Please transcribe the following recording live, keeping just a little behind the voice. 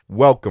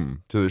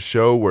Welcome to the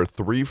show where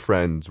three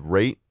friends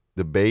rate,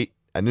 debate,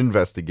 and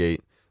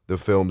investigate the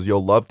films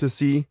you'll love to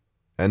see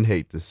and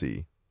hate to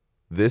see.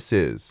 This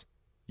is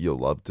You'll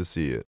Love to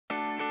See It.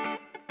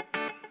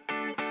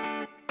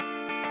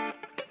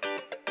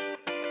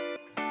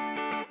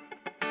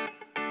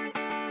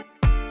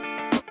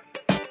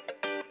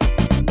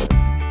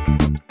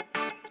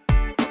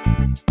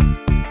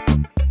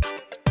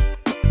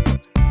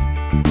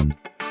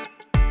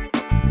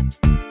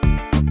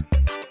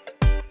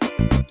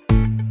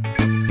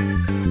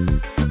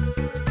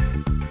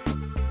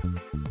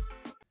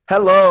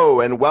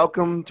 Hello, and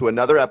welcome to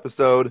another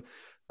episode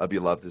of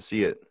You Love to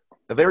See It.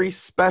 A very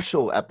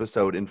special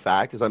episode, in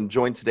fact, as I'm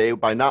joined today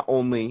by not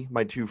only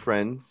my two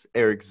friends,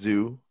 Eric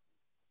Zhu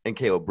and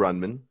Caleb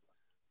Brunman,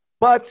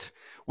 but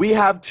we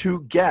have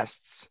two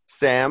guests,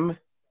 Sam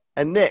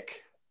and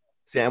Nick.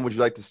 Sam, would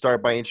you like to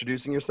start by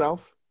introducing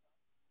yourself?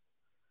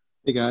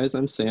 Hey guys,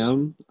 I'm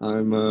Sam.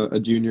 I'm a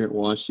junior at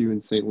WashU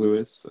in St.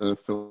 Louis, a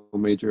film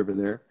major over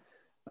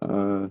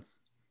there.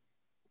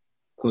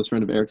 Close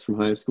friend of Eric's from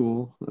high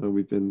school.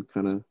 We've been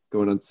kind of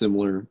going on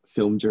similar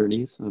film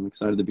journeys. I'm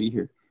excited to be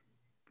here.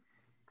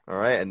 All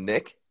right, and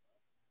Nick?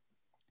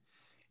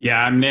 Yeah,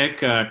 I'm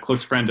Nick, a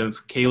close friend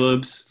of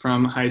Caleb's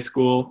from high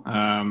school.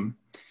 I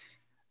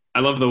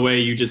love the way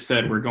you just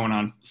said we're going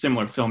on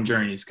similar film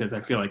journeys because I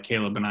feel like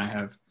Caleb and I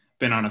have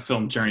been on a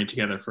film journey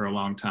together for a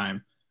long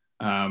time.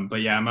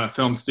 But yeah, I'm a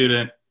film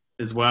student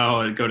as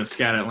well. I go to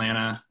SCAD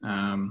Atlanta,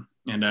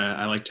 and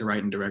I like to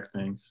write and direct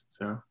things.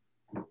 So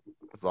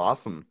That's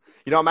awesome.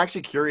 You know, I'm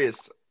actually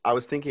curious. I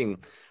was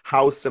thinking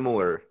how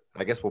similar,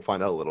 I guess we'll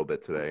find out a little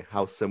bit today,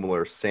 how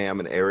similar Sam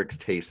and Eric's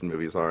taste in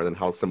movies are, and then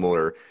how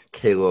similar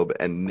Caleb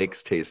and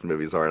Nick's taste in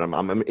movies are. And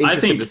I'm interested I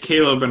think to see.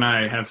 Caleb and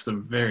I have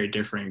some very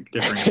different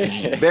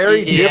opinions.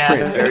 Very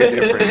different.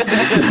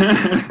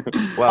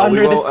 Well,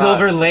 Under the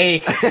Silver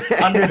Lake.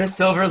 Under the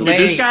Silver Dude, Lake.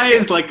 this guy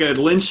is like a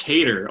Lynch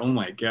hater. Oh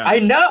my God. I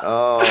know.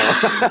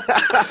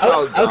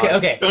 Oh,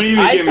 Okay. Don't even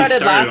I get me started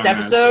started last on that.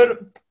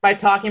 episode by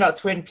talking about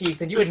Twin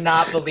Peaks, and you would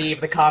not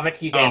believe the comment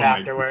he gave Oh my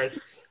afterwards.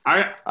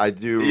 I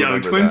do. Yo,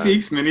 remember Twin that.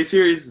 Peaks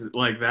miniseries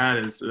like that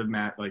is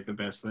like the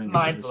best thing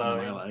I've ever seen in my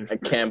Mind-blowing. life. I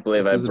can't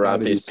believe This I is brought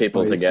about these to be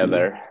people spicy.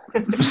 together.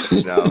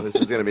 No, this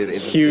is going to be an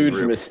interesting Huge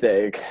group.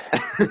 mistake.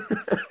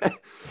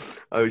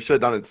 Oh, we should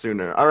have done it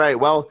sooner. All right.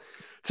 Well,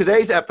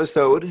 today's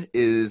episode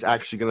is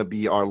actually going to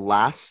be our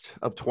last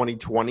of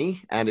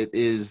 2020, and it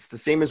is the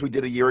same as we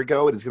did a year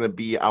ago. It is going to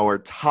be our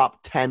top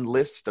 10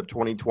 list of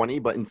 2020,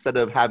 but instead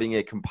of having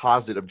a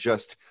composite of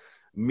just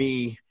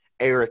me,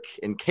 Eric,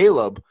 and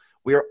Caleb,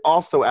 we are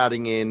also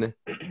adding in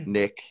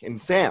Nick and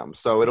Sam.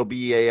 So it'll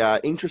be a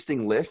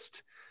interesting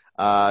list.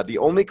 The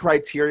only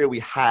criteria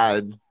we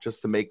had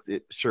just to make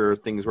sure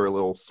things were a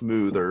little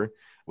smoother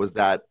was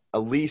that at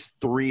least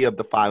 3 of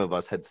the 5 of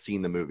us had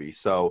seen the movie.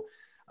 So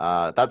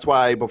that's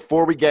why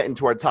before we get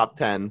into our top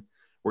 10,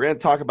 we're going to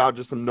talk about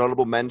just some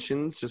notable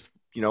mentions, just,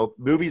 you know,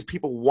 movies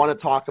people want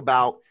to talk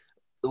about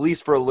at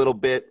least for a little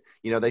bit.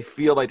 You know, they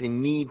feel like they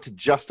need to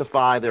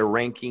justify their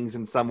rankings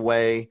in some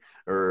way,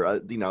 or,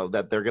 you know,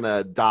 that they're going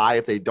to die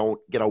if they don't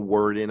get a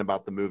word in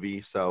about the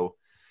movie. So,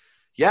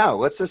 yeah,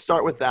 let's just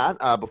start with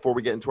that before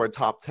we get into our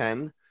top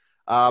 10.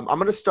 I'm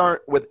going to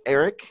start with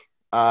Eric.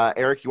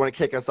 Eric, you want to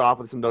kick us off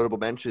with some notable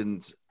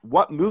mentions.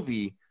 What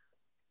movie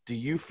do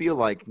you feel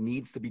like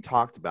needs to be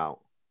talked about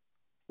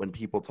when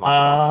people talk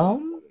about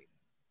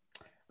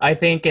it? I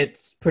think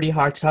it's pretty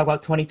hard to talk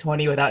about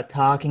 2020 without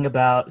talking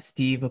about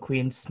Steve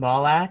McQueen's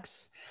Small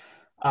Axe.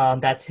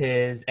 That's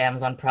his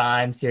Amazon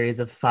Prime series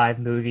of 5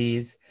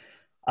 movies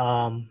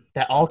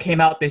that all came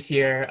out this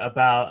year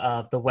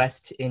about the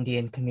West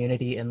Indian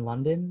community in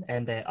London,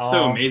 and they all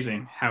So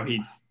amazing how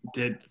he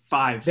did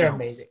 5 they're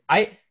films. amazing.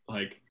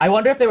 Like, I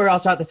wonder if they were all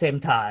shot at the same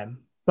time,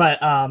 but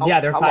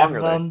yeah, there are how 5 long of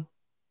are they? them.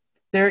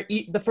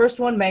 The first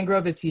one,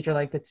 Mangrove, is feature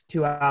length. It's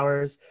 2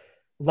 hours.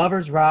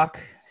 Lovers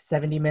Rock,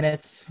 70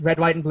 minutes. Red,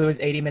 White, and Blue is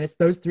 80 minutes.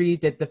 Those 3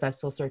 did the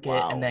festival circuit,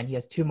 Wow. and then he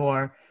has 2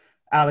 more.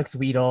 Alex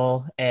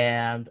Wheatle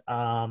and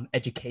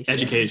Education.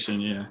 education,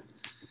 yeah.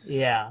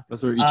 Yeah.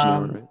 Those are each an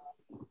hour, right?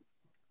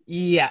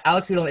 Yeah,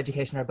 Alex Wheatle and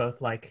Education are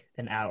both like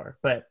an hour.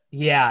 But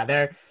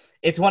yeah,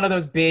 it's one of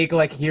those big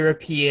like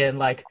European,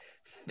 like,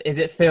 is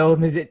it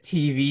film, is it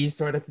TV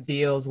sort of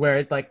deals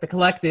where like the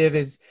collective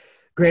is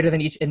greater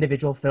than each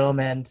individual film,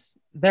 and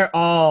they're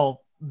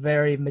all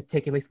very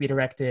meticulously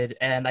directed.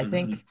 And I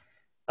think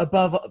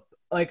above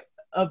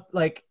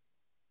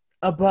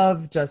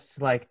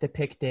just like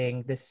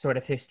depicting this sort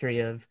of history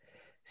of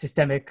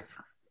systemic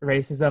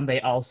racism,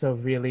 they also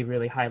really,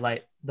 really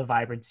highlight the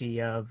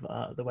vibrancy of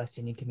the West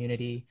Indian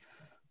community.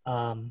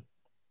 And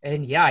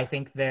yeah, I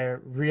think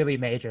they're really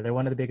major. They're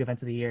one of the big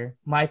events of the year.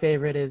 My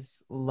favorite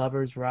is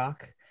Lovers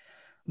Rock,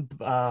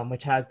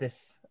 which has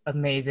this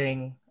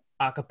amazing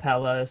a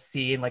cappella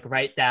scene, like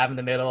right dab in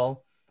the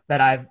middle, that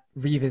I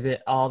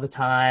revisit all the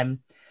time.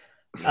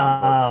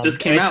 Just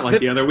came out like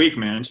the other week,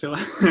 man. Chill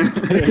out.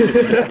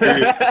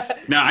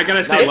 Now I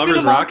gotta say, It's been Lovers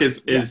a long- Rock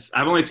is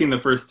I've only seen the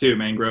first 2,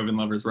 Mangrove and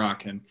Lovers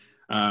Rock, and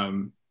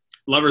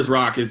Lovers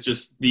Rock is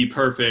just the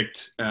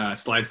perfect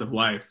slice of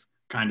life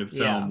kind of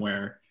film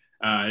where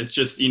it's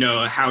just,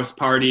 a house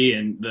party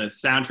and the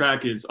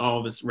soundtrack is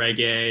all this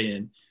reggae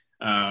and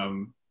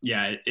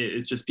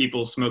it's just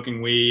people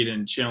smoking weed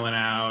and chilling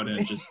out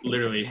and just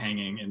literally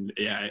hanging. And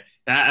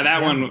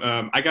that one,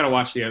 I got to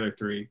watch the other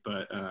three,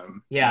 but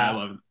I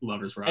love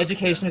Lovers Rock.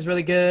 Education is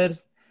really good.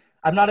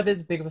 I'm not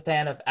as big of a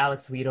fan of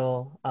Alex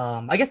Wheatle.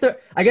 I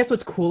guess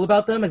what's cool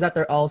about them is that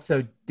they're all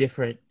so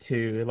different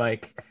too.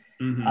 Like,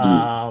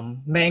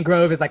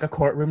 Mangrove is like a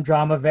courtroom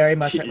drama, very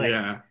much like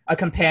a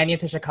companion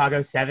to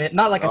Chicago 7.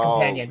 Not like a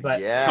companion,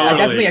 but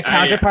definitely a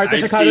counterpart to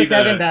Chicago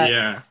 7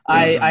 that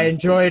I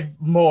enjoyed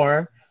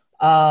more.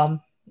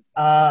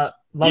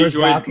 Lovers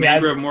Rock,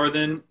 Mangrove more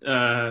than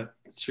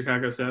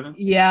Chicago 7?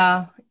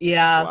 Yeah,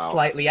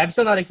 slightly. I'm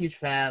still not a huge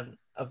fan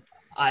of.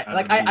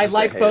 I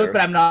like both,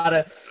 but I'm not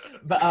a.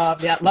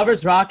 But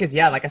Lovers Rock is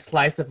like a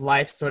slice of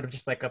life, sort of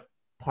just like a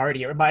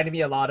party. It reminded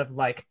me a lot of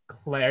like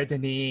Claire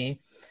Denis,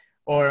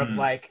 or of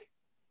like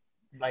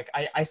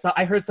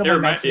I heard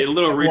someone mention a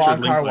little Richard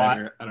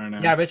Linklater. I don't know.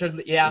 Yeah,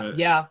 Richard.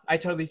 Yeah. I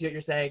totally see what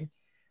you're saying.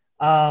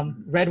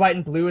 Red, White,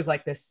 and Blue is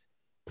like this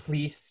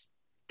police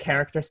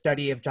character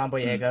study of John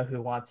Boyega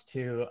who wants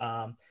to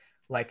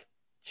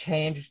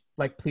change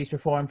like police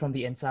reform from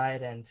the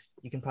inside, and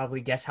you can probably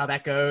guess how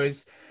that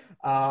goes.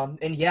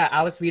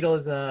 Alex Wheatle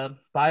is a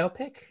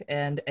biopic,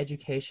 and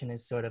Education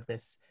is sort of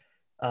this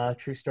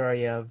true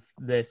story of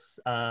this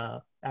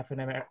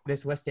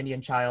this West Indian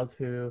child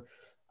who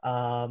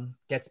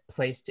gets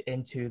placed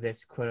into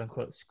this quote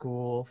unquote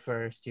school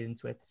for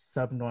students with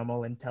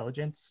subnormal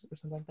intelligence or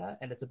something like that,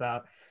 and it's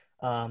about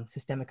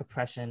systemic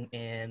oppression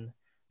in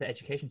the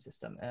education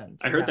system. And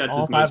I heard that's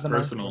his most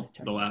personal,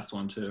 the last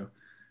one too.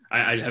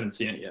 I haven't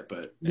seen it yet,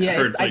 but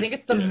I think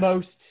it's the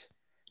most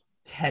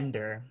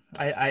tender.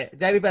 I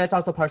but it's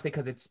also partially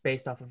because it's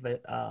based off of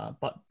it.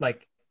 But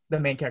like the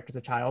main character's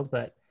a child.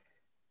 But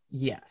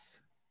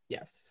yes.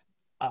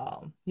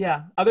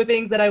 Other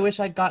things that I wish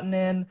I'd gotten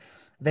in: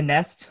 The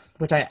Nest,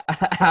 which I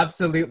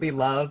absolutely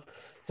love.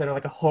 Sort of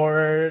like a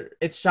horror.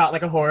 It's shot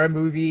like a horror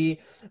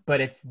movie,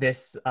 but it's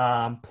this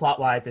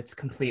plot-wise, it's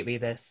completely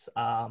this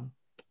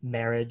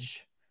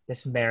this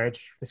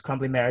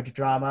crumbling marriage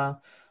drama.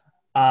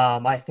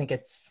 I think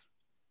it's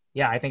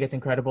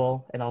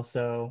incredible. And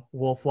also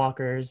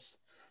Wolfwalkers,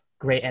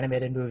 great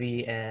animated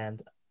movie,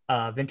 and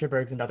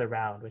Winterberg's Another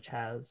Round, which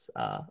has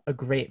a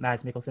great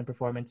Mads Mikkelsen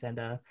performance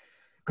and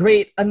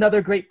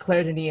another great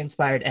Claire Denis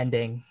inspired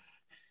ending.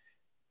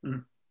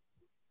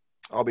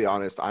 I'll be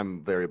honest,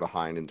 I'm very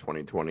behind in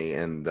 2020,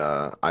 and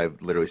I've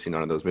literally seen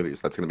none of those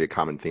movies. That's going to be a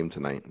common theme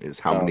tonight,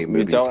 is how many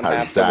movies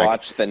has Zach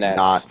watch The Nest.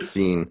 Not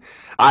seen.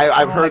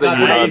 I've heard that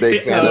you're not a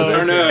big fan of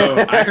it.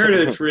 No, I heard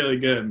it's really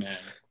good, man.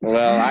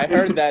 Well, I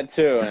heard that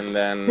too, and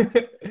then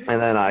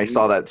I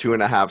saw that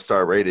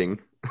 2.5-star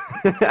rating.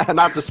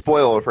 Not to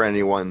spoil it for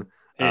anyone.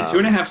 Hey,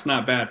 2.5's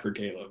not bad for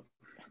Caleb.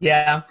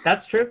 Yeah,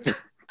 that's true.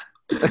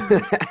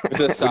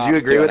 Would you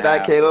agree with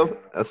that, Caleb?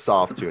 A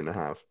soft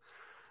 2.5.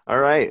 All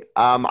right.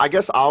 I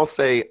guess I'll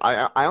say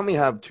I only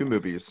have 2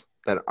 movies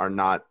that are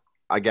not.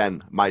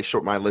 Again, my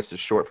list is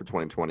short for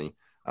 2020.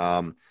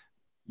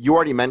 You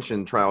already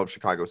mentioned Trial of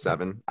Chicago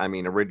 7. I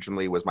mean,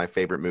 originally was my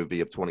favorite movie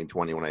of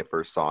 2020 when I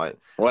first saw it.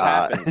 What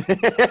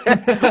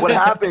happened? What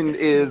happened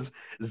is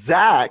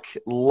Zach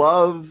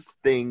loves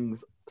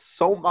things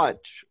so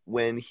much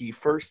when he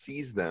first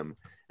sees them,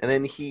 and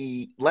then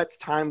he lets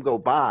time go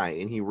by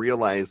and he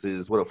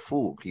realizes what a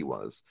fool he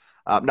was.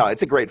 No,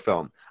 it's a great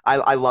film.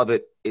 I love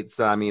it.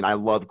 I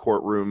love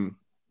courtroom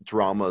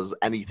dramas.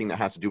 Anything that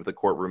has to do with the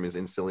courtroom is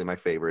instantly my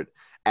favorite.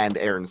 And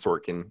Aaron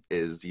Sorkin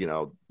is,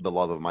 the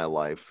love of my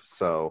life.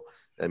 So,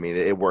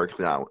 it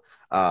worked out.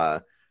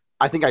 I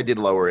think I did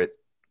lower it,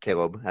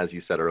 Caleb, as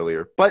you said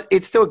earlier. But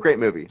it's still a great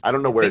movie. I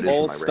don't know where it is. A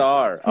whole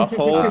star.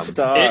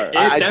 It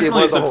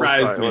definitely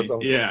surprised me.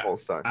 A whole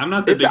star. I'm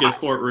not the biggest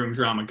courtroom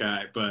drama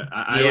guy, but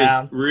I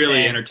was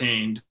really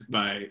entertained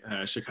by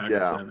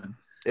Chicago 7.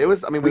 It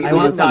was, we I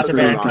want Sacha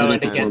Baron Cohen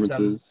to get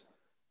some.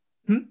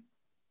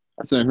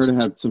 I said I heard it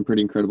had some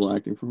pretty incredible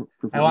acting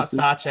performances. I want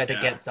Sacha to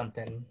get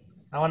something.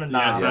 I want a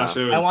nom.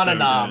 I want a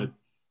nom. Good.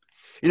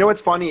 You know what's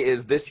funny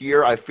is this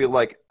year I feel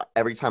like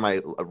every time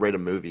I rate a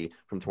movie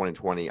from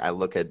 2020, I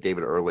look at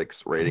David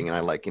Ehrlich's rating and I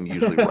am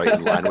usually right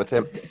in line with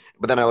him.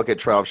 But then I look at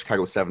Trial of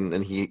Chicago 7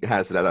 and he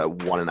has it at a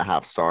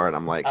 1.5 star, and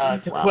I'm like,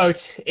 to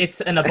quote,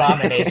 it's an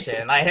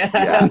abomination.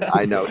 Yeah,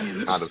 I know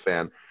he's not a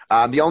fan.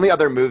 The only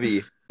other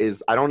movie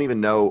is, I don't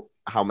even know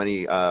how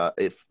many,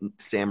 if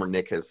Sam or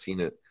Nick has seen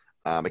it.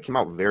 It came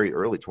out very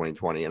early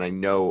 2020, and I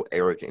know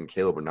Eric and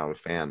Caleb are not a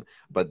fan,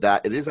 but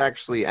that it is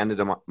actually ended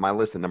on my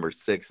list at number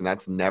 6, and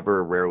that's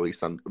rarely,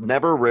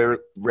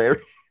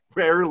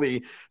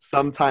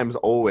 sometimes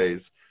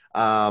always.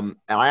 And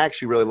I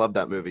actually really love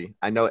that movie.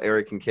 I know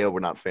Eric and Caleb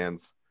were not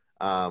fans,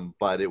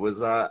 but it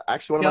was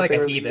actually one of my favorites. I feel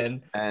like a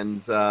heathen.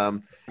 And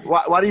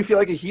why do you feel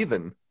like a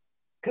heathen?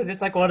 Because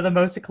it's like one of the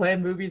most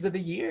acclaimed movies of the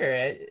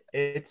year.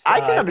 I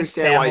can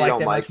understand why you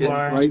don't like it.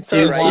 Right,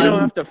 you don't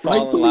have to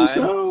fall in line.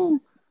 So.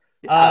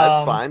 Yeah, that's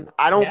Um, fine.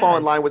 I don't yeah, fall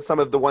in line it's- with some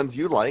of the ones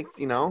you liked,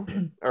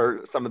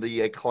 or some of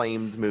the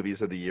acclaimed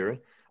movies of the year.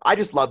 I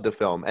just loved the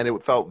film, and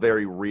it felt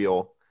very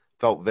real,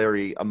 felt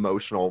very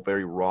emotional,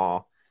 very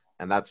raw,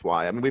 and that's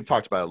why. I mean, we've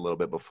talked about it a little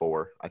bit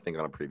before, I think,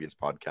 on a previous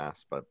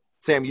podcast. But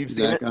Sam, you've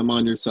seen Zach, it? I'm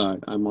on your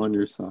side. I'm on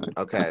your side.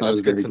 I Okay, thought it that's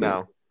was good very to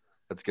know.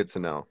 That's good to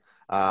know.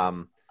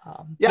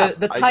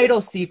 the I- title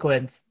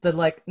sequence,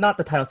 not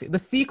the title sequence,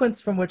 the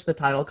sequence from which the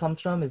title comes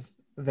from is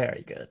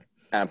very good.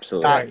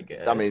 Absolutely. Very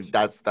good. I mean,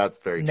 that's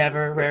very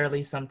Never, true.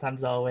 rarely,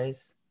 sometimes,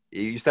 always.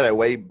 You said it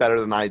way better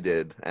than I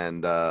did,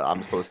 and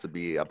I'm supposed to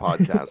be a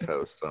podcast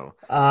host, so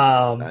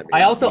mean,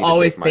 I also you need to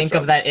always take my think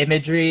job. of that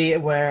imagery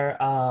where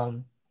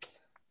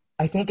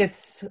I think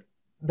it's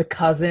the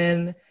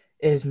cousin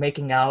is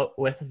making out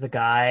with the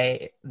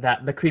guy,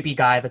 the creepy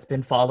guy that's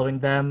been following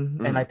them,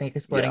 and I think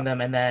exploiting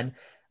them, and then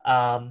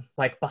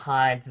like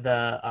behind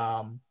the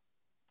I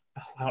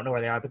don't know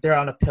where they are, but they're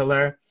on a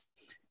pillar,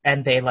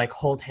 and they like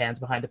hold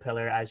hands behind the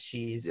pillar as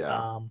she's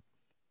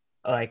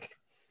like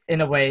in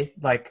a way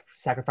like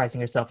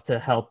sacrificing herself to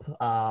help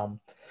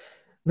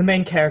the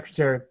main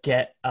character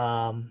get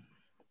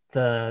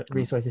the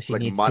resources she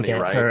Like needs money, to get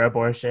right? her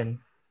abortion.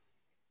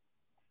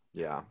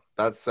 Yeah,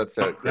 that's it.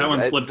 That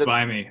one slipped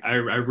by me. I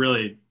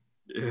really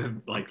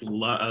like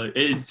love.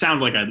 It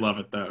sounds like I'd love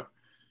it though.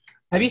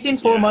 Have you seen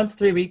 4 Yeah. months,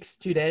 3 weeks,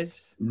 2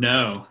 days?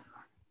 No.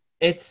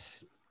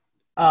 It's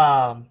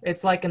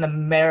like an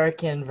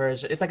American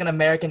version. It's like an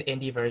American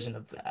indie version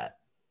of that.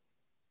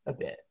 A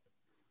bit.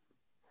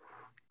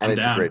 And I'm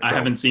it's down. a great I film.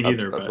 haven't seen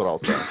either. That's but what I'll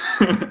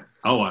say.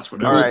 I'll watch It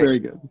whatever. All was right. very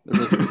good. It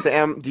was very good.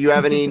 Sam, do you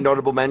have any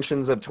notable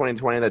mentions of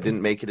 2020 that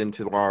didn't make it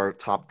into our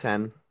top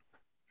 10?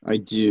 I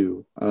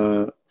do.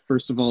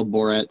 First of all,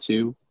 Borat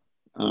 2.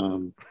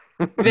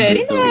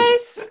 Very film.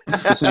 nice.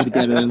 Just had to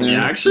get it in there.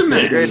 Yeah, action Just had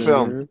to man. get it Great in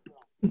film. there.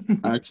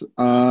 Actually,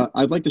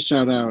 I'd like to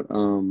shout out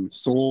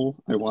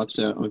Soul. I watched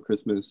that on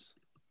Christmas.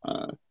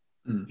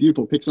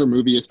 Beautiful Pixar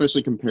movie,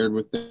 especially compared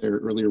with their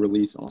earlier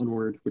release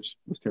Onward, which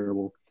was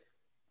terrible.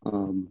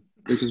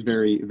 This is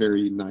very,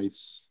 very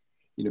nice.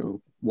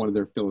 One of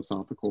their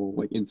philosophical,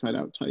 like Inside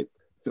Out type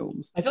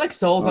films. I feel like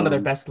Soul's one of their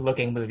Um, best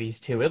looking movies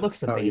too. It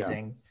looks Oh, yeah.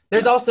 amazing.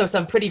 There's also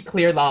some pretty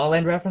clear La La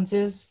Land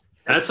references.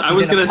 I He's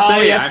was in a gonna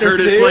say. I polyester heard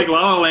it's suit. like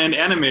La La Land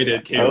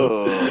animated.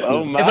 Caleb.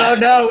 Oh my. Oh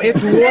no,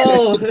 it's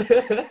wool.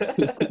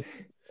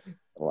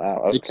 Wow.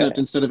 Okay. Except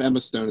instead of Emma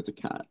Stone, it's a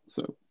cat.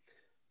 So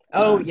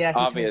Oh yeah, he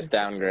Obvious turns-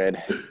 downgrade.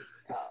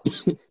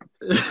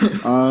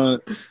 I'd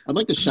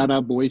like to shout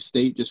out Boy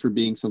State just for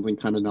being something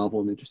kind of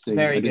novel and interesting.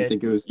 Very I didn't good.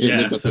 think it was. Yeah, It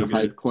lived up so to the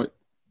hype good. quite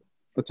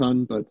a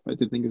ton, but I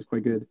did think it was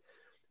quite good.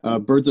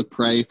 Birds of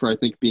Prey for I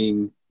think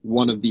being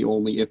one of the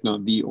only, if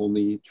not the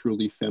only,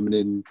 truly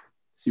feminine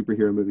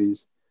superhero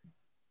movies.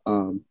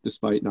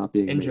 Despite not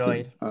being amazing.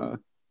 Enjoyed.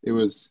 It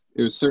was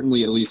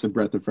certainly at least a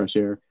breath of fresh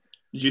air.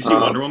 Did you see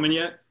Wonder Woman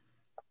yet?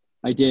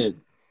 I did,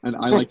 and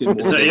I liked it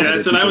more. So than yeah,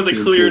 other so that people was a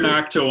seem clear to.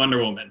 knock to Wonder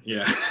Woman.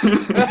 Yeah.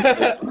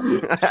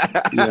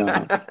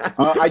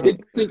 I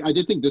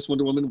did think this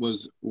Wonder Woman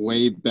was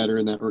way better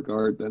in that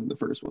regard than the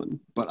first one,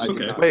 but I did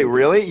Okay. not Wait, think it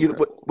really? was You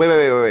incredible.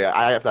 wait.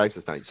 I have to ask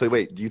this now. So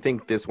wait, do you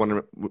think this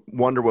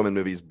Wonder Woman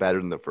movie is better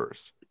than the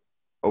first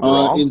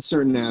overall? In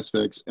certain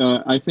aspects,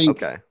 I think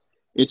Okay.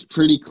 it's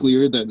pretty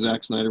clear that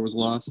Zack Snyder was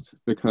lost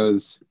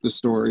because the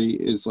story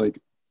is like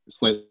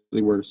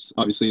slightly worse.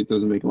 Obviously, it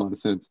doesn't make a lot of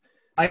sense.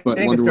 I But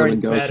think Wonder the Woman story's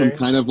goes better. from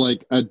kind of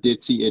like a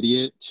ditzy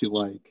idiot to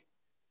like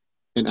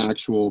an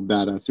actual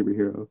badass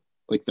superhero,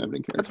 like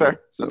feminine character. That's fair.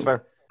 So, That's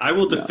fair. I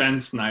will Yeah.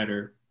 defend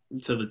Snyder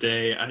to the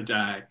day I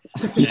die.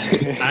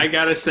 And I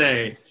gotta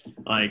say,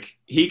 like,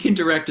 he can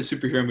direct a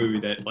superhero movie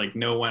that like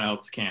no one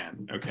else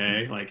can.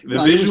 Okay, like the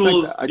No, I can respect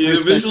visuals, that. I the can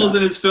respect visuals that.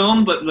 in his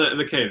film, but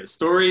the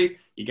story,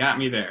 you got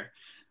me there.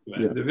 But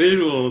Yeah. the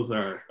visuals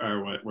are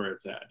where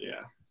it's at.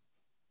 Yeah,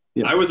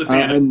 Yeah. I was a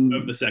fan and-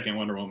 of the second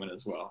Wonder Woman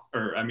as well.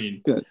 Or I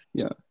mean, Good.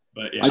 Yeah.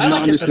 but yeah, I do I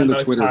not liked it for the understand the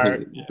most Twitter part.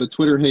 hate. Yeah. The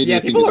Twitter hate. Yeah,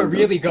 I think, people is were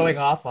really unnecessary. going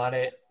off on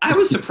it. I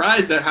was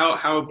surprised at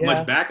how Yeah.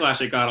 much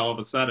backlash it got all of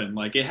a sudden.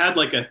 Like it had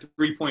like a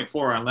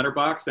 3.4 on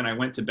Letterboxd, and I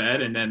went to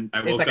bed, and then I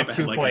It's woke like a up and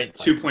had like a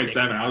 2.6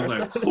 2.7. I was or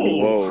like, something.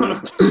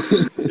 whoa.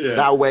 Yeah.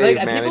 That wave,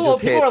 Like man, it people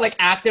just were hits. like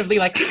actively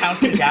like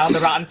counting down the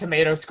Rotten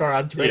Tomato score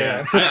on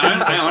Twitter.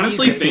 Yeah. I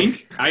honestly Jesus.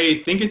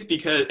 think it's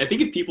because I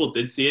think if people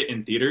did see it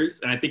in theaters,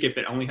 and I think if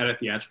it only had a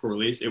theatrical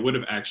release, it would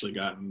have actually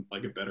gotten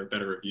like a better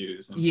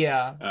reviews. And,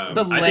 Yeah, I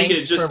the think length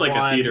it's just for like a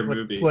one theater would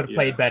movie. have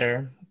played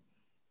better.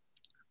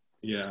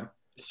 Yeah,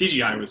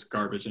 CGI was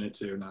garbage in it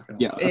too. Not gonna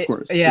Yeah, lie. of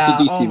course. yeah,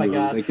 It's a DC oh my movie.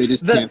 God. Like they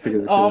just The- can't figure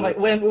this Oh out.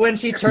 my! When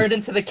she turned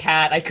into the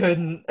cat, I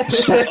couldn't.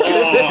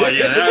 Oh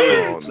yeah,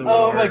 that was.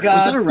 Oh my hard.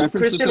 God. Was that a reference to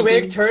Kristen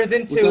something? Wiig turns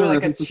into that a like a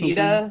reference to something?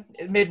 cheetah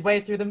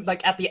midway through the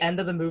like at the end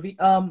of the movie.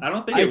 I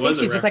don't think it was.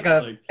 she's just like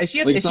a. Is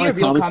she? Like, Is it's she not a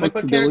real comic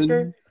book villain?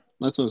 character?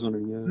 That's what I was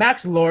wondering. Yeah.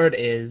 Max Lord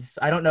is.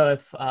 I don't know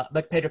if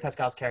like Pedro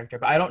Pascal's character,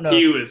 but I don't know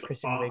He if was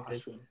Kristen Wiig's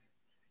is. awesome.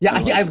 Yeah, I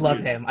I like love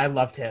him. him. I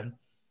loved him.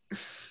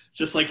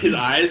 Just like his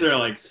eyes are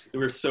like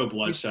were so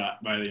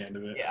bloodshot by the end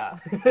of it. Yeah.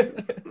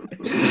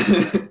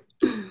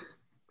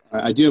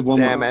 I do have one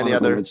Sam, more any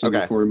honorable other- mention okay.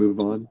 before we move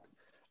on.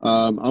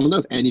 I don't know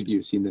if any of you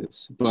have seen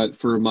this, but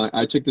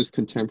I took this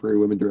contemporary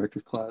women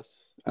directors class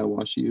at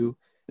WashU,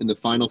 and the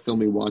final film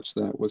we watched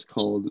that was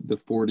called The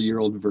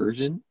 40-Year-Old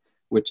Virgin,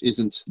 which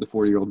isn't The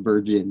 40-Year-Old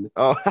Virgin,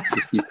 Oh,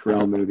 the Steve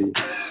Carell movie.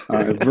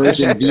 Virgin,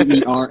 Version.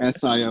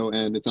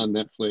 It's on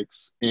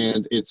Netflix,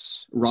 and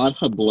it's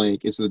Radha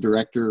Blank is the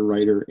director,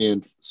 writer,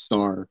 and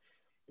star.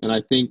 And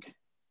I think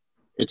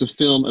it's a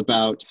film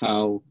about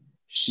how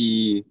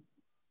she,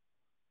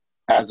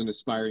 as an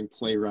aspiring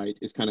playwright,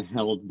 is kind of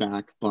held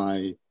back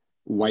by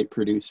white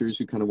producers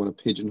who kind of want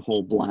to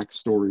pigeonhole Black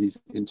stories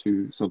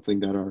into something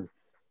that are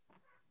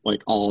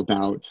like all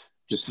about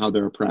just how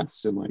they're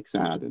oppressed and like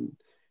sad and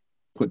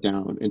put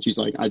down. And she's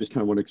like, I just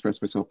kind of want to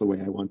express myself the way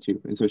I want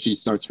to. And so she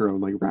starts her own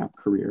like rap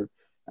career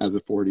as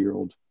a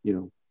 40-year-old,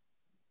 Black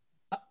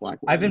woman.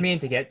 I've been meaning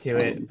to get to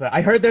it, but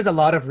I heard there's a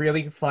lot of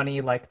really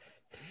funny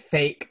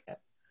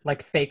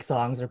fake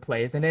songs or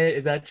plays in it.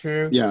 Is that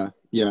true? Yeah.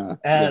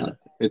 And,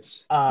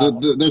 It's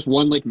there's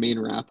one like main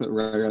rap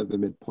right at the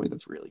midpoint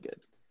that's really good.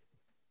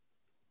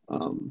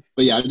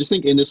 But yeah, I just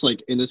think in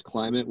this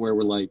climate where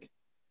we're like,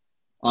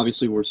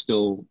 obviously we're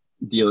still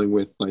dealing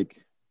with like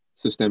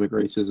systemic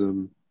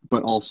racism,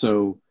 but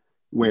also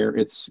where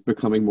it's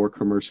becoming more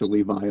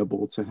commercially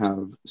viable to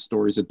have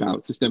stories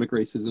about systemic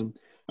racism,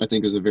 I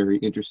think is a very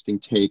interesting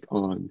take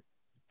on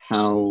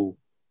how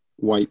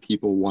white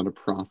people want to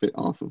profit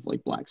off of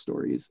like Black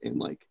stories and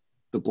like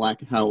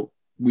how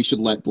we should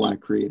let Black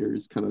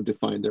creators kind of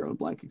define their own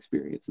Black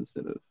experience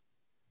instead of,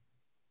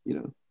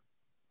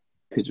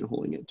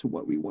 pigeonholing it to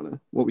what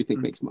we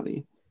think makes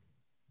money.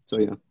 So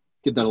yeah,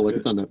 give that a look.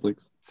 It's on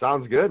Netflix.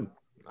 sounds good.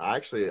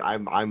 Actually,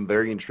 I'm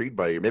very intrigued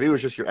by you. Maybe it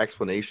was just your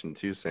explanation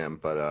too, Sam.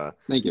 But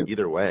Thank you.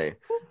 either way,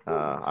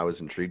 I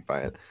was intrigued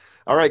by it.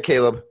 All right,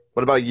 Caleb.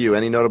 What about you?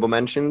 Any notable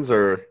mentions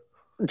or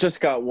Just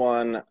got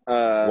one.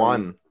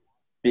 one?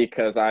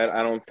 Because I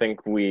don't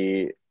think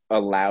we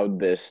allowed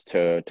this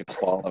to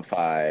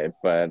qualify,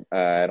 but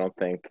I don't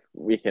think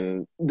we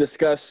can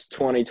discuss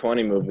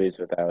 2020 movies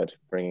without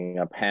bringing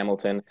up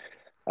Hamilton,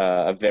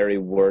 a very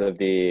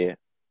worthy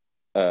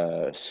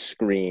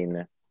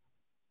screen,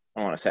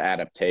 I want to say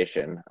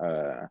adaptation,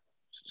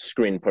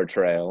 screen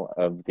portrayal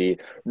of the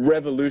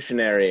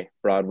revolutionary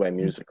Broadway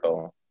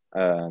musical.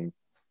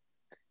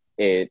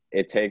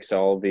 It takes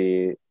all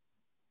the,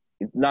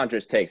 not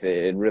just takes it,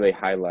 it really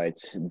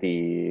highlights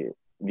the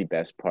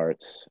best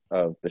parts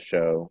of the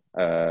show,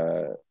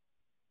 the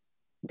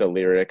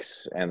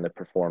lyrics and the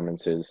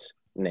performances,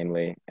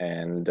 namely,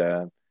 and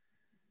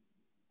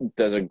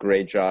does a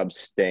great job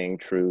staying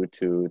true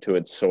to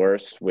its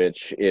source,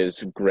 which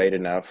is great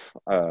enough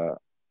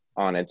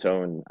on its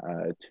own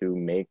to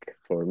make,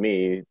 for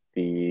me,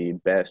 the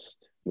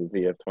best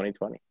movie of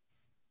 2020.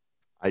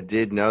 I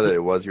did know that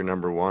it was your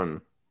number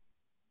one.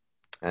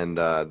 And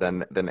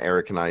then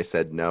Eric and I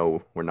said,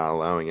 no, we're not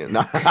allowing it.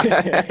 No,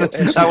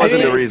 that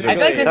wasn't the reason. I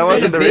feel like this That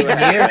is wasn't a the big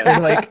reason. year for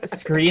like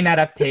screen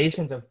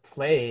adaptations of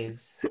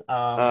plays.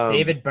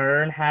 David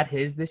Byrne had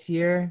his this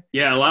year.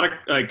 Yeah, a lot of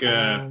like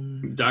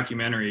Um,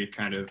 documentary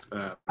kind of.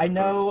 I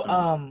know. focused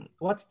films.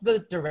 What's the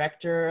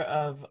director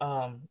of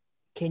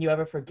Can You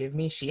Ever Forgive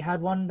Me? She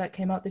had one that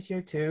came out this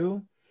year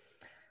too.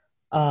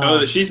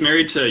 She's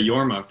married to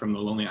Yorma from The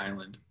Lonely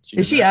Island.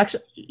 Is she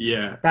actually?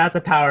 Yeah, That's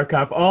a power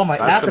couple. Oh my,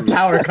 that's a That's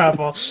power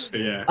couple.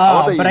 yeah. I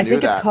love that But you I knew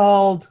think it's that.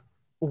 called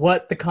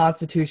What the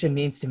Constitution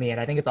Means to Me, and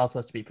I think it's all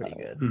supposed to be pretty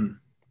good. Hmm.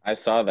 I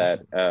saw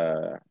that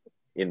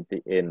in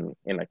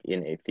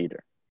a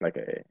theater, like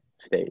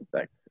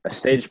a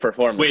stage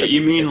performance. Wait,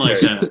 you mean It's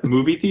like very- a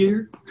movie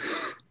theater?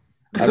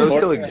 Do those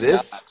still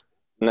exist?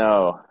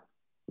 No,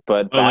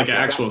 but Oh, like an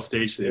actual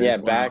stage theater. Yeah,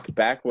 Wow.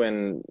 back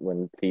when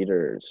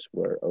theaters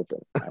were open,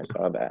 I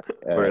saw that.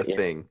 Or a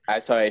thing? I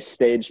saw a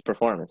staged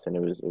performance, and it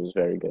was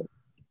very good.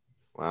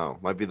 Wow,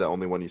 might be the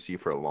only one you see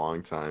for a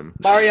long time.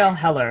 Marielle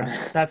Heller,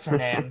 that's her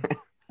name.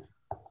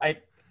 I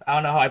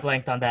don't know how I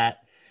blanked on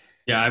that.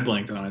 Yeah, I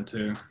blanked on it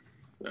too.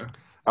 So.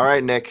 All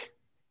right, Nick,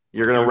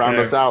 you're gonna round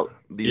Okay. us out.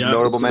 These Yep,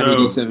 notable so-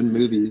 mentions. 87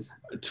 movies.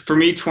 For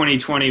me,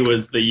 2020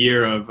 was the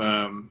year of,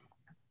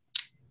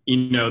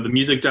 the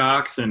music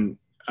docs and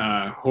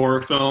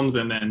horror films,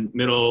 and then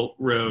middle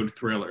road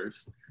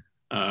thrillers.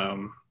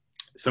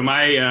 So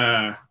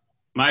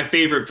my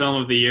favorite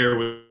film of the year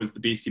was the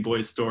Beastie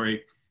Boys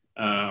story.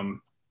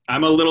 I'm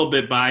a little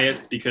bit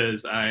biased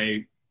because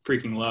I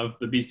freaking love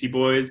the Beastie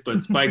Boys,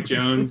 but Spike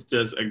Jonze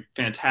does a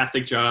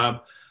fantastic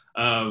job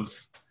of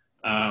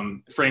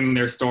framing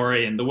their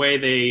story, and the way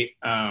they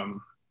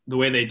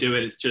do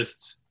it is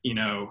just,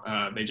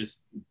 they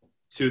just,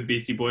 two of the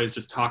Beastie Boys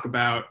just talk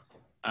about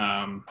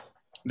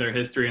their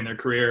history and their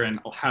career and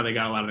how they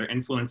got a lot of their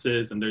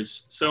influences. And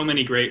there's so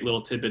many great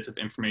little tidbits of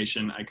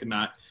information. I could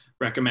not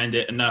recommend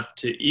it enough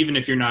to, even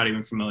if you're not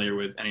even familiar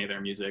with any of their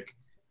music.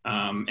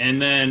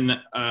 And then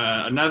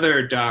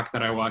another doc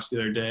that I watched the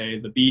other day,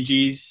 The Bee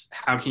Gees,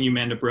 How Can You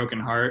Mend a Broken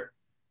Heart,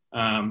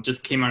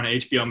 just came out on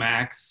HBO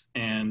Max,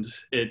 and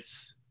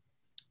it's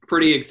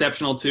pretty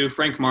exceptional too.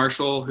 Frank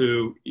Marshall,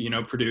 who,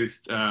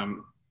 produced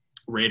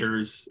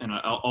Raiders and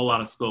a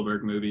lot of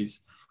Spielberg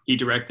movies, he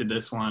directed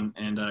this one,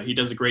 and he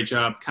does a great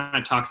job. Kind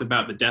of talks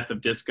about the death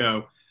of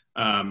disco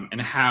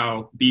and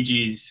how Bee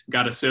Gees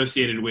got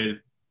associated with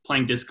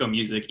playing disco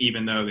music,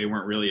 even though they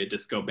weren't really a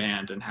disco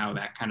band, and how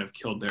that kind of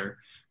killed their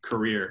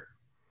career.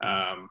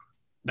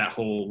 That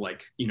whole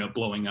like, you know,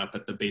 blowing up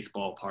at the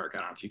baseball park. I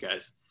don't know if you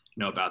guys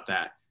know about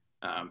that.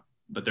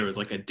 But there was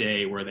like a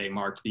day where they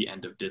marked the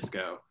end of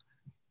disco.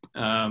 It's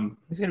gonna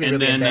be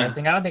really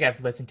embarrassing. I don't think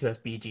I've listened to a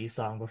Bee Gees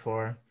song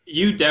before.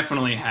 You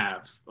definitely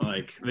have.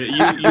 Like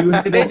you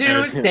did they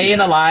do "Staying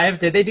Alive"?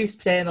 Did they do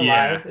 "Staying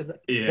Alive"?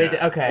 Yeah. They did?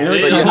 Okay. So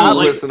you have to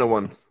listen to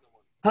one.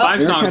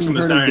 5 songs from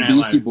the Saturday Night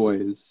Live. Beastie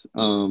Boys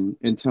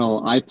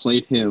until I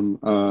played him.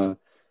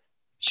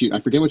 Shoot, I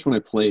forget which one I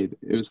played.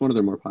 It was one of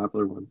their more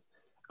popular ones.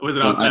 Was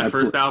it off that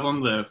first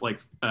album, the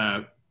like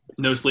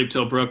No Sleep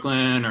Till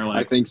Brooklyn, or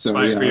like I think so,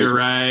 Fight for Your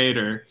Right,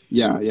 or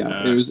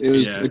it was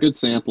a good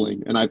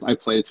sampling, and I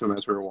played it to him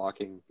as we were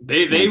walking.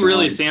 They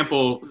really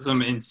sample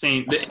some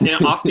insane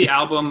off the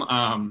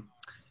album.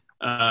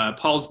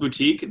 Paul's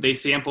Boutique, they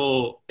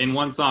sample in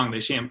one song. They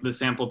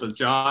sample the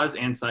Jaws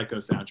and Psycho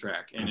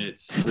soundtrack, and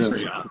it's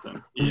pretty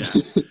awesome. Yeah.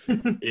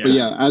 But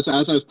yeah, as I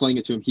was playing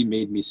it to him, he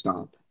made me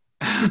stop.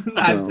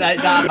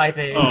 That's not my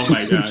thing. Oh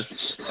my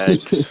gosh.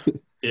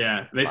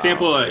 Yeah, they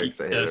sample a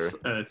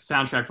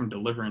soundtrack from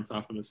Deliverance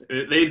off of this.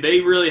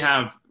 They really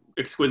have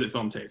exquisite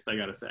film taste, I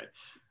gotta say.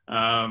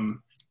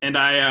 And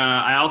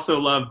I also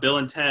love Bill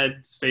and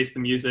Ted's Face the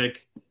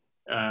Music.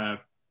 I'm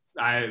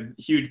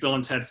a huge Bill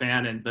and Ted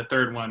fan, and the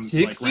third one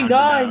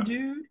 69,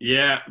 dude.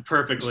 Yeah,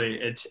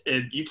 perfectly.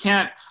 You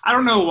can't. I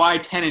don't know why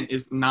Tenet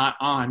is not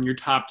on your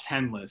top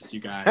 10 list,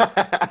 you guys.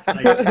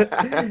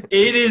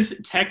 It is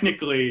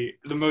technically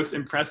the most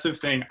impressive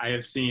thing I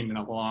have seen in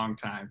a long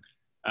time.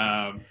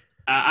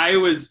 I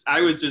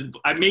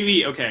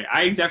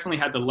definitely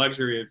had the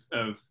luxury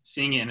of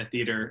seeing it in a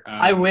theater.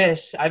 I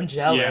wish. I'm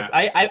jealous.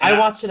 Yeah. I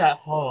watched it at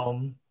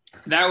home.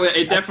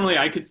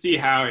 I could see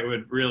how it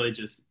would really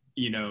just,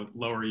 you know,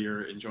 lower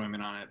your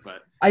enjoyment on it.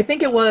 But I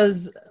think it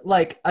was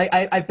like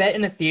I bet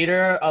in a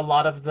theater a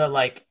lot of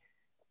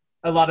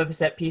the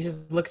set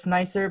pieces looked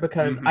nicer,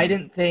 because I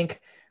didn't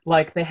think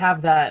like they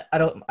have that. I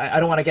don't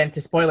want to get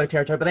into spoiler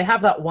territory, but they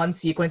have that one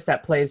sequence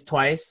that plays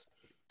twice,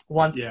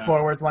 once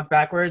forwards, once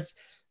backwards.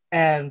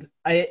 And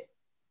I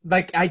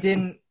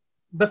didn't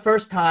the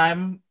first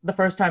time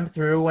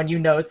through, when you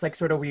know it's like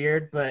sort of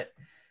weird, but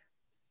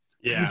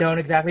you don't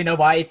exactly know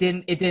why. It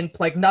didn't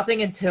like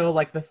nothing until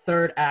like the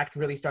third act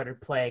really started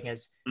playing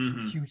as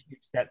huge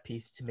set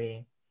piece to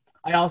me.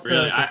 I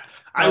also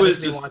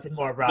really, wanted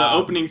more Rob. The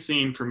opening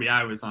scene for me,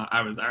 I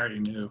already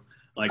knew.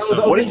 Like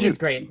the opening scene's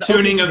great.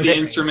 Tuning of the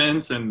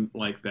instruments and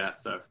like that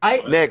stuff.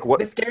 Nick, what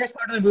the scariest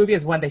part of the movie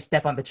is when they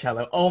step on the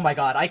cello. Oh my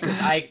god, I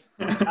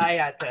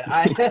had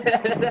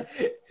to.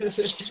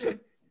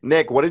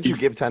 Nick, what did you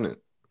give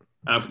Tenet?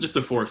 Just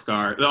a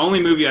 4-star. The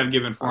only movie I've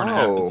given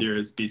 4.5 this year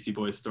is Beastie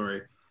Boys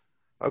Story.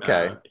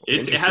 Okay,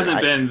 it hasn't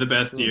been the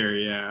best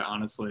year,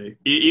 honestly.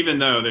 Even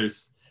though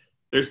there's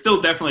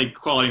still definitely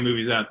quality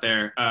movies out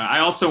there. I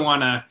also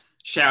want to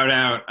shout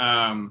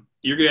out.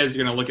 You guys are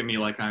gonna look at me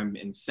like I'm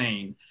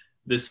insane.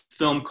 This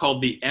film called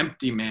The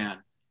Empty Man,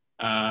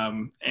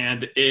 and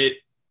it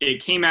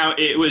came out.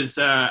 It was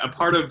a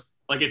part of,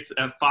 like, it's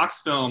a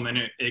Fox film, and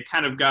it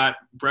kind of got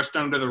brushed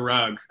under the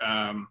rug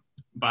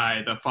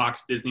by the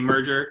Fox Disney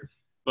merger.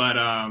 But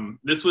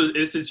this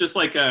is just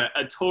like a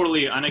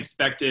totally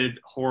unexpected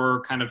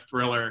horror kind of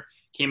thriller.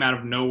 Came out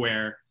of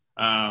nowhere.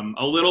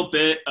 A little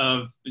bit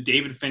of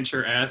David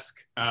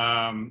Fincher-esque,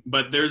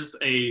 but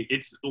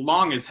it's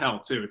long as hell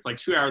too. It's like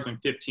 2 hours and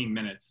 15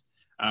 minutes.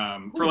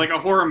 For like a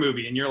horror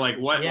movie, and you're like,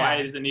 what? Yeah.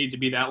 Why does it need to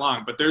be that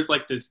long? But there's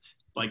like this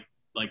like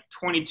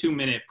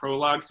 22-minute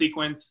prologue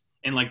sequence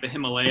in like the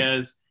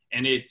Himalayas,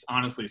 and it's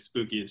honestly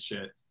spooky as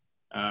shit.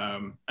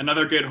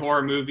 Another good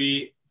horror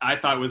movie I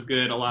thought was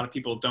good. A lot of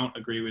people don't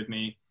agree with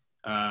me.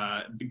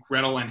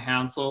 Gretel and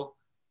Hansel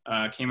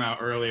came out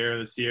earlier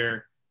this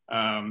year.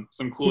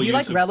 Some cool. Did you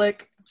like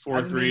Relic?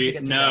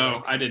 4-3.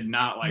 No, I did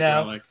not like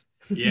Relic.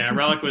 Yeah,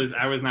 Relic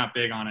I was not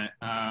big on it.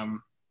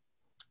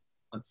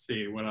 Let's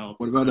see, what else?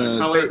 What about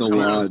The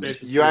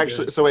Lodge? You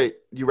actually, so wait,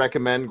 you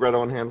recommend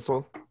Gretel and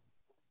Hansel?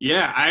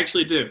 Yeah, I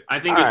actually do. I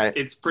think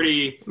it's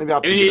pretty. Maybe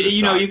I'll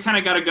you kind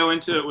of got to go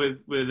into it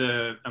with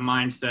a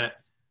mindset,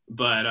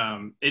 but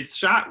it's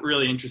shot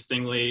really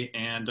interestingly,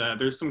 and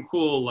there's some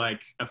cool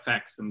like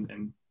effects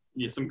and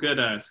some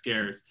good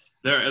scares.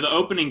 The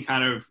opening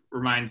kind of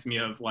reminds me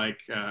of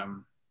like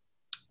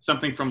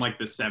something from like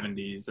the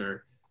 70s,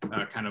 or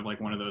kind of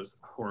like one of those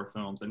horror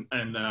films, and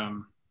I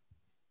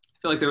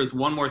feel like there was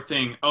one more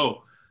thing.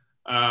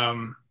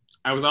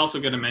 I was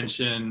also going to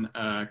mention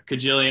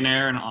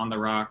Kajillionaire and On the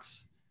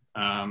Rocks,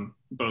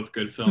 both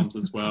good films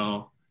as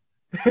well.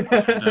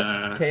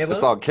 I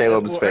saw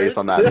Caleb's face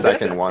on that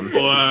second one.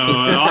 Whoa,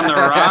 On the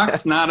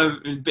Rocks?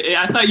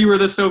 I thought you were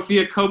the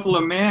Sofia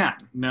Coppola man.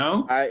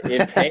 No?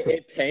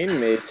 It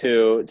pained me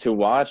to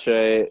watch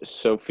a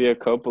Sofia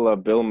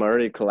Coppola Bill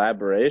Murray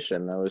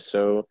collaboration. That was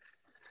so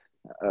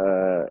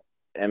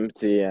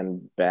empty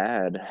and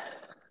bad.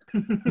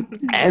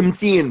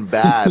 Empty and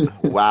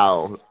bad.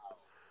 Wow.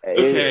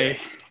 Okay.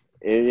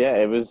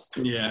 It was.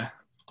 Yeah.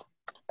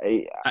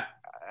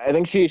 I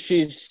think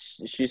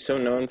she's so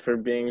known for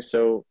being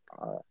so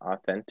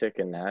authentic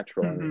and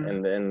natural, Mhm.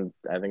 and then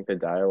I think the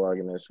dialogue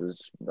in this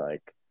was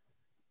like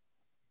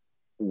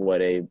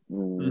what a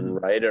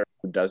writer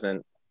who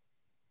doesn't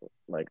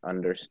like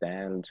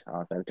understand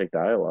authentic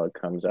dialogue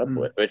comes up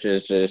with, which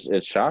is just,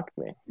 it shocked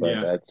me,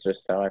 but that's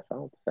just how I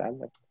felt,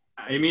 sadly.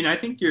 I mean, I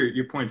think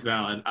your point's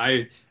valid.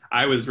 I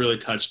was really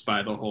touched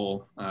by the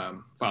whole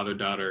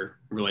father-daughter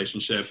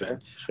relationship. Sure.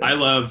 I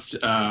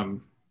loved.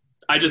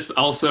 I just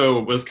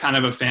also was kind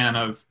of a fan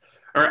of,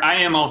 or I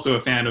am also a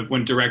fan of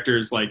when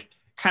directors like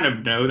kind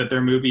of know that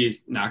their movie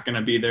is not going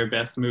to be their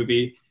best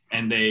movie,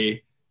 and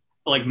they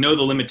like know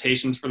the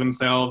limitations for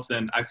themselves.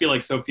 And I feel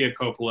like Sofia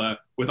Coppola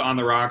with On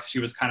the Rocks, she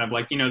was kind of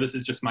like, this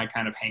is just my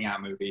kind of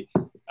hangout movie,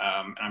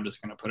 and I'm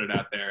just going to put it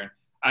out there.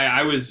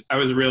 I was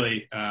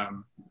really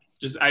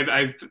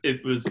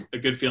it was a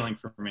good feeling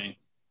for me.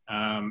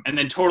 And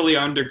then Totally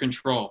Under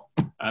Control.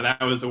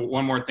 That was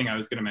one more thing I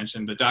was going to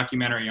mention. The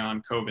documentary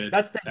on COVID.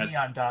 That's the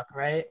Neon doc,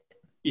 right?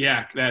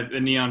 Yeah, that the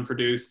Neon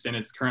produced, and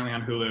it's currently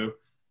on Hulu.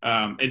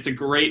 It's a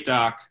great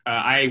doc.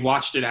 I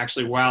watched it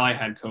actually while I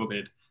had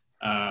COVID.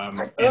 Oh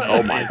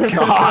my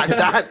God,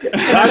 that's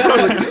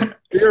like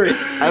scary.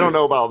 I don't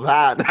know about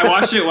that. I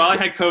watched it while I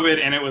had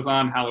COVID, and it was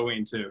on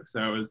Halloween too.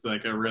 So it was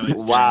like a really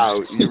wow.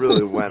 You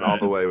really went all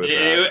the way with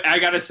that. I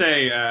gotta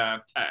say,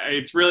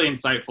 it's really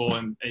insightful,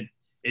 and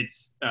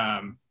it's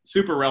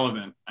super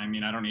relevant. I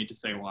mean, I don't need to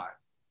say why.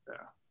 So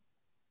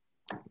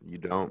you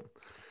don't.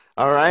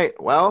 All right.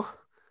 Well,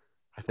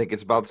 I think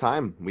it's about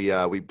time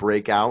we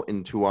break out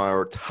into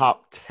our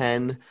top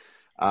 10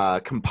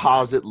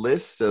 composite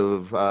list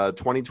of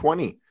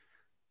 2020.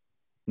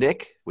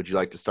 Nick, would you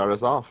like to start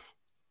us off?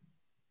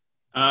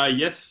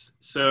 Yes.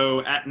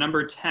 So at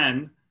number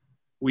 10,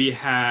 we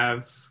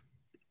have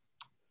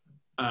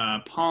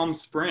Palm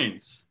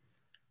Springs.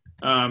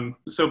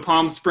 So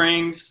Palm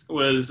Springs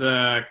was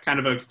kind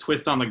of a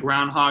twist on the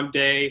Groundhog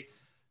Day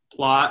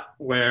plot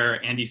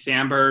where Andy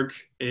Samberg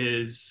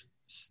is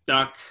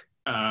stuck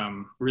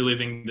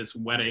reliving this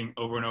wedding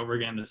over and over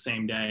again the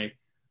same day.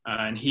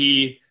 And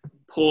he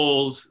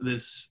pulls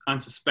this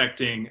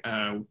unsuspecting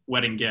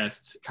wedding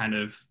guest kind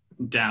of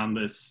down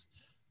this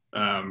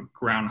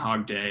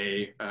Groundhog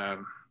Day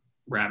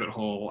rabbit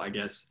hole, I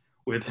guess,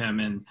 with him.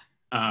 And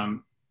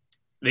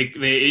they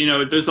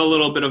there's a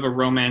little bit of a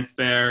romance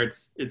there.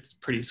 It's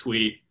pretty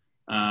sweet.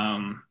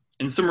 And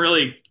some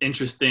really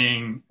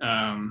interesting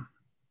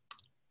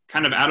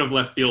kind of out of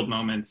left field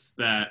moments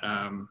that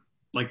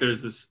like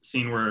there's this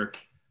scene where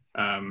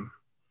am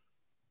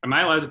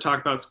I allowed to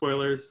talk about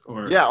spoilers?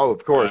 Or yeah,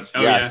 of course.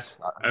 Yes.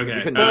 Yeah.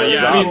 Okay.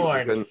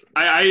 Yeah,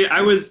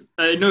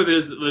 I know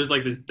there's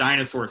like this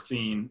dinosaur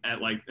scene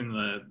at like in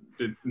the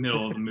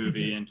middle of the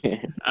movie, and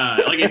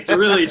like it's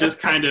really just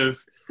kind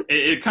of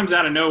it comes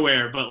out of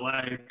nowhere, but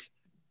like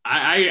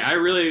I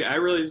really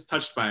was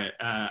touched by it.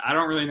 I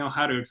don't really know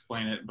how to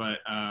explain it, but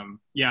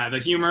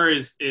the humor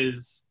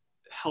is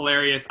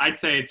hilarious. I'd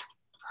say it's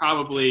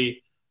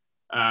probably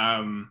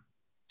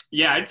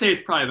I'd say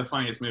it's probably the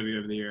funniest movie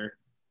of the year.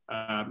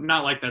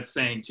 Not like that's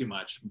saying too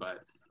much, but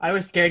I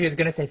was scared he was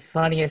going to say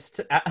funniest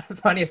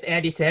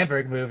Andy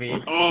Samberg movie.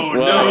 Oh, no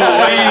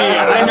way!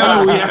 I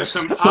know we have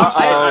some pop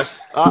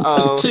stars.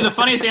 Actually, the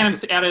funniest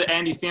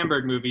Andy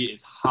Samberg movie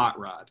is Hot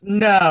Rod.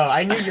 No,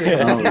 I knew you were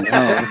going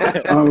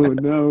to Oh,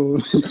 no.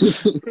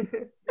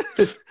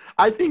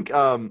 I think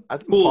Palm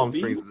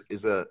Springs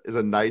is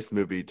a nice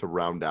movie to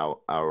round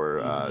out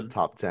our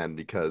top 10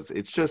 because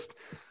it's just,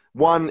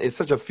 one, it's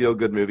such a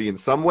feel-good movie in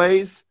some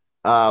ways,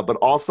 but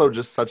also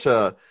just such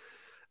a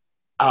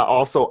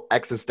also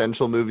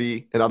existential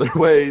movie in other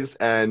ways.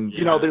 And,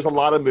 there's a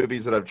lot of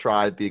movies that have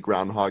tried the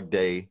Groundhog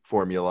Day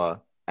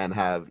formula and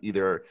have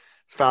either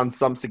found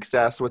some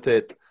success with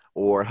it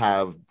or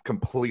have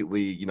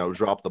completely,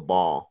 dropped the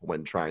ball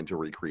when trying to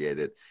recreate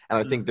it. And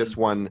I think this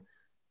one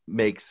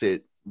makes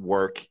it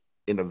work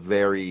in a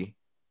very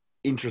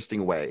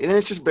interesting way. And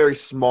it's just very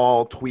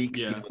small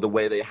tweaks, the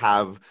way they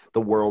have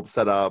the world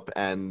set up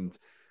and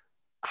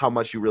how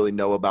much you really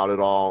know about it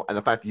all. And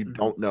the fact that you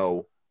don't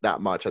know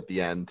that much at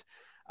the end.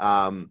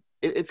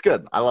 It's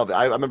good. I love it.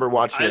 I remember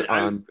watching it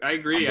on. I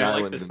agree. I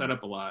like the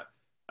setup a lot.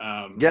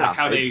 Like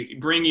how they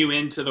bring you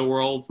into the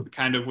world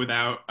kind of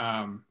without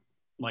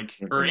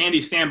or Andy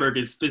Samberg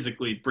is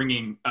physically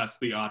bringing us,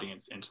 the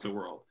audience, into the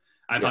world.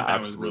 I thought that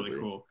was really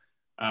cool.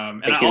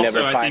 And you also,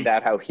 never find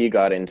out how he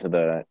got into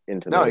the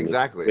movie,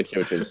 exactly, which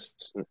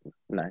is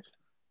nice.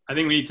 I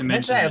think we need to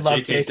mention I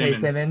love J.K.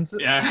 Simmons.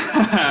 Yeah.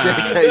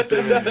 J.K.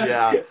 Simmons,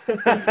 yeah.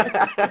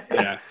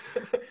 Yeah.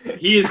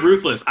 He is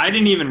ruthless. I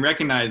didn't even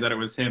recognize that it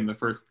was him his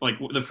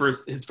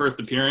first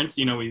appearance.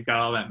 We've got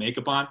all that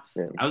makeup on.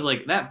 Yeah. I was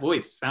like, that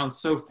voice sounds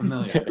so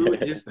familiar. Who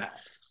is that?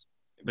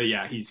 But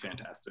yeah, he's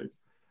fantastic.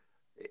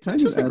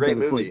 It's just a great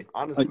movie,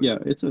 honestly.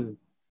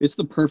 It's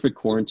the perfect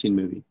quarantine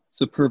movie.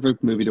 It's a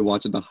perfect movie to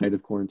watch at the height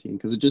of quarantine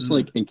because it just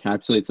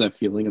encapsulates that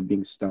feeling of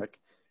being stuck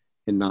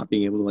and not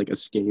being able to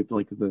escape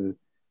the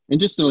And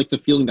just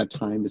the feeling that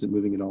time isn't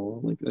moving at all.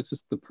 Like that's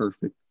just the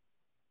perfect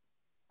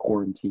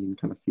quarantine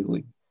kind of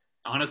feeling.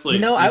 Honestly, You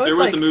know, if I was there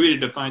was like- a movie to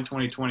define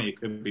 2020, it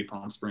could be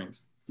Palm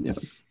Springs. Yeah.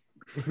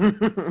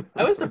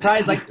 I was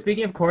surprised. Like,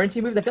 speaking of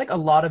quarantine movies, I feel like a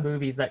lot of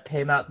movies that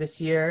came out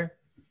this year,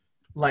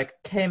 had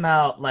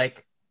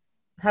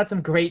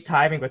some great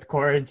timing with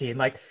quarantine.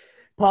 Like,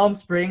 Palm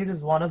Springs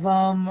is one of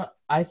them.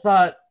 I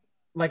thought,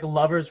 like,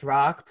 Lovers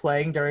Rock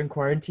playing during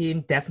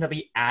quarantine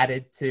definitely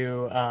added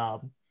to it.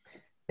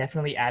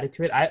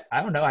 I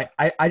don't know.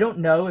 I don't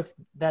know if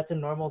that's a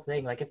normal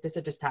thing. Like, if this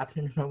had just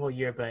happened in a normal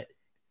year, but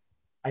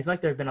I feel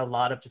like there have been a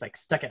lot of just like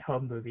stuck at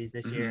home movies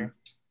this year.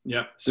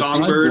 Yep. The Five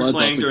Songbird Bloods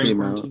playing also during came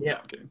quarantine. out. Yeah.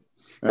 Okay.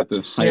 At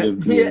the height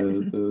of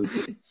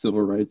the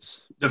civil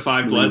rights. The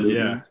Five Bloods,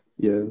 yeah.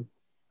 Yeah.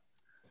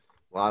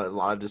 A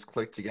lot of just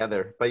clicked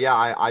together. But yeah,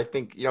 I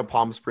think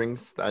Palm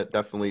Springs, that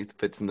definitely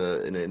fits in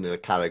the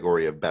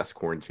category of best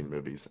quarantine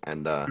movies.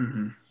 And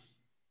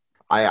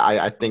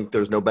I think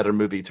there's no better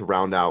movie to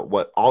round out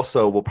what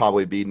also will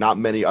probably be not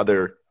many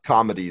other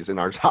comedies in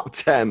our top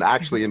 10.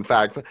 Actually, in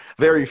fact,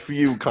 very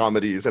few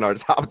comedies in our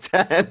top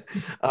 10.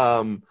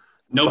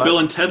 Bill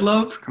and Ted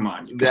Love? Come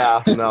on.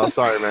 Yeah, no,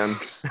 sorry, man.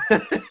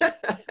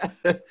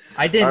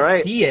 I didn't All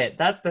right. see it.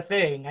 That's the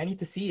thing. I need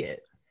to see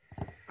it.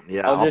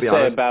 Yeah, I'll be just say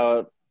honest.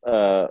 about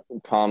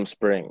Palm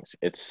Springs.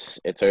 It's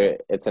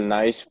a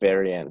nice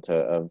variant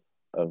of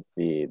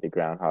the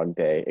Groundhog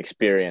Day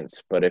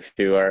experience. But if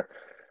you are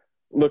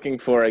looking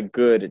for a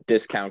good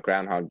discount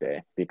Groundhog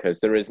Day, because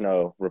there is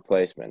no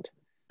replacement,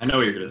 I know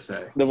what you're gonna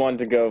say. the one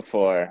to go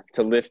for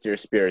to lift your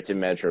spirits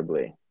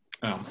immeasurably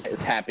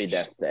is Happy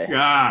Death Day.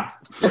 Ah,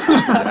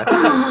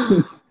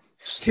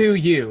 To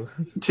you.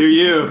 to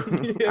you.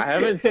 I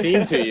haven't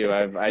seen To You.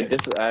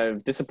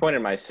 I've disappointed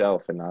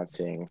myself in not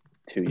seeing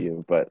To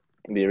You, but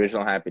the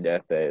original Happy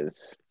Death Day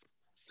is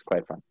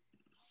quite fun.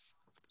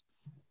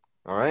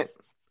 All right.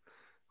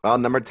 Well,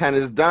 number 10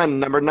 is done.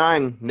 Number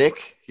 9,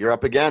 Nick, you're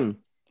up again.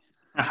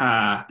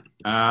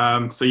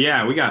 So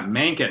yeah, we got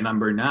Mank at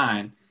number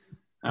 9.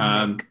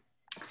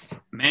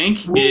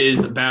 Mank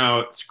is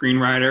about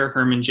screenwriter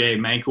Herman J.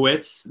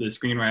 Mankiewicz, the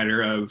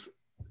screenwriter of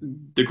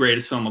the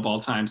greatest film of all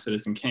time,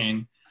 Citizen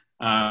Kane.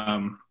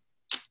 And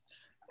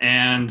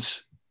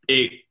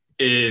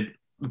the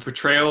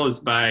portrayal is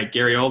by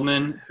Gary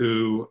Oldman,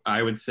 who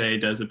I would say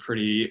does a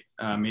pretty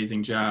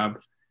amazing job.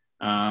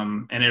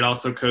 And it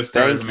also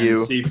co-stars Thank you.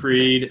 Amanda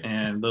Seyfried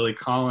and Lily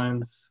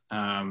Collins.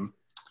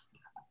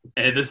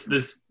 And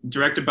this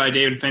directed by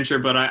David Fincher,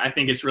 but I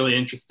think it's really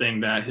interesting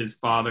that his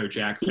father,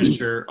 Jack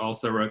Fincher,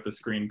 also wrote the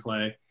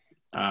screenplay.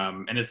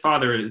 And his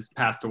father has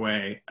passed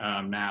away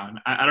now. And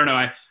I don't know.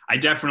 I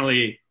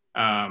definitely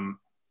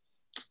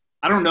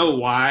I don't know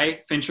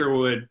why Fincher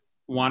would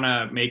want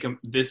to make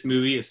this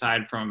movie,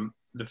 aside from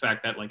the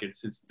fact that like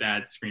it's his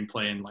dad's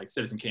screenplay, and like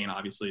Citizen Kane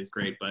obviously is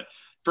great. But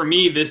for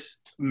me, this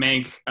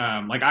Mank,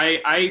 like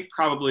I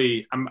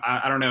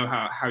don't know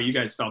how you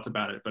guys felt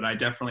about it, but I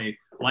definitely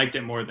liked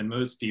it more than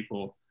most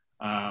people.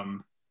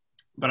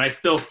 But I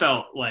still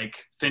felt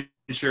like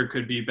Fincher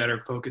could be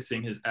better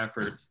focusing his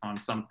efforts on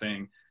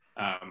something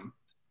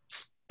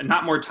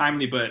not more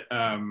timely, but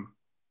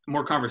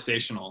more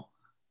conversational.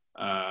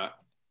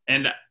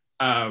 And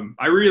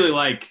I really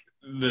like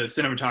the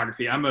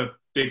cinematography. I'm a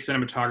big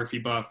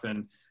cinematography buff,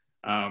 and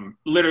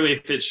literally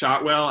if it's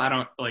shot well, I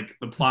don't like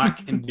the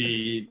plot can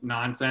be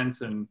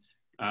nonsense, and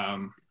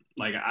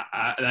like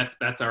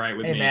that's all right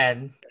with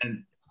Amen. me.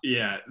 And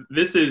yeah,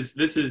 this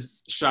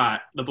is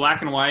shot. The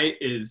black and white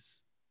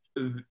is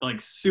like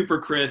super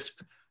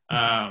crisp.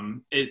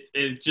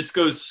 It just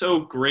goes so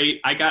great.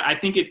 I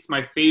think it's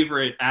my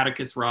favorite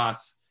Atticus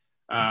Ross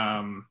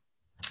and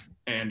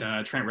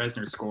Trent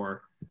Reznor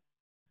score.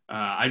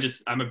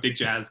 I'm a big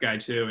jazz guy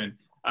too, and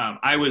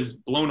I was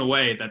blown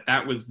away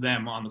that was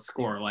them on the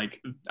score.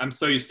 Like, I'm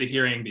so used to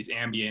hearing these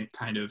ambient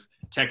kind of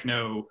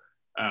techno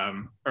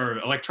or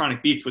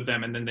electronic beats with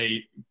them, and then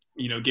they,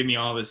 give me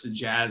all this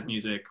jazz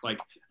music. Like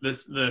the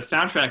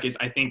soundtrack is,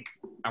 I think,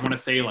 I want to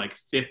say like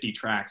 50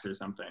 tracks or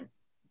something.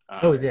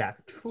 Oh yeah,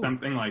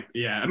 something like,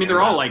 yeah. I mean,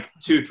 they're all like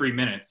 2-3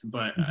 minutes,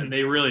 but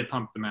they really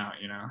pumped them out,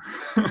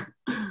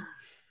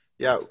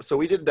 Yeah, so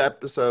we did an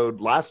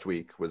episode last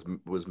week was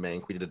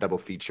Mank. We did a double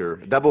Fincher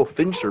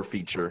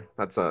feature.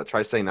 That's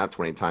try saying that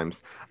 20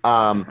 times.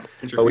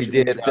 But we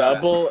did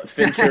double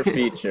Fincher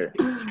feature.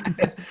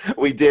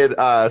 We did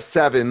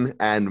Seven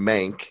and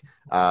Mank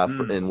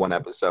in one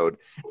episode,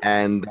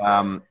 and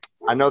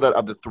I know that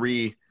of the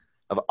three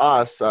of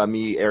us,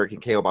 me, Eric,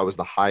 and Caleb, I was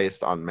the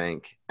highest on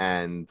Mank.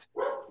 And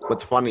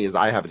what's funny is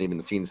I haven't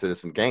even seen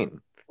Citizen Kane.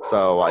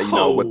 So I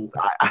know.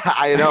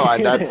 I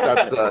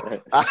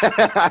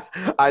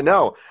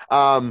know.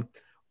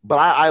 But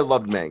I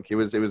loved Mank. It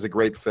was a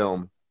great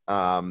film.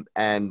 And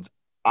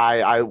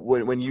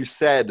when you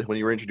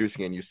were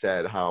introducing it, and you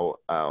said how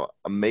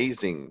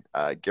amazing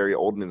Gary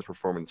Oldman's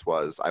performance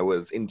was, I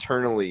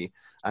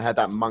had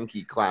that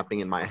monkey clapping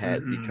in my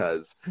head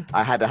because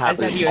I had to have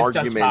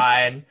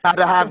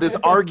this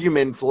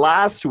argument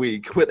last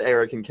week with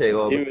Eric and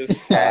Caleb. He was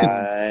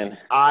fine.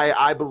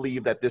 I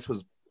believe that this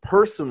was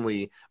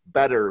personally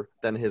better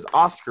than his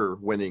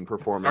Oscar-winning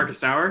performance.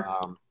 Darkest Hour?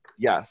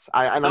 Yes.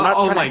 I'm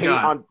not trying to hate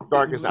on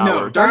Darkest Hour.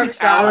 No,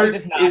 Darkest Hour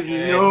is good.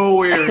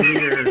 nowhere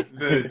near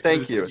the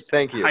Thank you.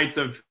 heights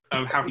of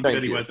how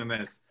good he was in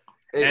this.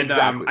 And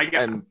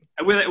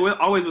Exactly.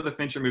 always with a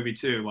Fincher movie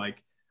too,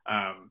 like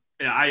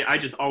I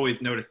just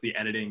always notice the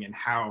editing and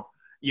how,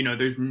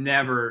 there's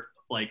never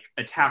like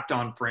a tacked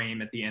on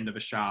frame at the end of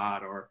a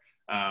shot, or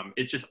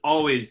it's just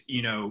always,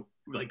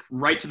 like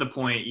right to the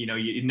point,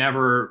 you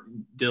never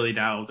dilly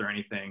dallies or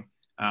anything.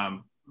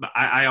 But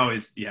I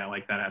always,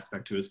 like that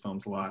aspect to his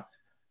films a lot.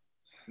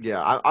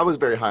 Yeah, I was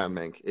very high on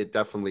Mank. It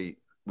definitely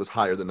was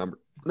higher than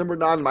number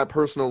 9 on my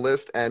personal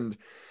list. And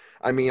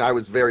I mean, I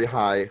was very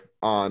high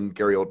on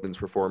Gary Oldman's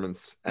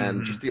performance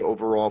and just the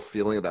overall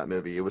feeling of that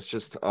movie. It was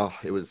just,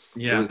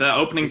 the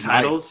opening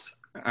titles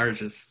are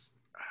just.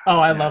 Oh,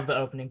 I love the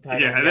opening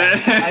title. Yeah.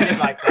 I did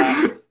like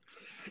that.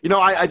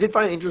 I did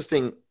find it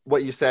interesting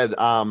what you said.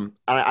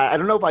 I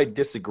don't know if I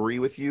disagree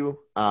with you,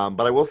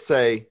 but I will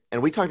say,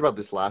 and we talked about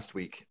this last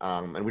week,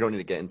 and we don't need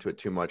to get into it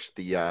too much.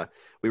 We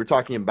were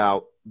talking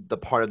about the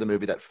part of the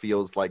movie that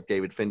feels like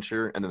David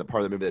Fincher, and then the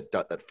part of the movie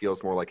that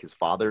feels more like his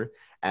father.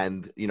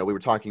 And we were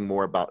talking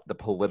more about the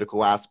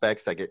political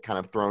aspects that get kind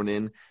of thrown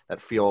in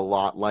that feel a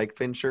lot like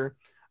Fincher,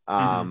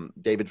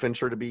 David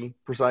Fincher to be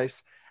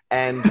precise.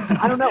 And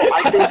I don't know.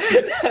 I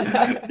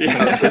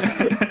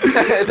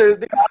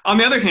think on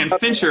the other hand,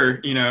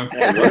 Fincher,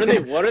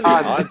 what are the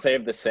odds they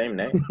have the same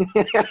name?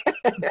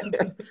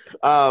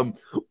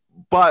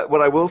 But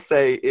what I will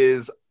say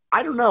is,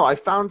 I don't know. I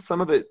found some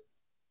of it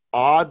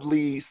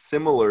oddly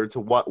similar to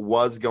what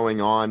was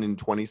going on in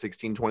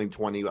 2016,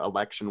 2020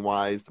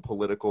 election-wise, the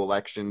political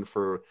election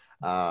for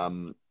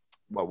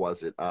what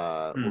was it?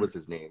 What was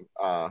his name?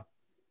 Who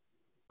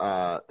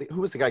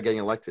was the guy getting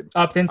elected?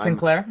 Upton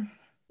Sinclair.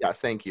 Yes,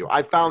 thank you.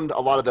 I found a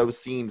lot of those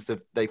scenes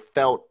that they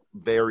felt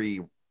very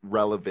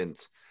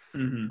relevant.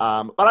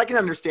 But I can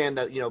understand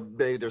that,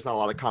 maybe there's not a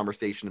lot of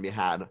conversation to be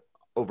had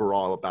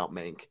overall about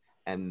Mank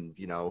and,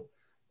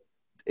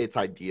 its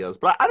ideas.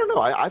 But I don't know.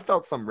 I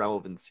felt some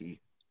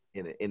relevancy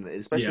in it,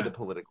 especially the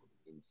political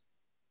scenes.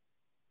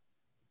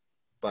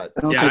 But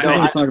and also,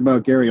 to talk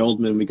about Gary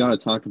Oldman, we got to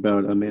talk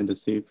about Amanda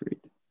Seyfried.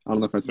 I don't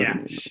know if I said her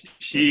name.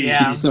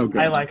 She's so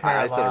good. I like her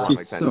a lot.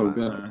 She's so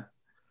good.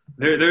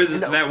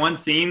 There's that one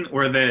scene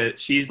where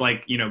she's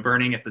like,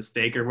 burning at the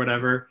stake or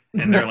whatever,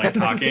 and they're like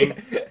talking.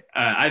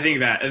 I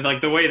think that,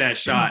 like, the way that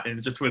shot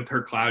and just with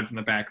her clouds in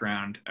the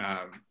background,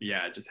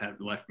 it just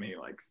left me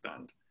like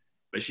stunned.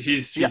 But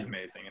she's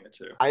amazing in it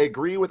too. I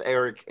agree with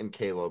Eric and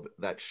Caleb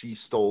that she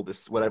stole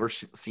this, whatever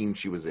scene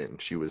she was in,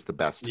 she was the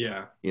best.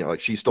 Yeah.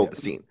 She stole the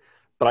scene.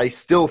 But I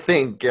still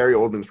think Gary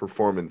Oldman's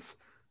performance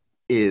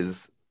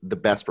is the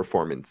best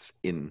performance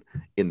in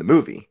the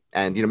movie.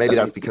 And, maybe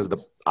that's because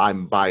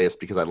I'm biased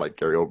because I like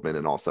Gary Oldman,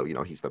 and also,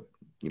 he's the,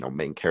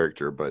 main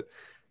character. But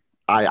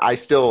I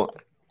still,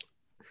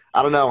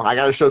 I don't know. I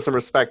got to show some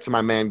respect to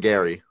my man,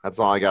 Gary. That's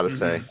all I got to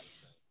say.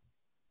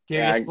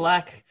 Darius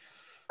Black.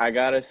 I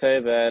got to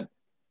say that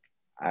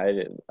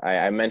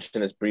I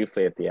mentioned this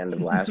briefly at the end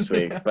of last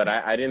week, but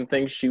I didn't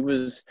think she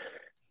was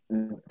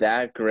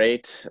that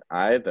great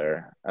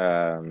either.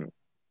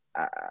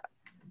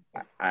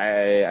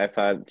 I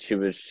thought she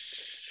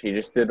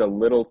just did a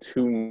little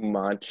too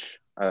much,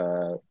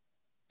 a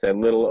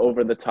little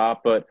over the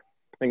top, but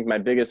I think my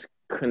biggest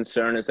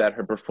concern is that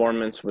her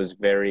performance was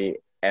very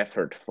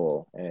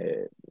effortful,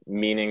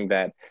 meaning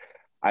that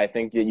I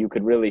think that you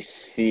could really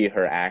see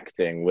her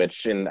acting,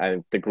 which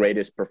in the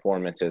greatest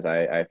performances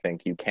I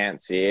think you can't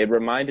see. It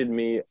reminded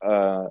me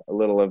a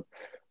little of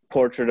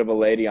Portrait of a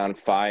Lady on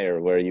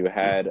Fire, where you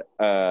had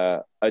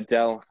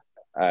Adele,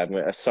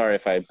 sorry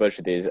if I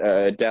butchered these,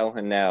 Adele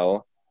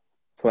Haenel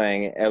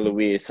playing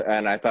Eloise,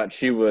 and I thought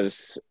she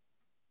was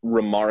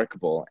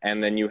remarkable.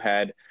 And then you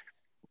had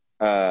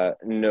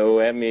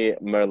Noemi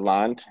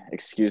Merlant,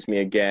 excuse me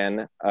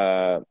again,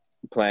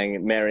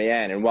 playing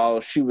Marianne. And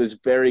while she was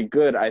very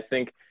good, I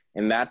think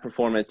in that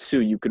performance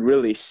too, you could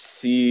really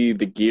see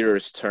the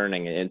gears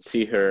turning and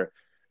see her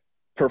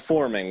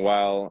performing,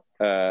 while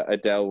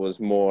Adele was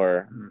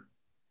more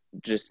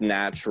just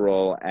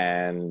natural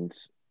and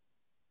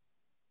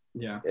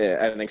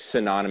I think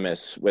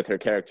synonymous with her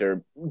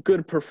character.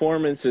 Good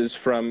performances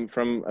from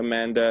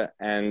Amanda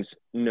and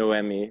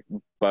Noemi,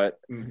 but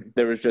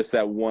there was just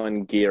that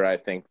one gear, I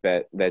think,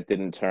 that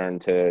didn't turn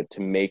to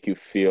make you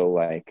feel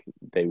like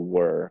they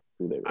were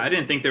who they were. I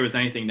didn't think there was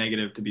anything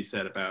negative to be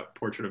said about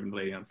Portrait of a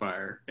Lady on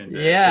Fire and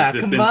the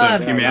existence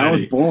of humanity. That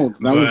was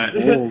bold.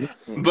 Was bold.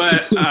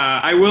 But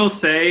I will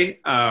say,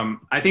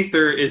 I think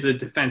there is a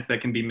defense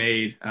that can be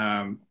made.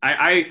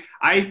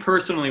 I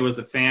personally was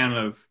a fan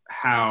of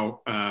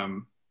how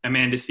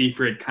Amanda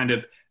Seyfried kind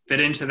of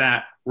fit into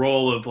that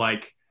role of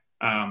like,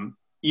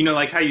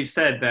 like how you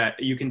said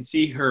that you can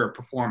see her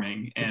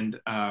performing, and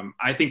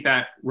I think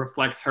that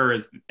reflects her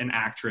as an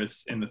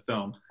actress in the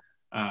film.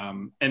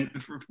 And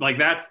like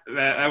that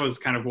was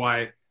kind of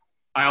why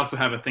I also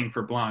have a thing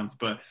for blondes.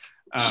 But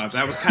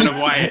That was kind of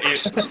why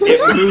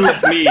it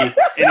moved me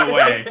in a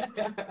way.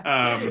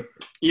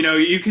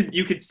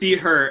 You could see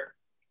her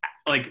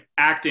like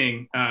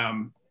acting,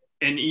 and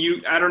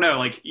I don't know,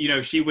 like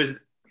she was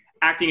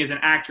acting as an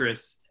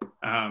actress.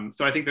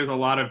 So I think there's a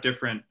lot of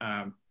different.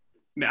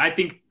 I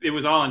think it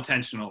was all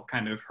intentional,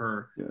 kind of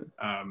her,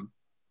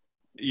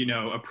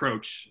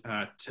 approach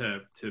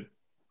to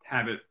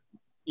have it,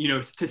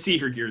 to see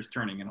her gears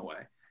turning in a way.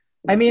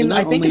 I mean,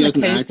 I think in the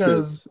case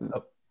of.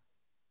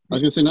 I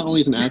was gonna say not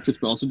only as an actress,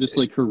 but also just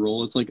like her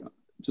role as like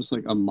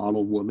a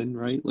model woman,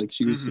 right? Like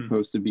she was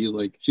supposed to be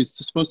like she's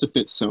supposed to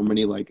fit so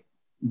many like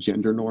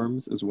gender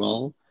norms as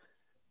well.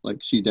 Like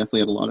she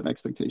definitely had a lot of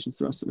expectations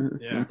thrust in her.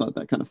 Yeah. And I thought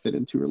that kind of fit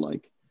into her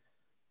like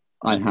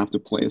I have to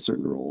play a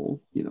certain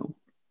role,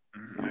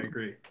 I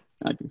agree.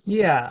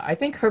 Yeah, I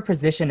think her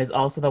position is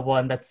also the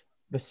one that's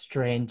the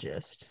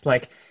strangest.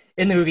 Like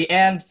in the movie,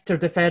 and to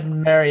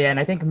defend Marianne,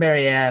 I think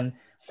Marianne,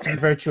 in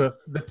virtue of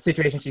the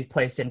situation she's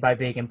placed in by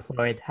being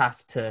employed,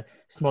 has to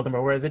smolder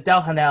more. Whereas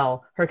Adele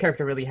Hanel, her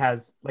character really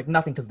has like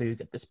nothing to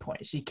lose at this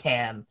point. She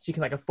can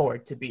like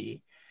afford to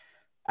be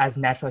as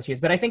natural as she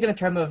is. But I think in the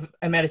term of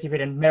Amanda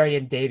Seyfried and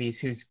Marianne Davies,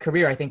 whose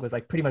career I think was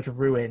like pretty much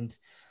ruined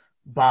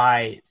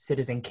by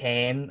Citizen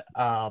Kane.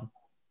 I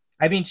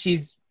mean,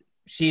 she's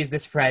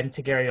this friend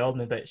to Gary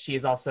Oldman, but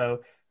she's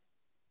also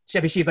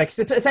she's like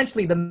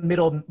essentially the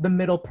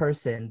middle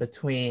person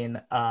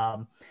between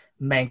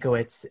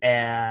Mankiewicz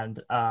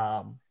and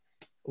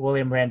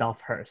William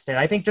Randolph Hearst. And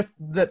I think just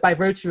that by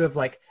virtue of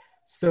like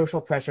social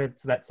pressure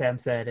that Sam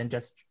said, and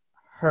just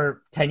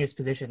her tenuous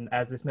position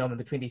as this middleman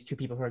between these two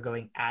people who are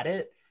going at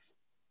it,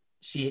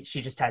 she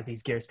just has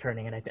these gears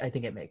turning, and I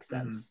think it makes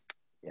sense.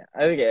 Yeah,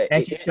 I think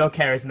and she's still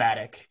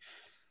charismatic.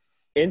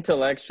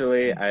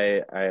 Intellectually,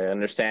 I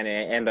understand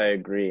it, and I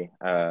agree.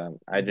 I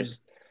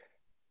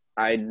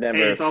never.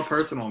 Hey, it's all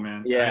personal,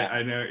 man. Yeah,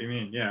 I know what you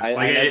mean. Yeah,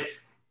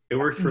 it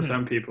works for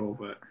some people,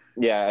 but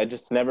yeah, I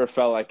just never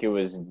felt like it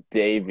was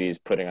Davies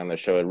putting on the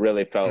show. It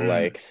really felt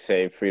like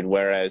Seyfried.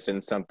 Whereas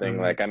in something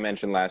like I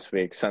mentioned last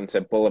week,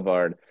 Sunset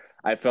Boulevard,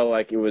 I felt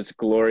like it was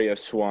Gloria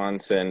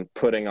Swanson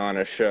putting on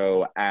a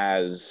show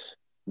as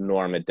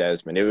Norma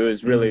Desmond. It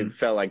was really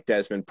felt like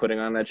Desmond putting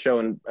on that show,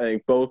 and I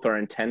think both are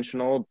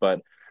intentional,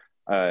 but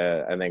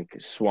I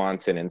think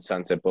Swanson in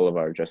Sunset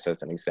Boulevard, just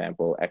as an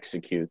example,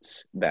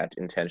 executes that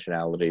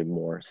intentionality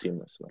more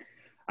seamlessly.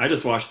 I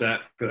just watched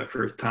that for the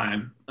first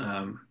time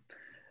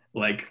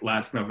like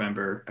last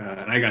November,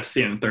 and I got to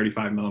see it in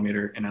 35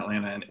 millimeter in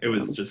Atlanta, and it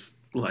was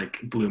just like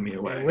blew me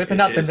away. Whipping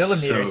out the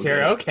millimeters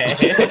here, okay.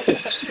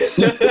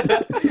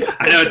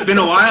 I know it's been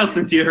a while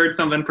since you heard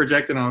something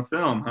projected on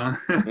film, huh?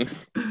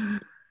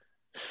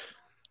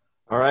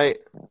 All right.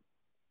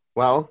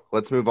 Well,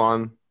 let's move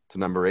on to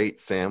number 8.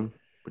 Sam,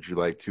 would you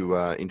like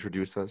to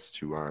introduce us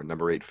to our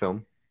number 8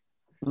 film?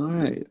 All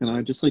right. And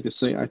I'd just like to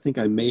say, I think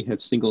I may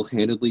have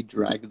single-handedly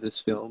dragged this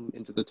film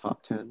into the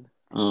top 10.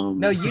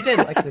 No, you did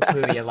like this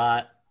movie a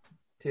lot,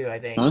 too, I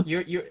think. Huh?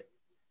 It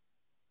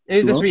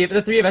was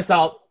the three of us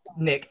all,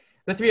 Nick.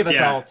 The three of us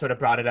all sort of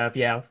brought it up.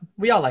 Yeah,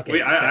 we all like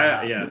it.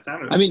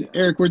 I mean,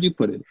 Eric, where'd you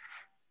put it?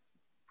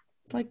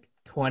 Like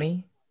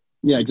 20.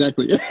 Yeah,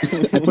 exactly. I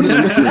put it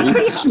at number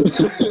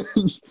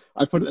 3.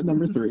 I put it at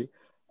number 3.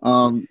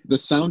 The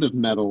Sound of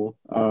Metal.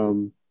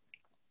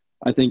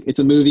 I think it's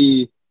a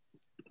movie,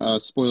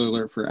 spoiler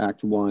alert for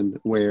Act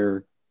 1,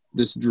 where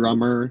this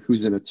drummer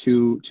who's in a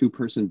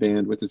two-person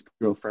band with his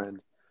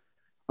girlfriend,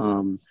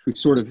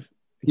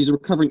 he's a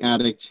recovering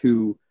addict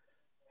who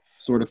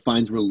sort of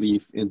finds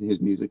relief in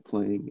his music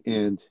playing,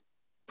 and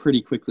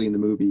pretty quickly in the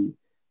movie,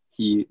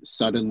 he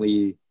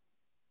suddenly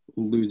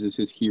loses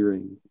his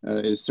hearing.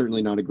 It is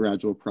certainly not a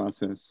gradual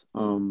process.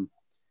 And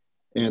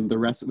the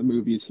rest of the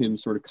movie is him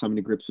sort of coming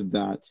to grips with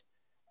that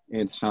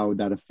and how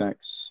that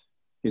affects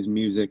his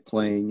music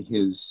playing,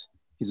 his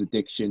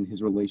addiction,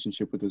 his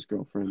relationship with his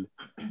girlfriend,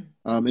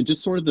 and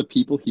just sort of the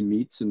people he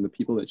meets and the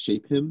people that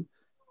shape him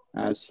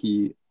as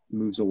he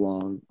moves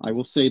along. I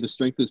will say the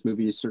strength of this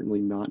movie is certainly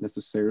not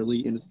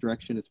necessarily in its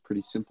direction. It's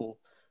pretty simple.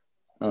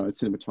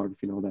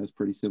 Cinematography and all that is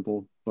pretty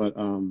simple, but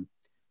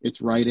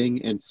its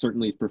writing and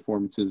certainly its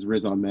performances,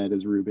 Riz Ahmed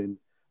as Ruben,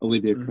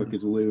 Olivia Cook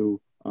as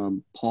Lou,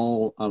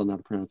 Paul, I don't know how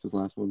to pronounce his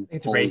last one.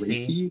 It's Paul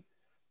Racy.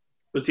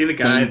 Was he the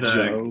guy,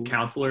 the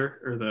counselor,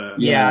 or the?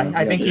 Yeah,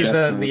 I think he's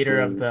the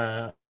leader of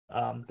the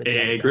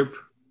AA group,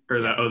 or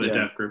the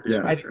deaf group.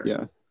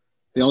 Yeah.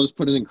 They all just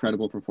put in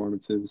incredible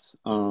performances,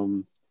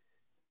 and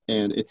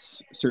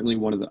it's certainly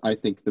one of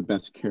the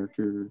best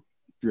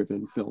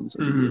character-driven films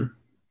of the year.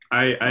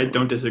 I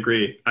don't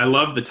disagree. I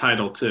love the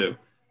title too.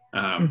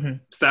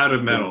 Sound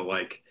of Metal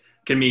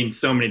can mean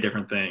so many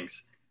different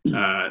things.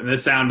 And the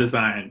sound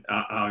design,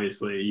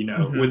 obviously,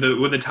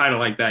 with a title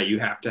like that, you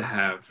have to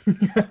have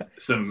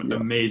some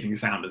amazing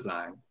sound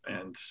design,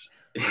 and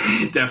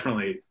it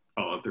definitely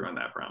followed through on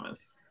that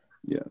promise.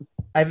 Yeah.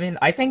 I mean,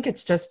 I think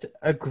it's just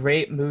a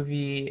great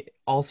movie,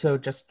 also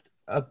just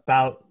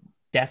about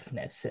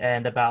deafness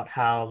and about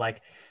how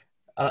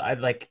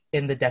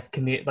in the deaf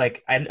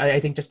community, I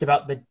think just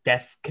about the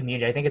deaf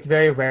community. I think it's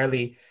very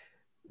rarely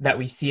that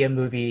we see a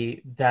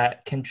movie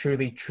that can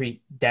truly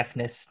treat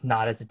deafness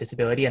not as a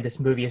disability. And this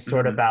movie is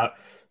sort of about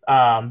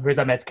Riz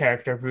Ahmed's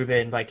character,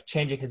 Ruben, like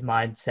changing his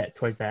mindset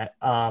towards that.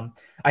 I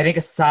think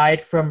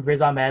aside from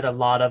Riz Ahmed, a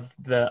lot of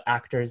the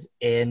actors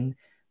in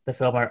the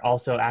film are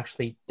also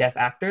actually deaf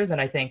actors.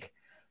 And I think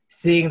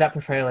seeing that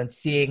portrayal and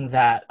seeing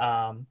that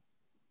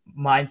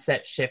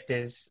mindset shift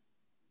is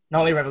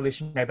not only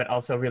revolutionary, but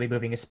also really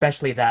moving,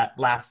 especially that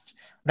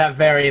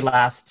very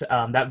last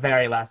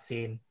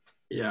scene.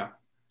 Yeah.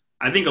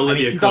 I think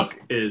Olivia Cook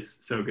is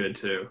so good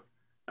too.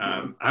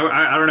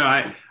 I don't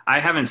know. I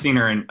haven't seen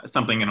her in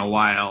something in a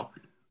while,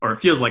 or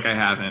it feels like I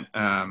haven't.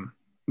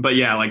 But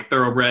yeah, like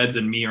Thoroughbreds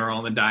and Me, Earl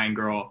and the Dying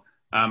Girl.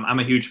 I'm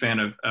a huge fan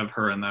of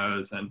her in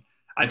those, and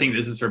I think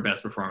this is her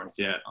best performance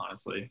yet,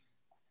 honestly.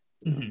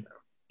 Mm-hmm.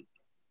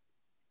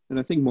 And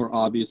I think more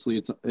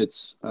obviously,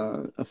 it's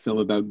a film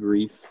about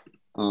grief.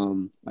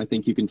 I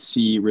think you can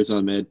see Riz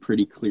Ahmed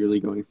pretty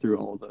clearly going through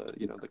all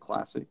the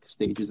classic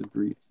stages of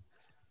grief.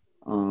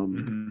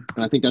 And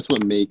I think that's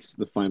what makes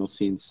the final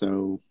scene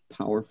so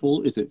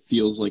powerful, is it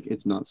feels like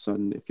it's not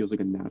sudden. It feels like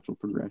a natural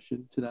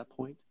progression to that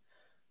point.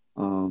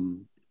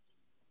 And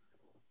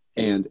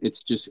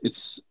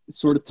it's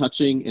sort of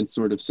touching and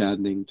sort of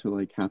saddening to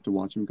like have to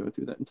watch him go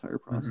through that entire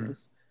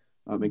process.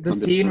 The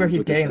scene where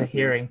he's getting the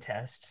hearing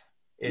test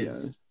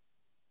is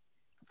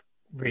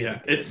really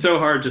good. It's so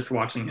hard just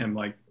watching him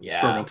like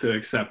struggle to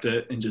accept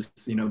it and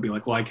just be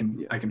like, well, I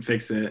can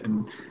fix it,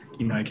 and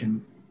I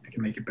can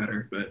make it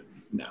better, but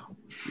no.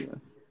 Yeah.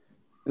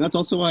 And that's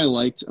also why I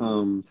liked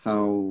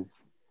how,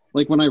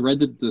 like, when I read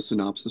the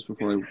synopsis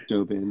before I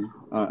dove in,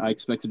 I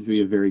expected it to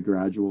be a very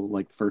gradual,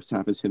 like, first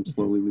half is him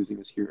slowly losing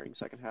his hearing,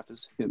 second half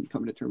is him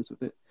coming to terms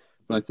with it.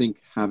 But I think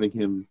having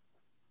him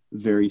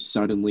very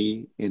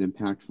suddenly and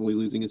impactfully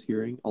losing his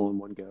hearing all in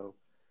one go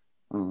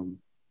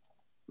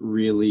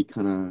really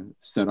kind of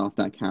set off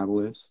that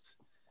catalyst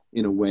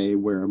in a way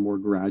where a more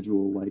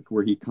gradual, like,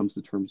 where he comes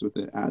to terms with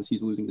it as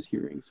he's losing his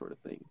hearing sort of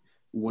thing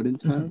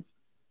wouldn't have.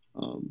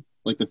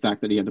 Like the fact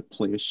that he had to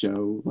play a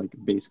show like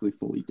basically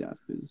fully deaf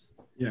is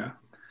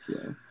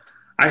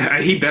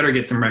he better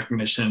get some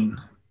recognition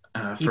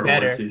for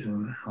one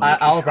season. Like,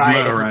 I'll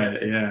write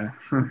it.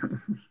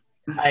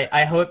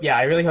 I hope.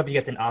 I really hope he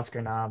gets an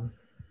Oscar nom.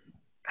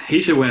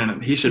 He should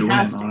win. He should win,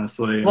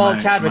 honestly. Well,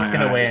 Chadwick's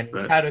gonna win.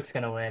 Chadwick's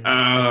gonna win.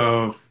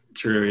 Oh,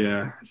 true.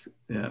 Yeah.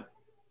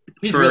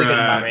 He's really good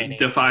in Ma Rainey.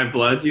 The Five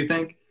Bloods, you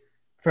think?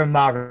 For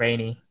Ma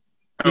Rainey.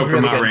 He's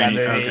really good in that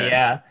movie. Okay.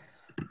 Yeah.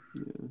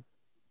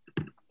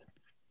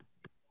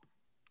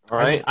 All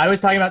right. I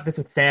was talking about this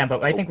with Sam,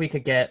 but I think we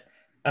could get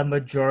a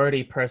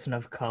majority person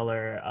of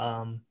color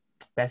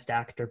best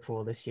actor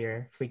pool this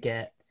year. If we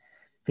get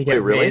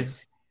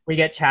Riz, we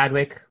get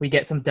Chadwick, we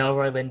get some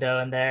Delroy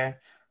Lindo in there,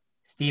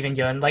 Steven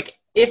Yeun. Like,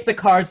 if the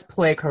cards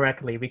play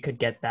correctly, we could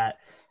get that.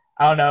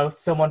 I don't know,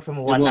 someone from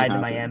One Night in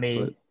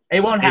Miami.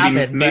 It won't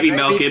happen. Maybe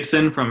Mel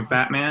Gibson from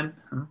Fat Man.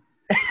 Huh?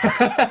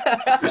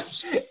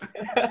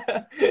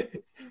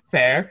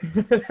 Fair.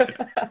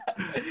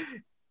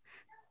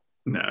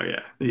 No,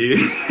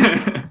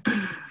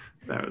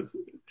 that was.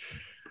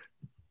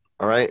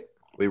 All right,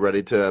 we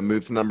ready to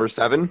move to number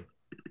 7?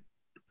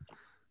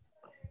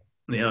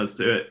 Yeah, let's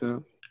do it.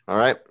 All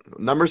right,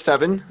 number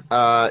 7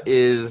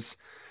 is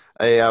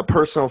a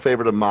personal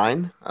favorite of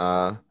mine.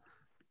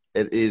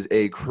 It is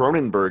a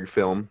Cronenberg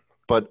film,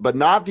 but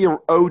not the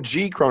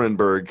OG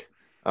Cronenberg.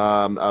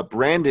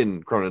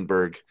 Brandon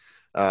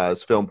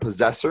Cronenberg's film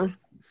Possessor,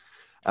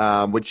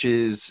 which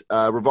is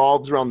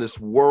revolves around this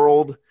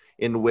world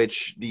in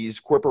which these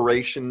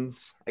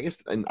corporations, I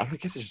guess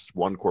it's just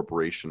one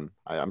corporation.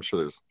 I'm sure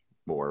there's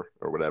more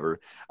or whatever,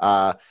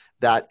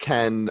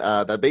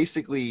 that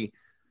basically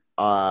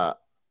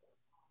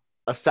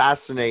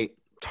assassinate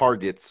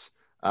targets,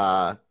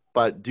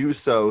 but do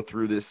so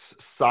through this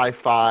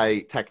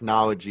sci-fi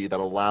technology that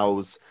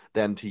allows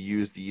them to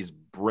use these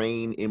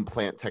brain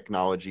implant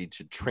technology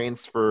to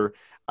transfer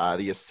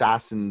the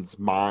assassin's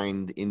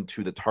mind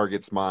into the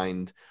target's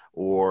mind,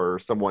 or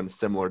someone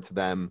similar to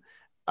them,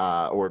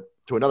 or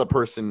to another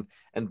person,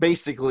 and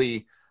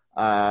basically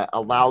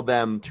allow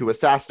them to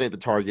assassinate the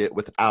target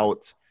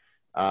without,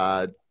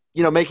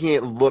 making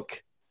it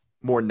look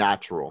more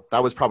natural.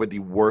 That was probably the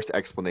worst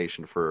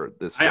explanation for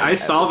this film. I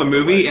saw the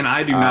movie, and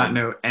I do not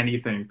know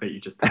anything that you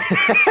just did.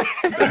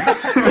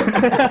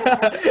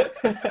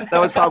 That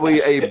was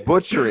probably a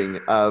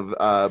butchering of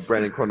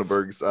Brandon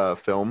Cronenberg's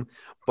film.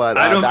 But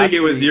I don't think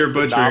it was your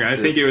butchering. I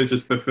think it was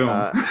just the film.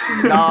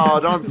 No,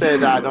 don't say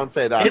that. Don't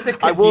say that. It's a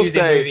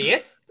confusing movie.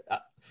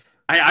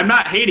 I'm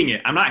not hating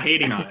it. I'm not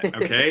hating on it,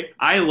 okay?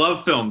 I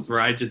love films where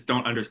I just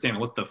don't understand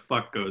what the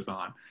fuck goes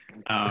on.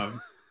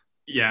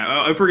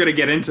 If we're going to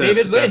get into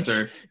David Possessor,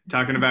 Lynch.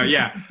 talking about,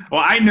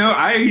 Well, I know,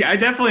 I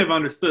definitely have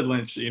understood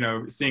Lynch,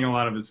 seeing a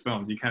lot of his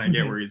films. You kind of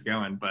get where he's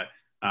going. But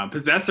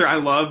Possessor, I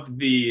loved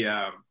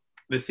the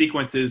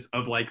sequences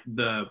of, like,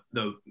 the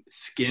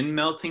skin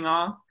melting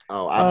off.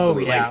 Oh,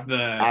 absolutely. Yeah.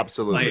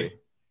 Absolutely. Like,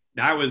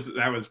 that was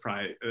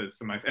probably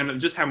some of my, and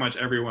just how much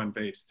everyone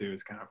vapes too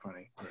is kind of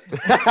funny.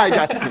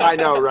 I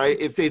know, right?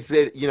 It's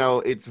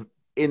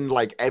in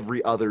like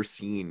every other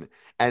scene.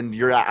 And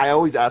I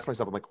always ask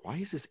myself, I'm like, why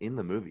is this in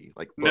the movie?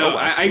 Like, No,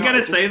 I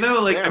gotta say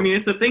though, like, there. I mean,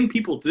 it's a thing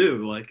people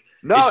do. Like,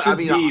 no, it should I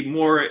mean, be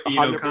more, you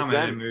know, 100%.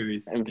 common in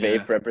movies. And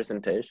vape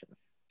representation.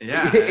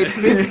 Yeah, it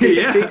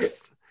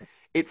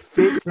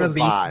fits the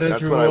Release vibe. the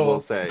That's what I will drool.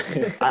 say.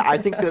 I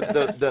think that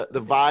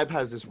the vibe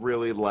has this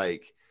really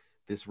like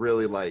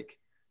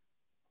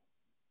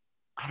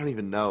I don't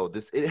even know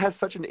this. It has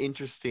such an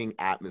interesting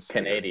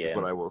atmosphere. Canadian. Is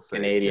what I will say.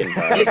 Canadian It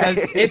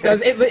vibe.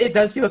 does. It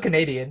does feel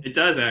Canadian. It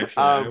does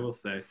actually. I will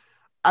say.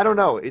 I don't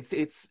know.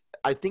 It's.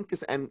 I think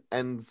this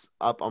ends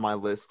up on my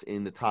list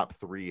in the top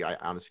 3. I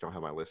honestly don't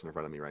have my list in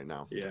front of me right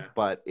now. Yeah.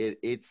 But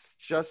it's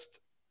just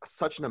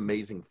such an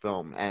amazing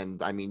film,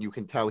 and I mean, you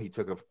can tell he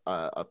took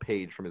a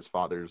page from his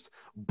father's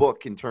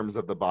book in terms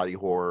of the body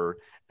horror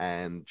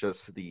and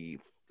just the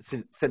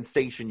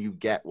sensation you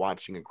get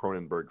watching a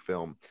Cronenberg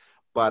film.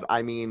 But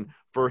I mean,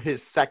 for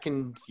his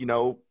second,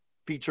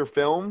 feature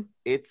film,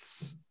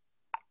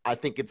 I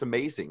think it's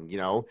amazing.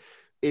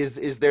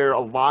 Is there a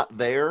lot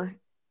there?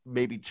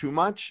 Maybe too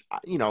much?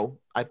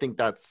 I think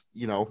that's,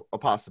 a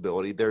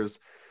possibility. There's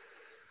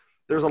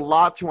a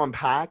lot to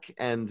unpack,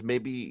 and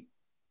maybe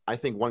I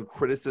think one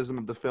criticism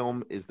of the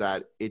film is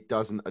that it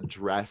doesn't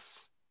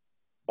address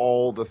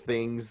all the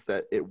things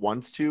that it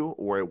wants to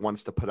or it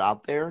wants to put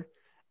out there.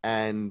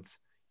 And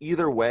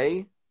either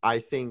way, I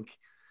think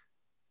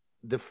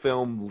the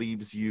film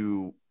leaves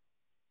you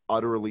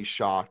utterly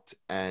shocked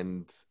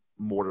and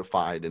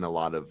mortified in a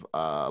lot of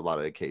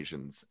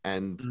occasions.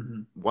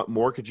 And what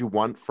more could you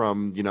want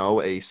from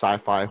a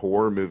sci-fi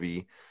horror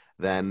movie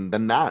than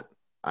that?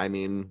 I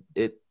mean,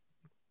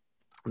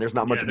 there's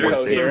not much more to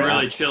there's say. some than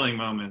really that. chilling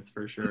moments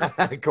for sure.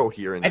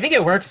 Coherence. I think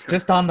it works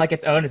just on like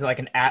its own as like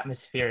an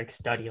atmospheric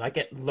study. Like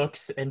it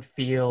looks and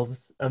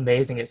feels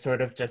amazing. It sort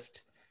of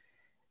just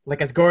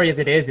like as gory as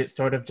it is, it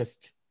sort of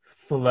just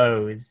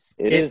flows.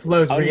 It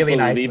flows really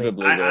nicely.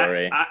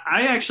 Gory.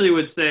 I actually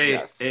would say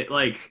Yes.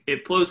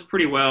 it flows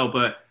pretty well,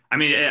 but I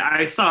mean,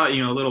 I saw it,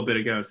 a little bit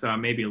ago, so I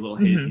may be a little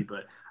hazy,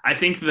 but I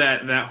think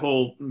that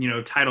whole,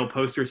 title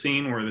poster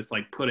scene where it's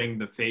like putting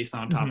the face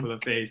on top of the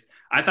face,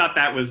 I thought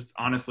that was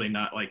honestly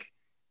not like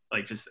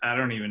just, I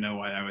don't even know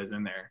why that was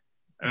in there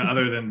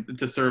other than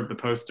to serve the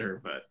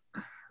poster, but.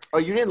 Oh,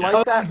 you didn't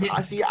like that? Yeah.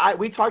 I see.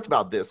 We talked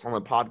about this on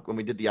the pod when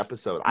we did the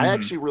episode. I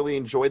actually really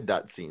enjoyed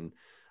that scene.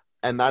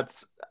 And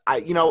that's,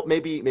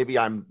 maybe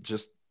I'm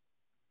just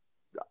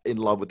in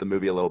love with the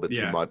movie a little bit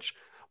too much,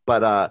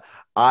 but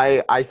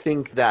I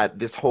think that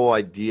this whole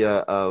idea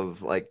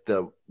of like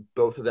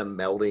both of them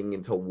melding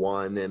into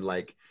one and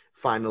like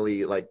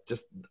finally like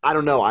just I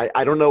don't know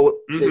I don't know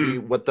maybe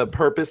what the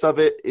purpose of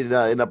it in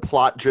a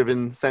plot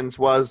driven sense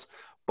was,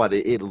 but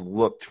it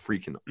looked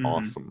freaking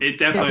awesome. It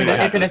definitely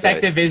it's an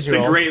effective visual.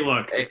 It's a great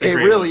look. It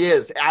really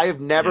is. I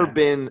have never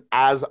been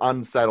as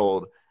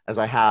unsettled as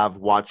I have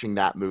watching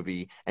that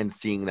movie and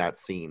seeing that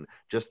scene.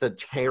 Just the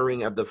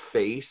tearing of the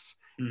face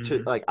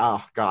to like,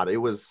 oh God, it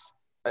was,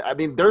 I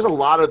mean, there's a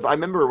lot of, I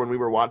remember when we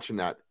were watching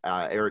that,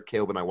 Eric,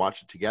 Caleb, and I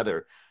watched it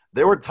together,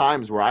 there were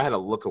times where I had to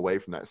look away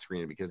from that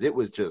screen because it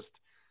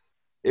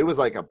was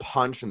like a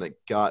punch in the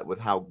gut with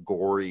how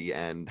gory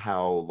and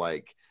how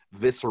like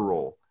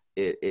visceral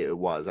it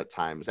was at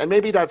times. And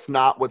maybe that's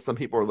not what some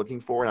people are looking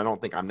for. And I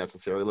don't think I'm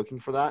necessarily looking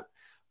for that,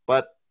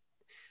 but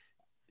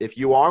if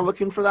you are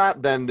looking for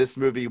that, then this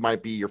movie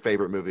might be your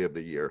favorite movie of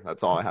the year.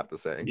 That's all I have to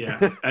say.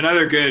 Yeah,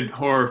 another good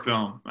horror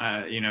film.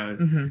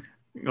 There's a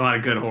lot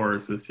of good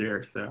horrors this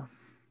year. So,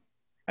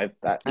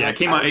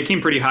 it came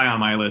pretty high on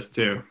my list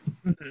too.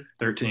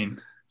 13.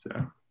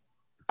 So,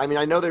 I mean,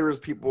 I know there was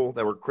people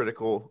that were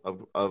critical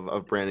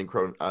of Brandon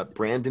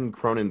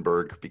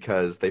Cronenberg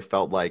because they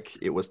felt like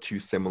it was too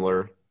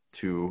similar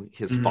to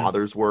his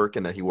father's work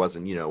and that he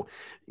wasn't,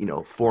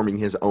 forming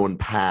his own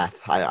path.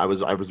 I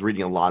was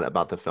reading a lot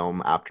about the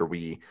film after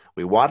we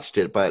watched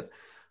it, but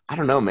I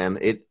don't know, man.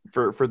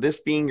 For this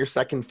being your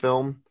second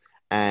film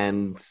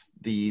and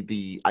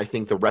I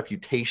think the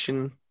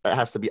reputation that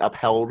has to be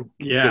upheld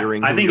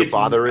considering who your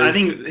father is. I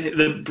think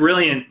the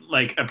brilliant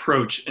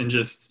approach and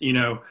just,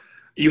 you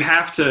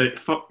have to,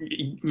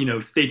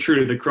 stay true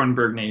to the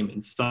Cronenberg name in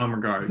some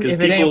regard because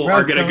people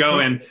are going to go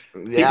in.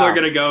 People are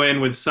going to go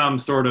in with some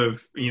sort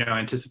of,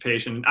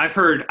 anticipation. I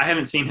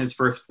haven't seen his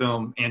first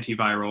film,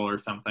 Antiviral or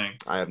something.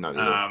 I have not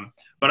either.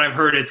 But I've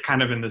heard it's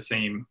kind of in the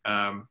same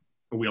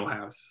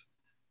wheelhouse.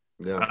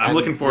 Yeah, I'm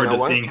looking forward to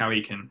seeing how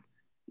he can,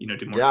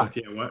 do more stuff.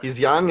 Yeah, he's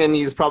young and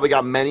he's probably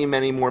got many,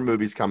 many more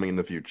movies coming in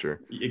the future.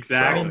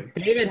 Exactly. I mean,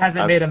 David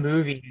hasn't made a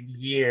movie in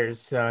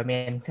years, so I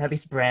mean, at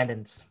least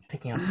Brandon's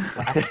picking up the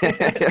slack.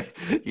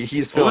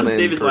 He's filling in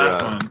David's for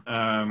last one.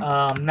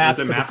 Maps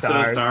to Maps the to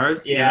the Stars.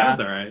 Stars. Yeah, that was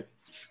all right.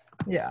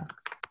 Yeah.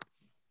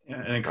 Yeah,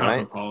 and then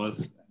Right.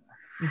 Cosmopolis.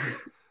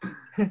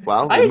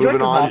 Well, I enjoyed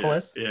moving on.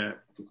 Cosmopolis.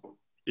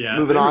 Yeah.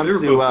 Moving on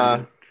they were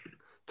both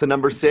to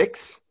number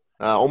 6,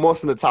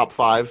 almost in the top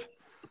 5.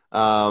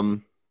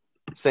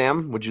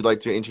 Sam, would you like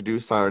to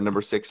introduce our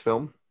number 6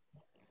 film?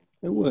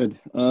 I would.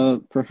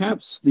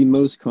 Perhaps the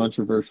most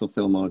controversial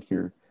film on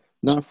here,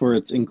 not for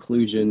its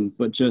inclusion,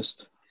 but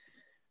just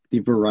the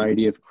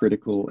variety of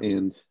critical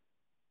and,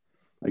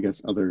 I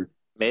guess, other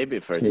Maybe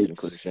for its takes.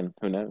 inclusion.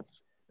 Who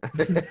knows?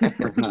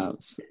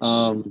 Perhaps.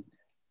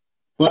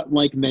 But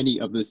like many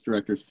of this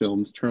director's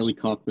films, Charlie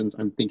Kaufman's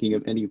I'm Thinking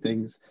of Ending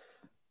Things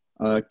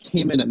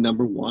came in at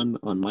number 1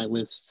 on my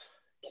list,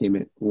 came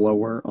in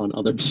lower on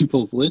other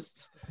people's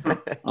lists.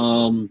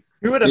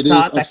 Who would have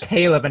thought that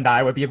Caleb and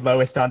I would be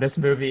lowest on this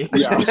movie?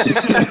 Yeah.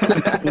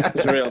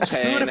 It's real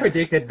pain. Who would have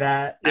predicted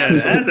that? Yeah,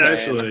 that's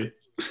actually.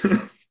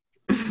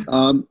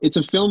 It's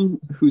a film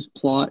whose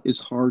plot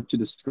is hard to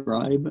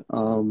describe.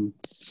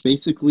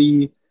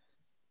 Basically,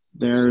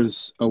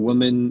 there's a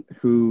woman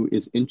who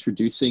is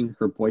introducing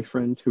her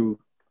boyfriend to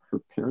her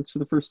parents for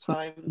the first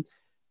time,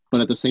 but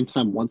at the same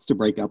time wants to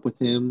break up with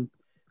him,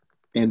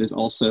 and is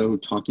also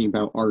talking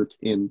about art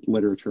and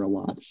literature a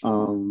lot.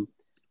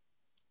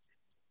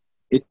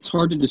 It's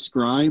hard to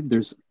describe.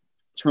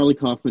 Charlie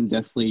Kaufman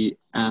definitely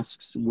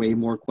asks way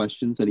more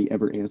questions than he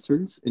ever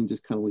answers, and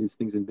just kind of leaves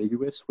things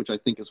ambiguous, which I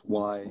think is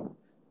why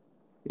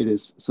it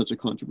is such a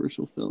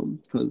controversial film,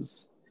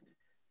 because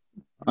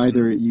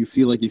either you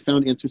feel like you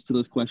found answers to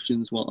those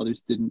questions while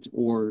others didn't,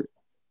 or,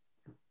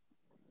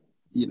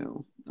 I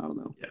don't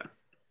know. Yeah.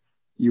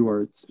 You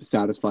are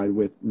satisfied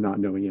with not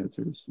knowing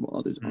answers while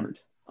others aren't.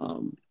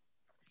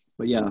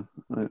 But yeah,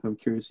 I'm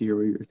curious to hear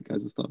what your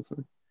guys' thoughts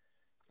are.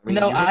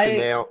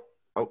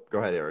 Go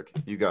ahead, Eric.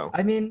 You go.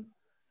 I mean,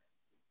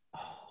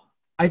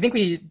 I think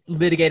we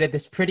litigated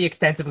this pretty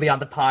extensively on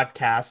the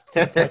podcast.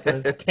 To the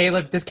point of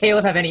Caleb, does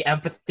Caleb have any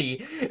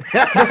empathy?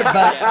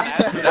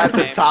 That's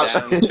a top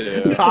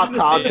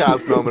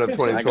podcast moment of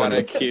 2020. I got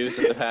accused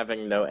of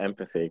having no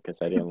empathy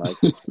because I didn't like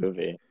this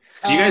movie.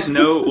 Do you guys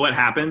know what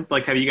happens?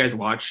 Like, have you guys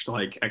watched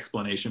like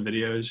explanation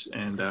videos?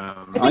 And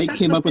I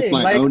came up with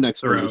my own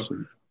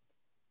explanation.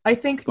 I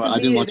think, but I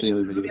didn't watch any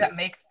other videos. That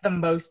makes the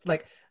most,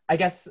 like, I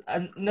guess,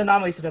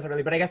 Anomalisa doesn't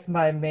really, but I guess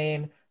my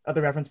main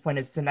other reference point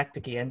is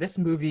Synecdoche, and this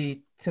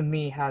movie to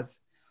me has,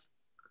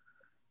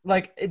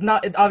 like,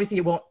 obviously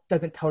it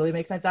doesn't totally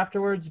make sense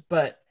afterwards,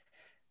 but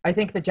I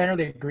think the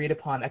generally agreed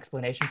upon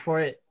explanation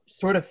for it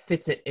sort of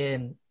fits it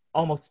in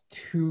almost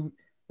too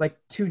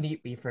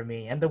neatly for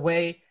me. And the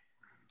way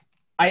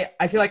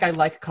I feel like I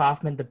like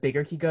Kaufman the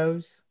bigger he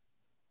goes,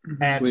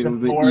 and the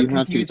more you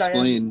have to confused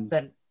explain I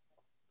am.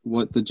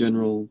 What the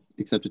general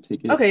accepted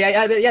take is. Okay,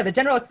 yeah. The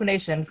general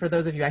explanation for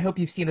those of you, I hope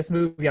you've seen this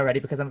movie already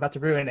because I'm about to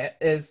ruin it,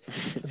 is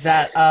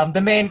that the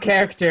main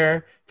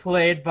character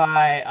played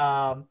by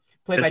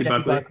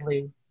Jesse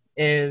Buckley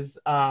is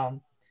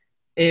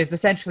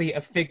essentially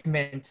a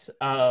figment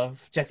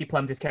of Jesse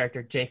Plemons'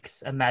 character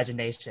Jake's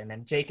imagination,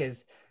 and Jake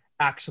is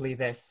actually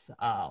this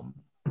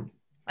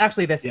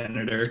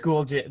janitor.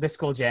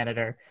 school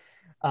janitor.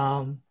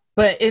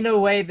 But in a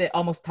way that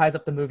almost ties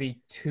up the movie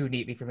too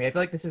neatly for me. I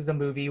feel like this is a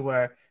movie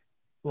where,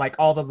 like,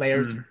 all the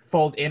layers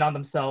fold in on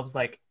themselves,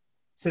 like,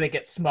 so they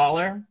get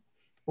smaller,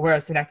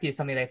 whereas Synecdoche is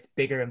something that's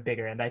bigger and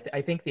bigger. And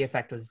I think the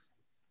effect was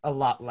a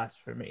lot less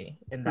for me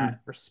in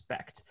that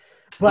respect.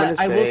 But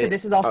I will say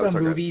this is also a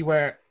movie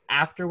where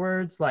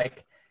afterwards,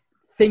 like,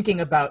 thinking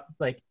about,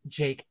 like,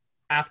 Jake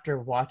after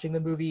watching the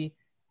movie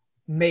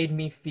made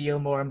me feel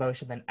more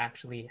emotion than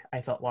actually I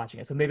felt watching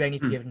it. So maybe I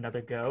need to give it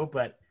another go,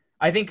 but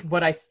I think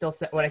what I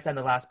said in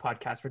the last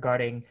podcast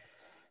regarding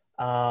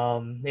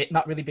it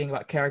not really being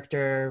about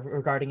character,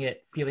 regarding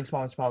it feeling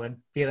small and small and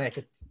feeling like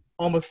it's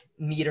almost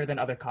neater than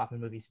other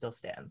Kaufman movies still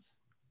stands.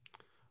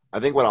 I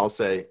think what I'll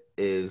say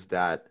is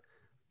that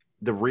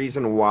the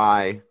reason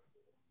why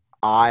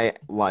I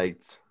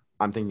liked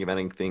I'm Thinking of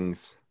Ending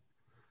Things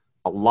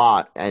a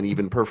lot and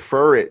even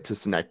prefer it to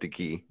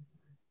Synecdoche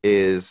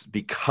is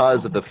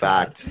because of the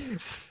fact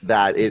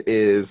that it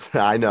is,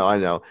 I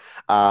know,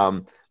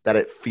 that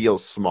it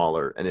feels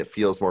smaller and it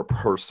feels more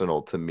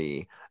personal to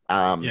me.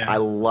 I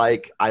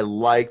like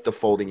the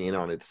folding in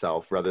on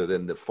itself rather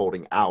than the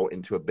folding out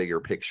into a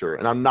bigger picture.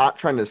 And I'm not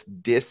trying to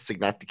diss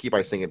Synecdoche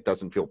by saying it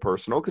doesn't feel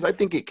personal, because I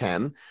think it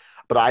can.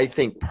 But I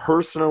think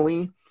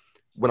personally,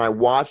 when I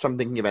watched I'm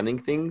Thinking of Ending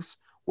Things,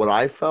 what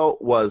I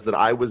felt was that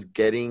I was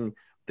getting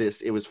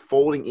this, it was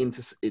folding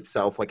into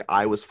itself like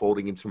I was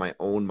folding into my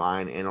own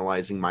mind,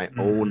 analyzing my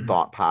own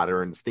thought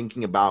patterns,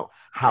 thinking about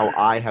how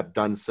I have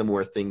done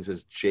similar things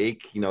as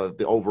Jake.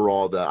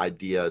 The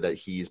idea that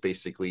he's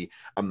basically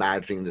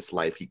imagining this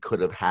life he could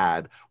have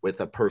had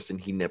with a person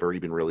he never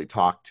even really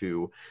talked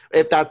to.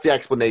 If that's the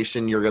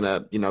explanation you're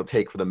gonna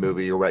take for the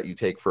movie, or what you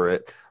take for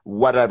it,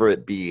 whatever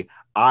it be,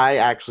 I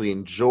actually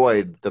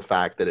enjoyed the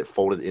fact that it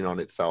folded in on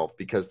itself,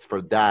 because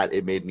for that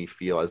it made me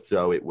feel as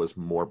though it was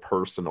more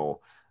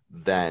personal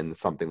than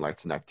something like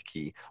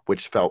Synecdoche,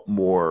 which felt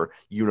more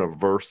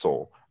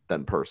universal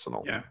than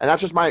personal. Yeah. And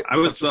that's just my... I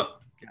was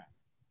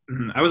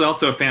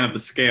also a fan of the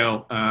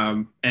scale.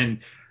 And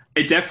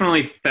it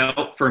definitely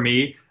felt for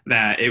me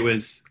that it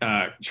was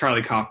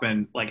Charlie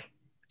Kaufman. Like,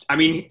 I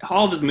mean,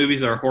 all of his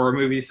movies are horror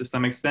movies to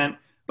some extent,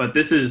 but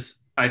this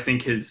is, I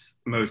think, his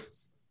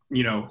most,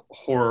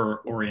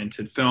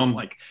 horror-oriented film,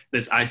 like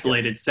this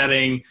isolated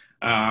setting,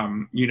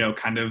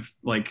 kind of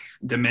like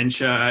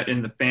dementia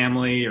in the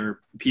family, or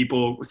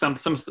people,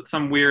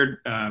 some weird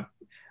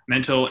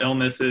mental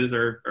illnesses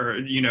or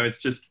it's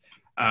just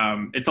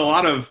it's a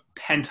lot of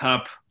pent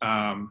up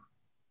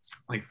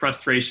like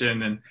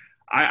frustration. And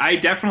I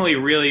definitely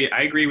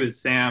I agree with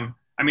Sam.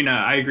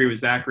 I agree with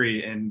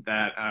Zachary in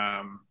that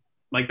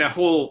like that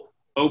whole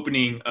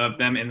opening of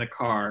them in the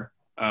car,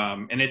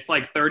 and it's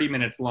like 30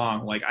 minutes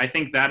long. Like I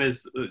think that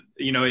is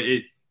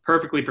it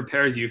perfectly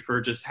prepares you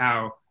for just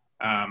how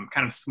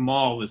kind of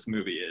small this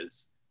movie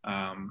is.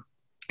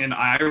 And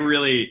I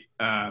really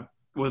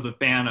was a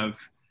fan of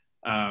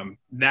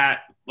that,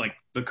 like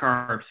the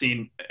car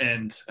scene.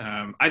 And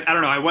I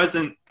don't know, I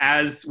wasn't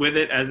as with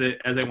it as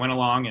it went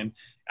along. And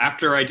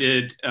after I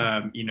did,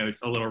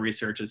 it's a little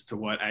research as to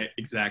what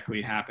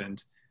exactly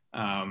happened.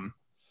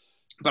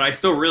 But I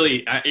still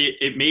really,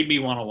 it made me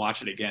want to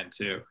watch it again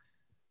too.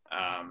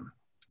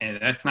 And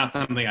that's not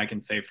something I can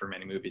say for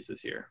many movies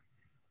this year.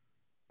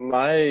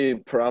 My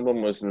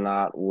problem was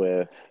not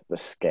with the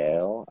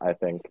scale. I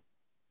think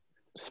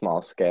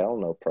small scale,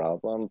 no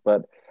problem.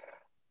 But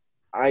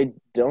I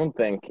don't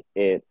think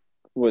it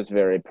was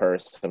very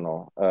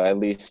personal, at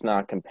least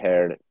not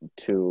compared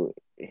to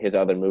his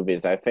other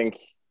movies. I think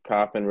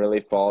Kaufman really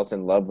falls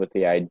in love with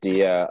the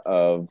idea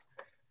of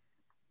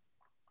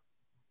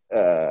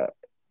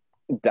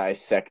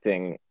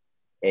dissecting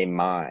a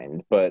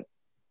mind, but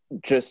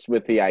just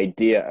with the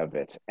idea of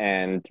it.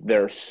 And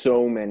there are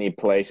so many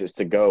places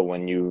to go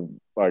when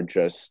you are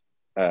just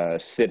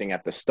sitting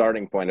at the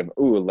starting point of,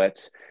 ooh,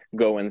 let's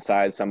go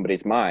inside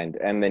somebody's mind.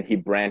 And then he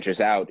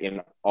branches out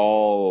in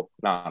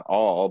not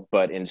all,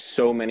 but in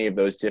so many of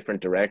those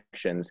different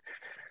directions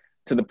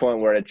to the point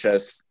where it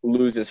just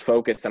loses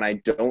focus. And I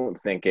don't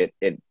think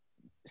it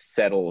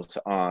settles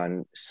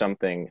on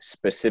something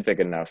specific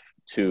enough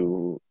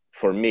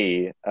for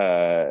me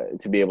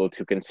to be able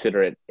to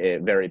consider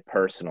it very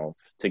personal,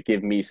 to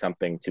give me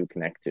something to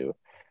connect to.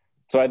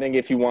 So I think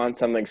if you want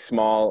something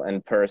small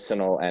and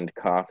personal and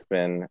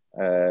Kaufman,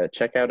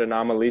 check out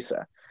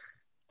Anomalisa.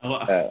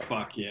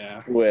 Fuck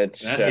yeah.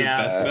 Which that's his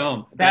best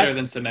film. Better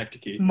than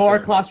Synecdoche. More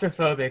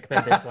claustrophobic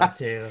than this one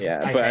too. Yeah,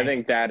 I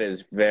think that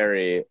is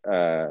very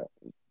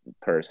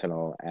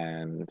personal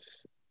and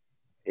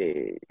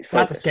focused.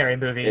 That's a scary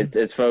movie.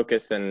 It's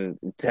focused and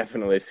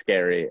definitely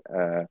scary.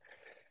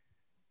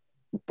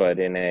 But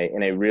in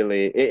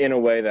a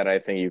way that I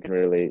think you can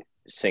really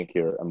sink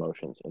your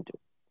emotions into.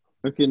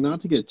 Okay, not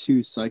to get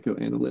too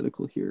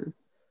psychoanalytical here,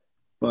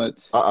 but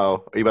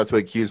are you about to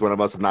accuse one of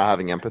us of not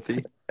having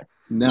empathy?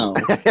 No,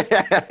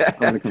 I'm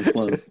gonna come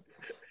close.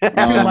 Too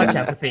much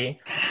empathy.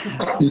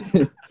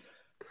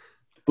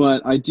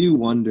 But I do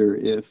wonder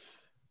if,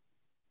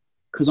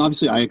 because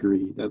obviously I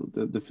agree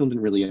that the film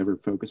didn't really ever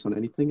focus on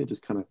anything. It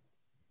just kind of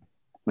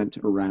went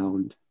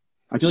around.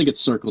 I feel like it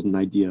circled an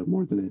idea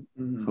more than it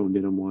honed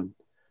in on one.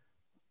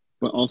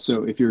 But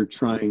also, if you're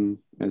trying,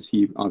 as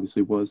he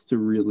obviously was, to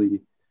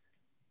really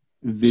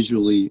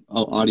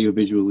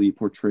audio-visually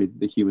portray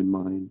the human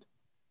mind,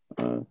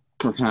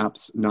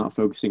 perhaps not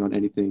focusing on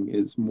anything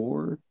is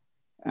more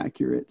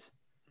accurate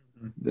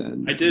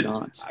than I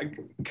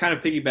kind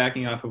of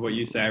piggybacking off of what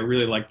you say, I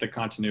really like the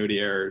continuity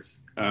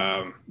errors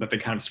that they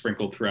kind of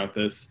sprinkled throughout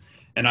this.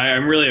 And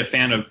I'm really a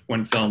fan of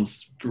when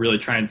films really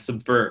try and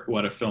subvert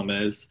what a film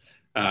is.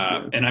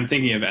 And I'm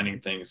thinking of Ending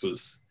Things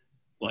was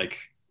like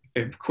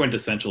a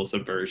quintessential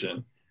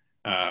subversion.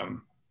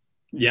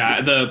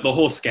 The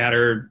whole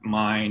scattered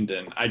mind,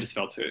 and I just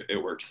felt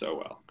it worked so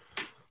well.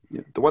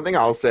 Yeah. The one thing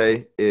I'll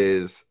say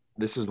is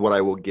this is what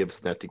I will give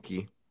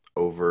Synecdoche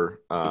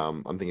over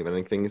I'm thinking of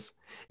Ending Things,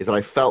 is that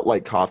I felt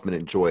like Kaufman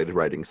enjoyed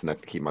writing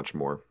Synecdoche much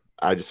more.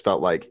 I just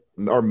felt like,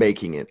 or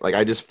making it, like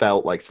I just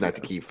felt like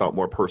Synecdoche felt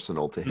more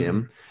personal to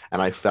him, and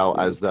I felt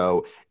as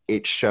though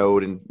it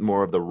showed in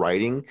more of the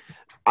writing.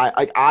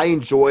 I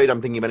enjoyed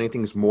I'm Thinking of Ending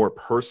Things more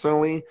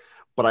personally,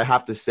 but I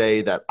have to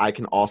say that I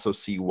can also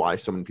see why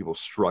so many people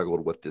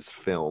struggled with this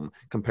film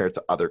compared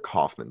to other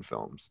Kaufman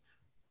films.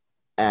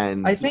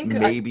 And I think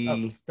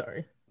maybe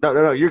sorry.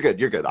 No, you're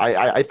good.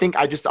 I think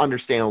I just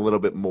understand a little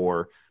bit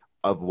more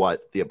of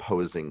what the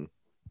opposing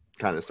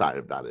kind of side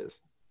of that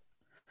is.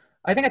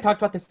 I think I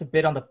talked about this a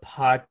bit on the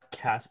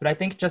podcast, but I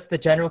think just the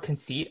general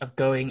conceit of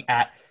going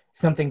at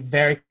something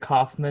very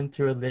Kaufman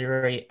through a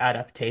literary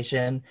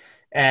adaptation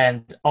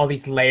and all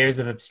these layers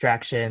of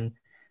abstraction,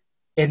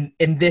 in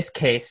this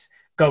case,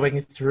 going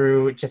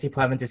through Jesse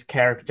Plemons'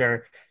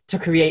 character to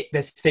create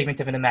this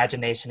figment of an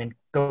imagination and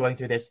going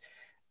through this,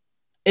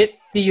 it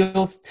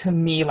feels to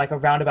me like a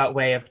roundabout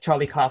way of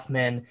Charlie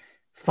Kaufman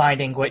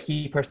finding what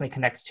he personally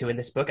connects to in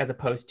this book, as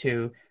opposed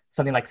to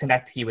something like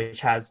Synecdoche,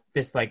 which has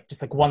this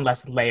just one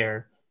less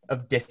layer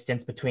of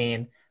distance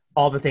between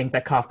all the things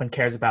that Kaufman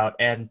cares about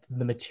and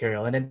the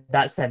material. And in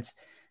that sense,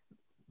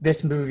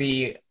 this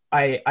movie,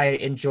 I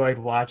enjoyed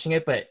watching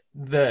it, but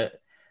the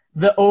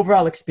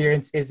overall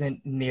experience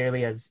isn't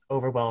nearly as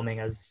overwhelming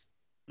as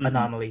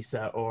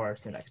Anomalisa or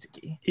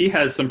Synecdoche. He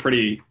has some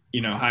pretty,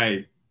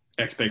 high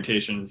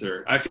expectations,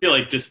 or I feel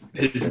like just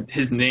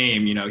his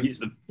name, he's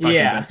the fucking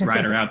best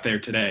writer out there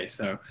today.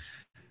 So,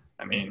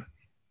 I mean,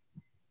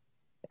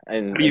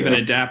 and how do you even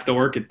adapt The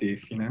Orchid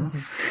Thief,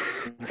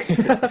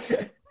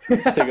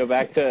 to go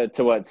back to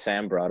what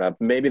Sam brought up,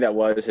 maybe that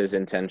was his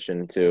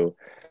intention to,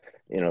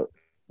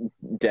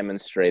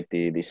 demonstrate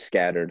the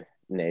scattered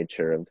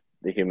nature of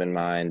the human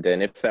mind.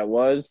 And if that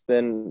was,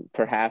 then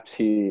perhaps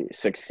he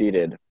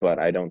succeeded, but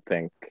I don't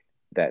think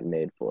that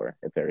made for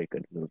a very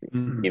good movie,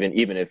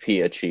 even if he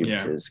achieved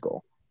his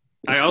goal.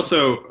 I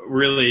also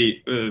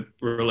really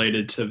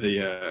related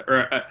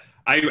to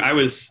I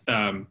was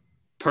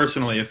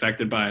personally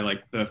affected by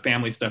like the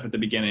family stuff at the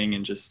beginning,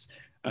 and just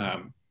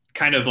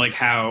kind of like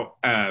how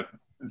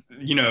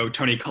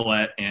Toni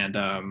Collette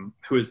and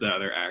who is the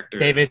other actor?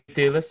 David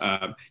Thewlis.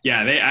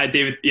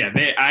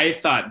 I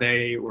thought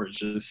they were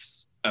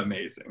just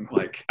amazing.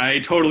 Like I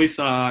totally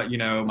saw,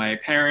 my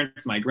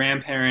parents, my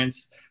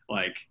grandparents,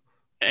 like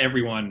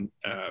everyone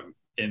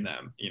in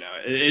them.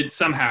 It's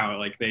somehow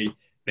like they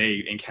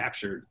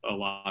encaptured a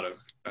lot of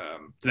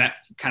that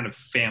kind of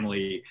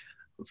family,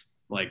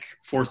 like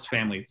forced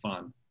family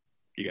fun.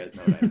 You guys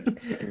know what I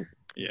mean?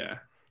 Yeah.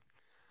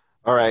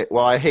 All right.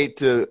 Well, I hate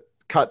to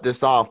cut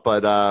this off,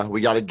 but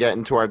we got to get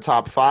into our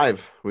top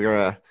 5. We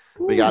got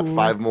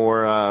 5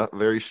 more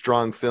very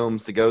strong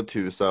films to go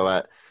to.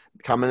 So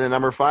coming in at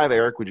number 5,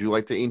 Eric, would you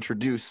like to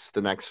introduce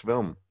the next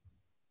film?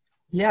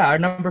 Yeah, our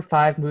number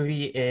 5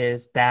 movie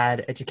is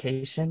Bad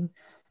Education,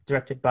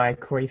 directed by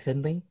Corey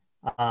Finley.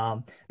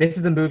 This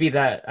is a movie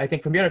that I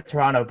think premiered in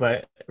Toronto,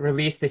 but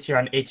released this year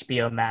on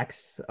HBO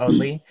Max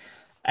only.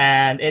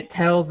 And it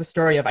tells the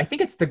story of, I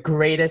think it's the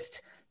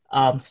greatest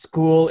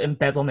school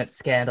embezzlement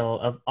scandal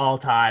of all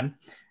time.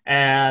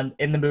 And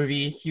in the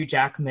movie, Hugh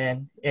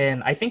Jackman,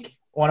 in I think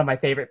one of my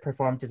favorite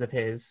performances of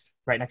his,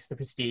 right next to The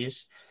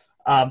Prestige,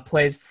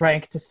 plays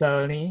Frank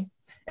Tassoni,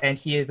 and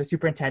he is the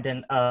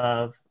superintendent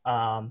of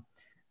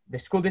the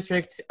school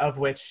district, of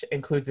which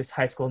includes this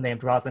high school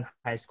named Roslyn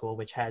High School,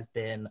 which has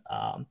been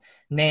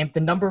named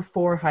the number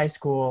 4 high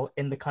school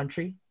in the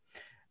country.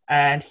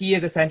 And he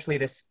is essentially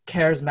this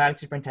charismatic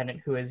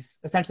superintendent who is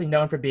essentially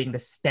known for being the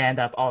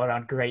stand-up,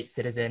 all-around great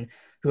citizen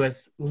who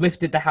has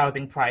lifted the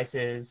housing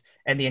prices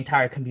and the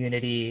entire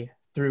community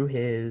through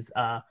his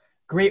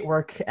great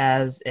work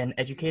as an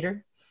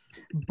educator.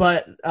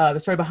 But the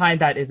story behind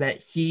that is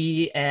that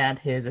he and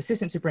his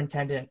assistant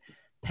superintendent,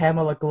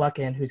 Pamela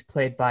Gluckin, who's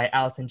played by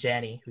Allison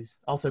Janney, who's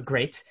also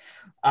great,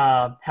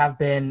 have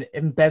been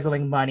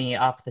embezzling money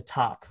off the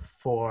top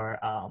for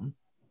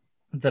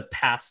the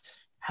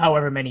past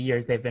however many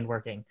years they've been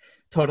working,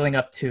 totaling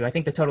up to, I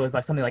think the total is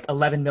like something like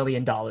 $11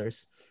 million.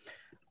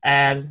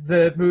 And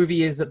the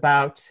movie is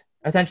about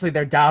essentially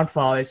their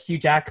downfall as Hugh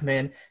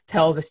Jackman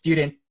tells a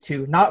student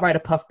to not write a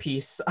puff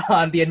piece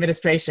on the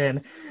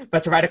administration,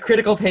 but to write a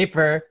critical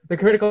paper, the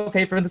critical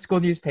paper in the school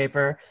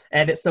newspaper,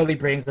 and it slowly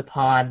brings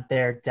upon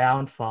their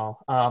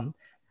downfall.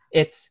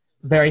 It's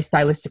very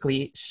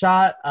stylistically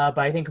shot, but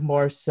I think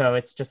more so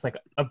it's just like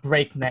a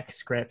breakneck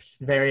script,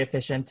 very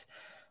efficient,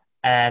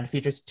 and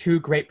features 2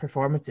 great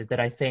performances that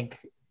I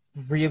think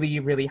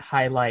really, really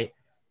highlight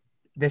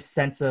this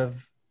sense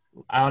of,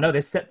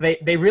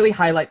 they really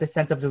highlight the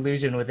sense of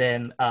delusion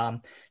within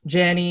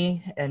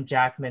Janney and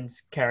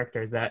Jackman's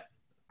characters that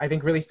I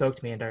think really spoke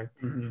to me and are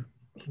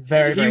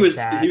very, very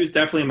sad. He was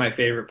definitely my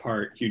favorite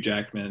part, Hugh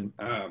Jackman.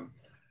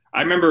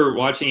 I remember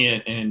watching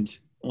it and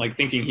like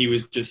thinking he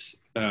was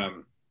just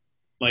he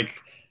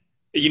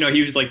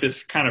was like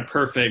this kind of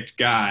perfect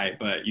guy,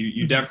 but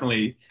you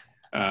definitely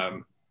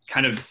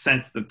kind of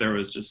sense that there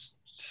was just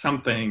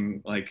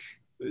something like,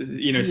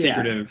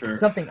 secretive or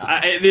something.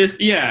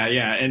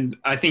 And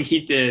I think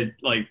he did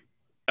like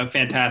a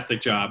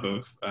fantastic job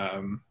of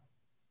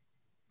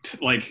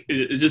like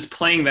just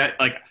playing that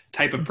like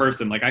type of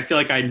person. Like I feel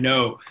like I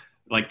know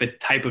like the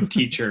type of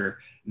teacher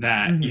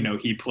that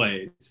he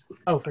plays.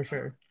 Oh, for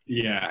sure.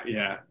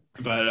 Yeah.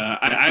 But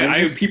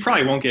he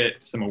probably won't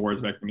get some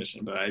awards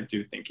recognition, but I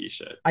do think he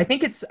should. I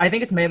think it's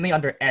mainly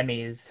under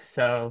Emmys,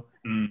 so.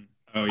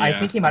 Oh, yeah. I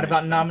think he might have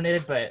gotten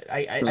nominated, but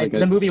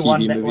the movie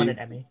won an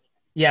Emmy.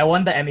 Yeah,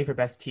 won the Emmy for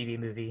Best TV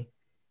Movie.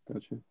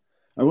 Gotcha.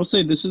 I will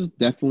say this is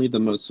definitely the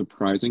most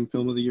surprising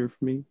film of the year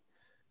for me.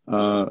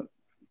 To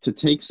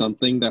take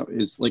something that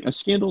is like a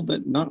scandal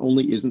that not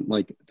only isn't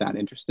like that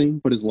interesting,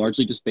 but is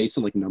largely just based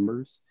on like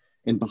numbers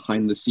and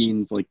behind the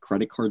scenes like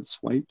credit card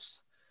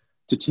swipes.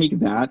 To take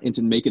that and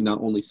to make it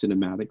not only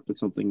cinematic, but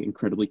something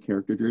incredibly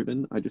character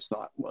driven, I just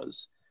thought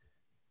was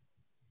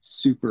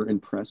super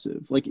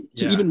impressive. Like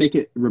to even make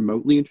it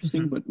remotely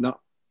interesting, but not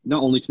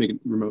only to make it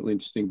remotely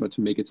interesting, but to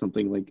make it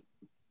something like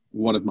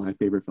one of my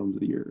favorite films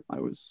of the year.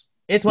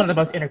 It's one of the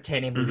most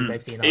entertaining movies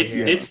I've seen all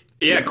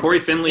year. Corey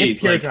Finley. It's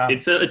pure drama.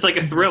 It's like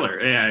a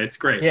thriller. Yeah, it's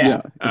great.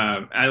 Yeah.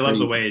 I love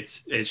the way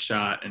it's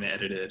shot and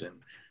edited, and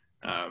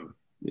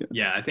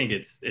I think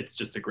it's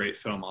just a great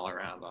film all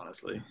around,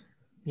 honestly.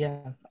 Yeah,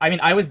 I mean,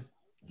 I was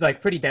like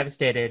pretty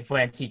devastated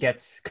when he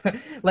gets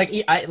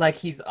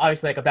he's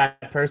obviously like a bad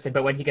person,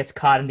 but when he gets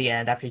caught in the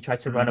end after he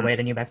tries to run away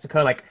to New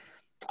Mexico, like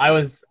I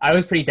was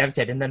pretty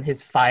devastated. And then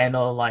his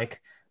final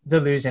like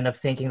delusion of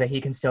thinking that he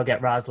can still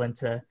get Roslyn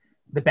to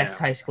the best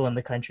high school in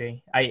the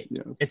country.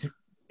 It's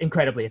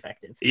incredibly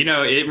effective. You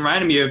know, it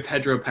reminded me of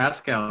Pedro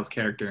Pascal's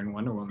character in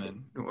Wonder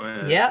Woman.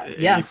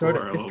 Yeah, sort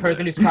of. This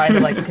person who's trying to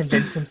like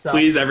convince himself,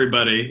 please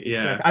everybody.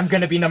 Yeah, like, I'm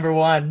gonna be number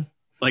one.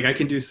 Like I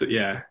can do so.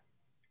 Yeah,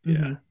 yeah.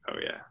 Mhm. Oh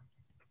yeah.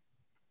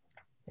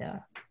 Yeah.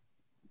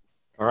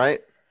 All right.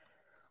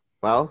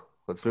 Well,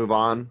 let's move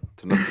on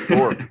to number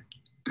 4.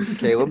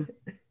 Caleb.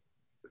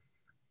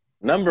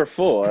 Number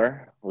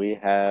 4, we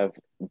have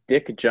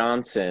Dick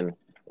Johnson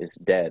is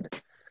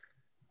Dead.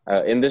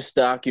 In this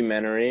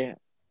documentary,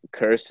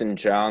 Kirsten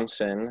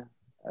Johnson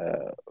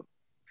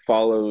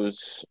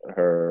follows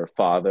her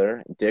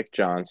father, Dick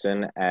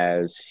Johnson,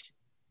 as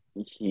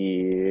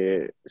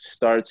he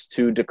starts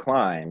to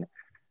decline,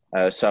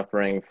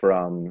 suffering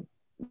from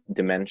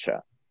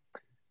dementia.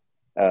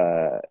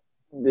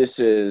 This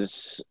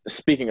is,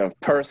 speaking of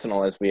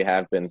personal, as we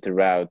have been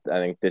throughout, I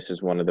think this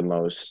is one of the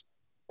most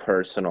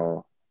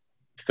personal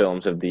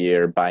films of the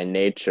year by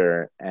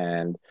nature,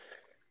 and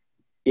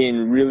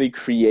in really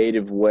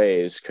creative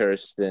ways,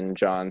 Kirsten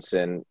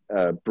Johnson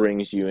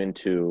brings you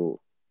into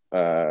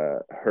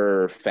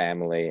her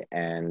family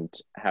and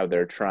how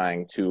they're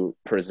trying to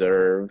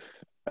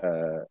preserve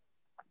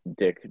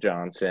Dick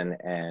Johnson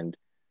and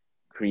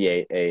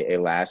create a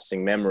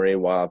lasting memory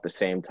while at the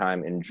same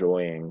time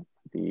enjoying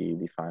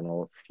the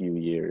final few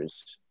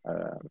years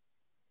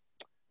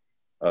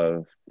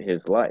of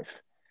his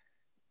life.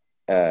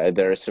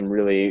 There are some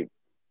really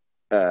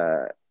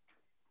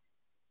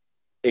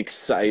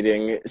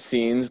exciting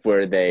scenes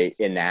where they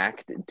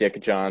enact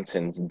Dick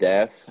Johnson's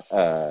death,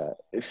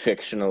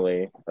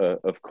 fictionally,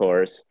 of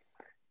course.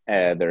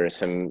 There are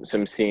some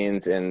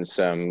scenes in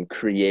some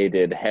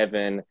created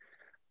heaven.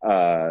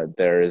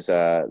 There's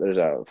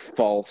a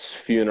false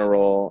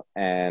funeral,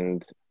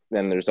 and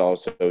then there's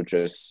also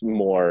just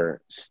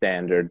more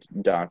standard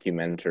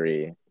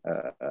documentary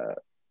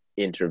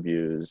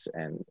interviews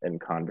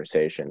and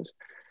conversations.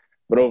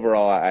 But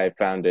overall, I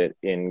found it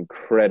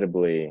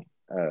incredibly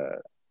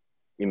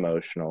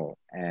emotional,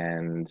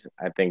 and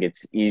I think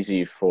it's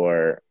easy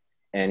for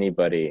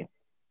anybody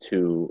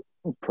to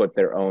put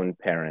their own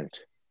parent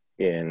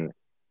in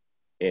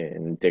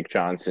Dick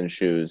Johnson's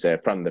shoes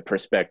from the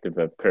perspective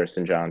of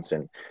Kirsten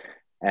Johnson,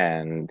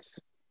 and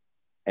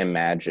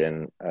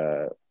imagine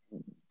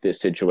this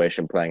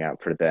situation playing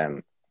out for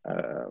them,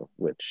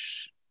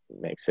 which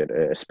makes it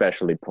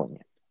especially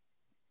poignant.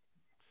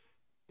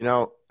 You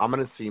know, I'm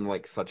going to seem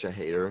like such a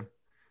hater.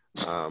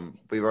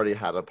 We've already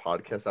had a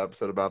podcast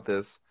episode about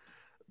this.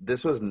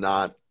 This was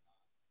not,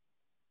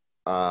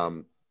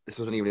 this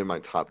wasn't even in my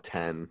top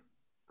 10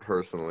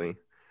 personally.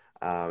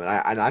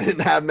 And I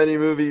didn't have many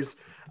movies.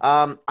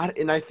 And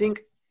I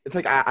think it's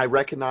like, I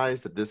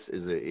recognize that this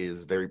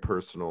is very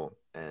personal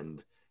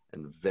and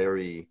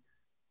very,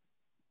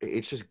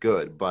 it's just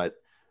good, but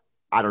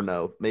I don't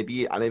know.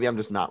 Maybe I'm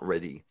just not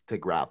ready to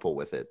grapple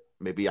with it.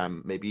 Maybe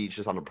it's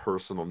just on a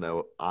personal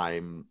note.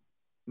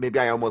 Maybe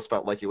I almost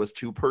felt like it was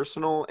too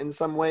personal in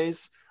some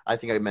ways. I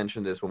think I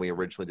mentioned this when we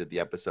originally did the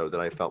episode, that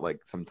I felt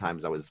like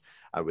sometimes I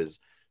was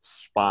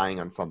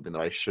spying on something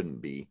that I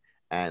shouldn't be.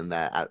 And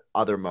that at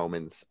other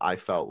moments I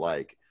felt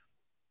like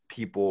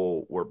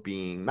people were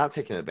being not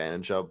taken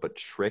advantage of, but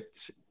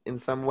tricked in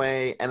some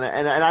way. And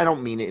I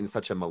don't mean it in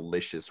such a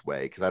malicious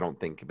way, because I don't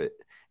think of it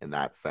in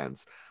that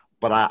sense.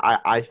 But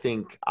I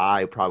think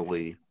I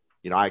probably,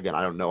 you know, again,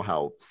 I don't know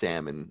how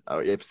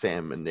if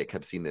Sam and Nick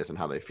have seen this and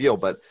how they feel,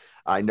 but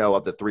I know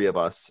of the three of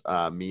us,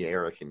 me,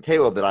 Eric, and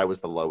Caleb, that I was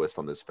the lowest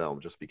on this film,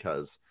 just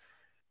because,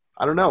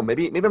 I don't know,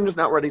 maybe I'm just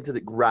not ready to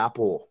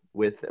grapple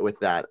with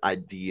that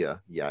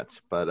idea yet.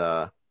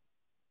 But,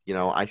 you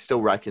know, I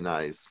still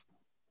recognize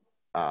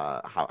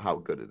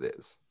how good it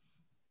is.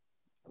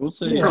 I will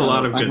say, There are a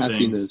lot of good I have things.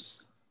 seen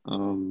this.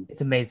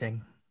 It's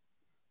amazing.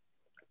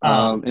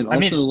 And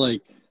also,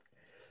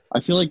 I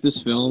feel like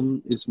this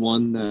film is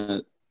one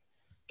that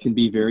can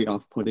be very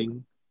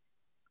off-putting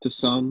to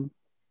some,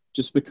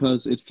 just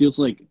because it feels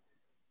like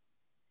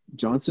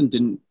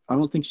Johnson I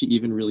don't think she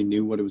even really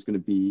knew what it was going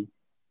to be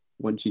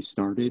when she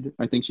started.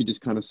 I think she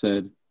just kind of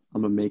said,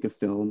 I'm going to make a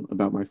film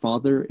about my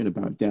father and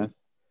about death.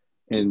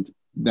 And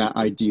that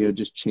idea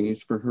just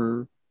changed for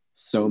her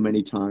so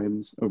many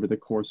times over the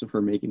course of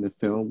her making the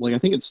film. Like, I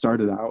think it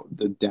started out,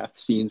 the death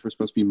scenes were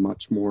supposed to be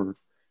much more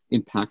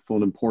impactful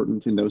and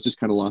important, and those just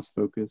kind of lost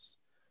focus.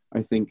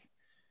 I think,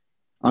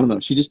 I don't know,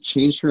 she just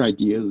changed her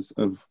ideas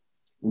of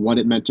what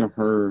it meant to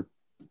her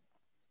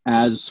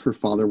as her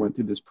father went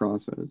through this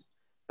process. And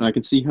I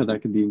can see how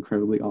that can be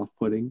incredibly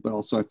off-putting, but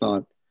also I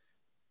thought,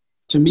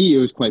 to me, it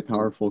was quite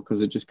powerful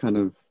because it just kind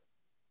of,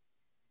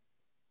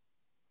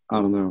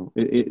 I don't know,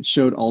 it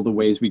showed all the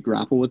ways we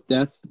grapple with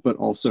death, but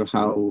also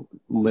how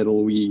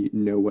little we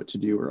know what to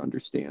do or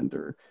understand,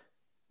 or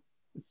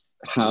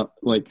how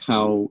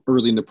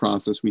early in the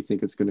process we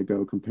think it's going to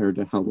go compared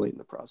to how late in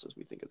the process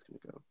we think it's going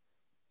to go.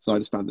 So I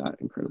just found that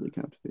incredibly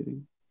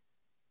captivating.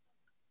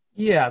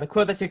 Yeah, the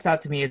quote that sticks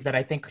out to me is that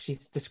I think she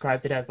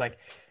describes it as like,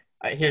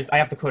 I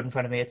have the quote in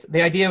front of me. It's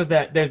the idea was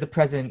that there's the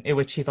present in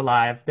which he's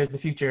alive, there's the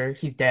future,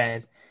 he's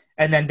dead,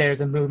 and then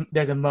there's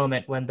a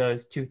moment when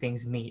those two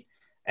things meet.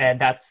 And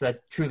that's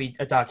truly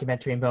a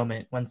documentary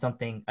moment when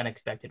something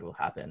unexpected will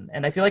happen.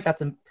 And I feel like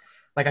that's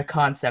a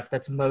concept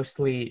that's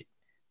mostly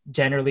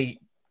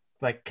generally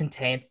like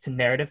contained to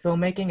narrative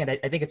filmmaking. And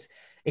I think it's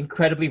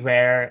incredibly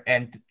rare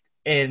and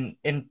in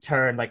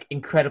turn like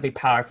incredibly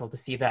powerful to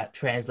see that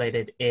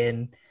translated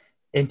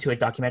into a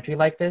documentary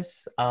like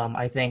this.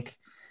 I think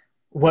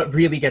what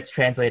really gets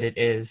translated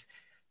is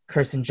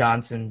Kirsten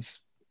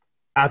Johnson's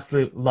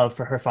absolute love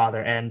for her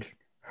father and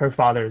her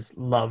father's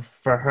love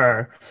for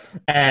her,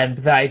 and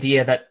the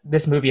idea that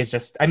this movie is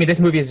just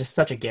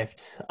such a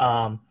gift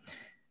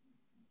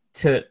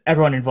to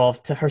everyone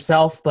involved, to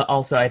herself, but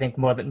also I think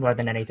more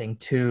than anything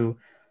to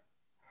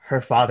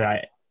her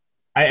father.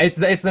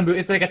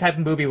 It's like a type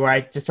of movie where I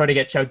just sort of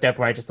get choked up,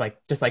 where I just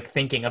like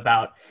thinking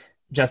about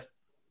just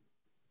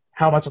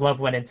how much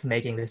love went into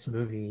making this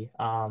movie,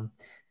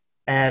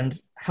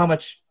 and how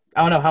much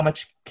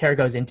care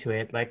goes into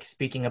it. Like,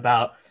 speaking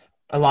about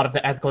a lot of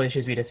the ethical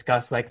issues we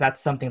discussed, like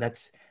that's something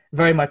that's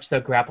very much so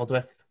grappled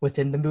with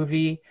within the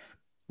movie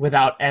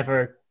without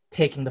ever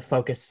taking the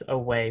focus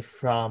away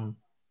from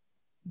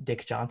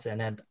Dick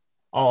Johnson and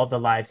all of the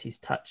lives he's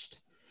touched,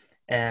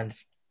 and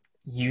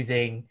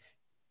using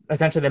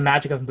essentially the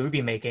magic of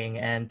movie making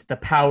and the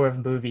power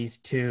of movies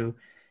to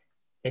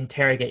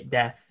interrogate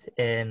death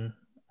in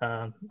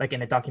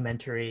in a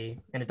documentary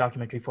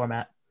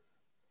format.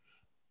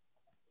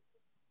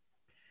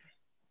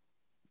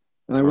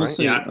 And I will Alright.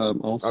 say, Yeah.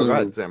 also, Go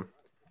ahead, Sam.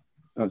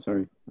 oh,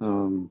 sorry.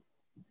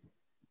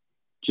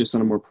 Just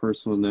on a more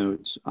personal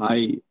note,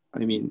 I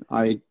mean,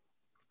 I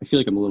feel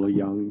like I'm a little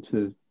young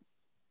to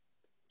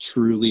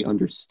truly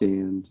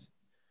understand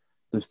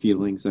the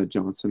feelings that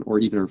Johnson or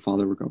even her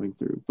father were going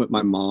through. But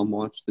my mom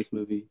watched this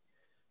movie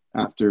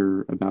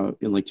after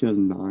in like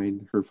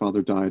 2009, her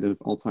father died of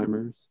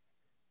Alzheimer's.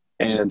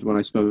 And when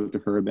I spoke to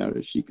her about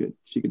it, she could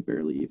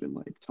barely even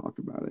like talk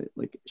about it.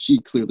 Like, she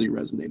clearly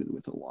resonated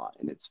with a lot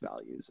in its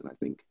values. And I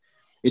think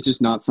it's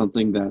just not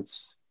something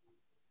that's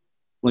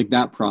like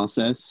that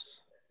process,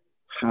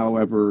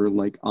 however,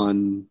 like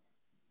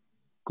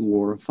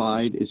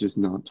unglorified, is just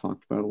not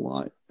talked about a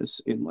lot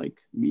as in like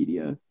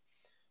media.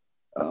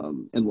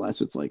 Unless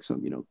it's like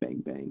some,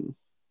 bang bang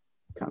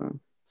kind of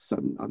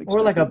sudden unexpected,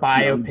 Or like a young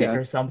biopic death.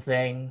 or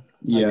something.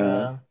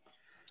 Yeah.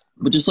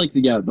 But just like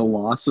the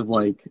loss of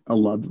like a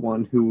loved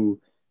one who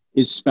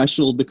is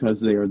special because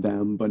they are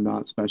them, but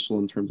not special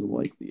in terms of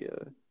like the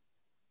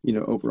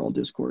overall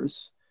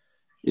discourse,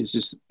 is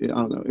just, I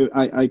don't know.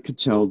 I could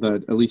tell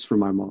that, at least for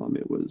my mom,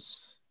 it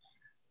was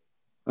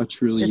a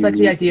truly It's like the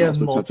unique idea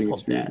and of also touching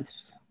multiple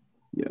experience. deaths.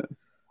 Yeah.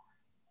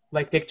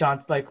 Like Dick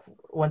Johnson, like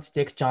once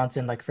Dick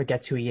Johnson like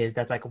forgets who he is,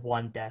 that's like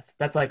one death.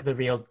 That's like the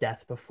real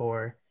death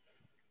before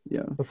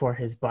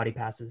his body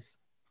passes.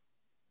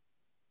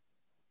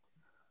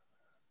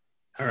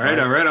 All right,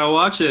 I'll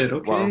watch it.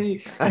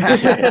 Okay.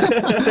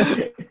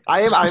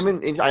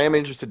 I am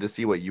interested to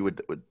see what you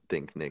would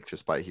think, Nick,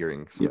 just by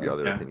hearing some of your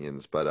other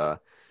opinions. But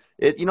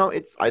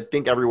I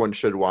think everyone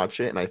should watch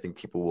it, and I think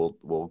people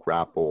will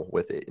grapple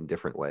with it in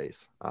different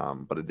ways.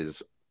 But it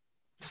is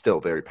still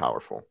very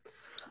powerful.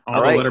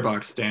 All the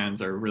Letterboxd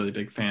stands are really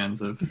big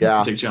fans of Dick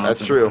Johnson.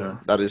 That's true. So.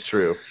 That is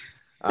true.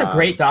 It's a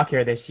great doc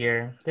here this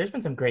year. There's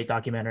been some great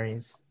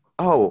documentaries.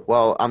 Oh,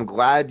 well, I'm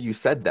glad you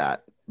said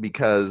that,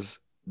 because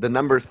the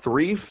number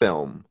 3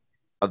 film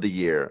of the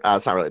year,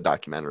 it's not really a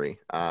documentary.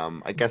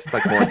 I guess it's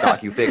like more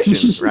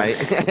docufiction, right?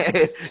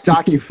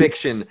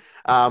 Docufiction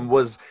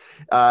was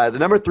the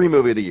number 3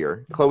 movie of the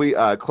year. Chloe,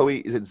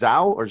 is it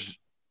Zhao or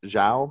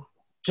Zhao?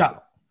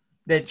 Zhao.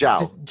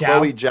 Zhao.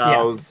 Chloe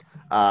Zhao's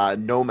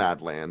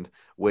Nomadland,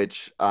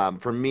 which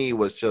for me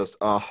was just,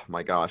 oh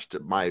my gosh,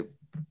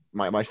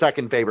 my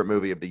second favorite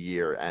movie of the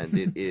year,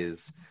 and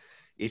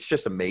it's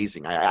just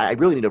amazing. I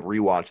really need to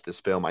rewatch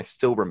this film. I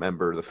still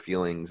remember the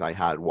feelings I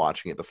had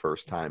watching it the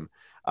first time.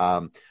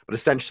 But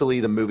essentially,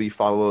 the movie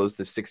follows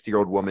this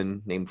 60-year-old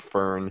woman named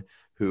Fern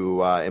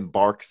who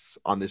embarks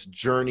on this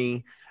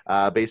journey,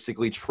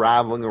 basically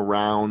traveling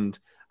around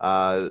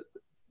the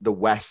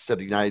west of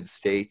the United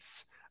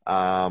States,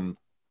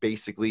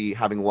 basically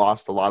having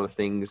lost a lot of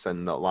things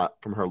and a lot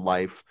from her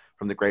life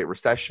from the Great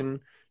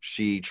Recession.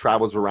 She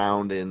travels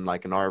around in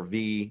like an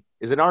RV.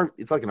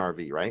 It's like an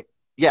RV, right?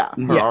 Yeah,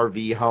 her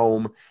RV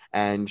home,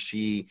 and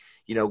she,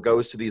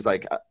 goes to these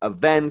like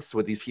events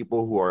with these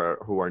people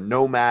who are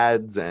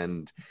nomads.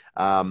 And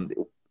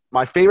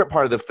my favorite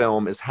part of the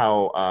film is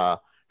how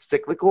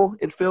cyclical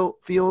it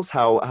feels,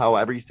 how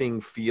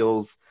everything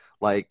feels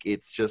like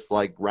it's just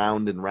like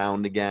round and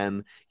round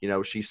again.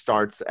 She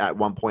starts at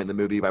one point in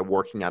the movie by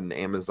working at an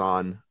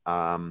Amazon,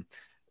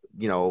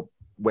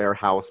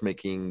 warehouse,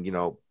 making,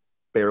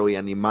 barely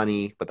any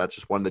money, but that's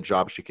just one of the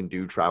jobs she can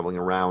do, traveling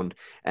around.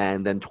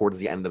 And then towards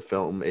the end of the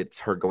film, it's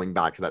her going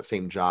back to that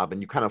same job,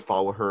 and you kind of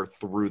follow her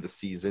through the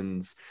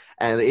seasons.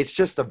 And it's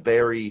just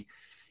the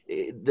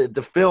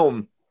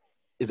film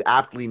is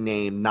aptly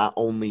named, not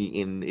only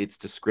in its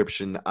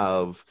description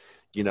of,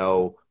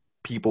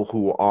 people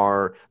who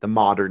are the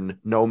modern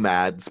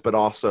nomads, but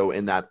also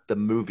in that the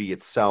movie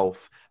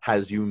itself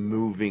has you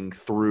moving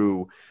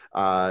through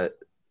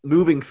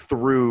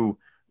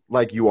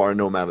like you are a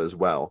nomad as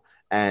well.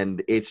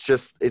 And it's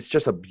just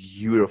a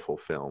beautiful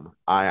film.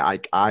 I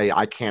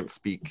can't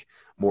speak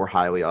more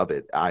highly of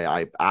it.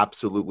 I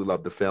absolutely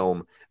love the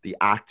film. The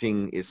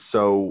acting is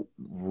so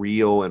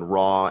real and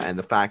raw, and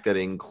the fact that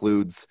it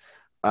includes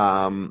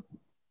a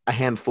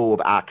handful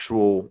of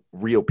actual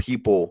real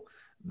people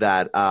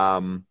that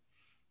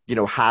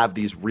have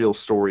these real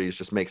stories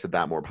just makes it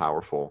that more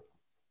powerful.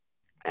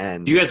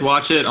 And do you guys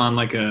watch it on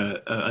like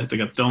it's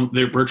like a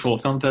the virtual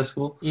film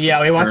festival?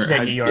 Yeah, we watched it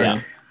in New York.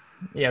 Yeah.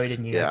 Yeah, we did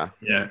New York.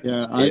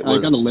 Yeah. I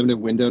got a limited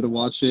window to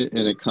watch it,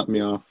 and it cut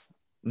me off.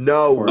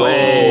 No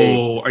way.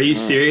 Oh, are you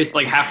serious?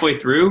 Like halfway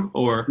through,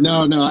 or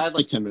No, I had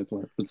like 10 minutes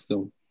left, but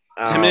still.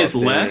 10 minutes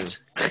dang. left?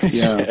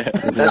 Yeah.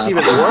 That's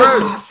even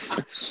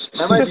worse.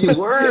 That might be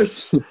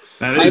worse. That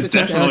I had is to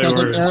text definitely Eric. I was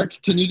worse. like,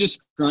 Eric, can you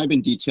describe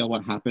in detail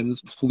what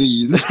happens,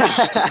 please?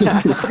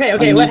 Okay. I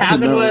What need to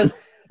happened know. was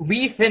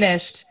we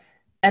finished,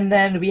 and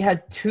then we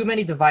had too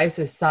many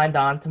devices signed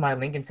on to my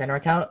Lincoln Center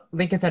account.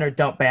 Lincoln Center,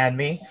 don't ban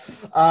me.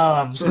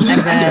 And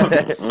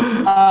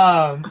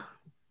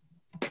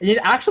then,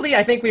 actually,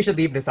 I think we should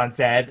leave this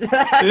unsaid. This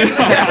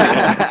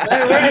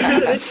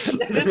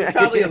is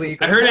probably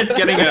illegal. I heard it's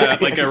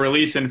getting a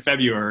release in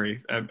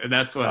February.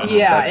 That's what.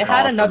 Yeah, That's it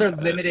had awesome. another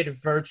limited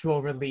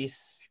virtual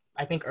release.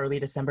 I think early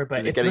December, but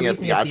Is it it's getting a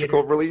releasing in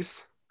theatrical theaters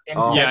release? in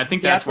Oh. Yeah, I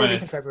think that's when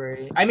releasing it's.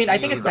 February. I mean, I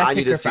think it's Jeez, Best I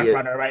need Picture to see it.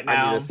 frontrunner right I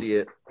now. need to see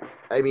it.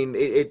 I mean,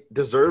 it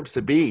deserves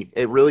to be.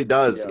 It really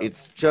does. Yeah.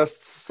 It's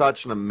just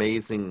such an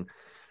amazing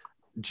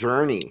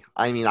journey.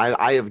 I mean,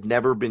 I have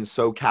never been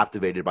so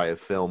captivated by a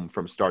film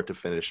from start to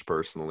finish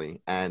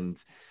personally.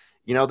 And,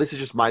 this is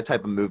just my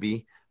type of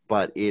movie,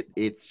 but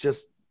it's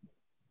just,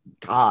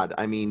 God,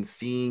 I mean,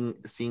 seeing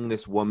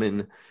this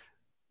woman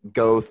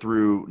go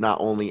through not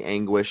only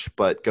anguish,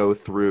 but go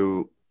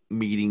through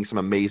meeting some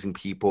amazing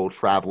people,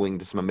 traveling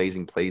to some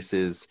amazing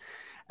places.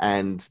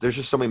 And there's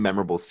just so many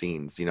memorable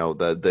scenes,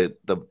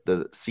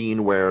 the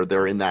scene where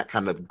they're in that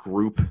kind of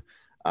group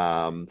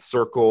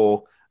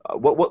circle.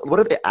 What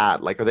are they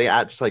at? Like, are they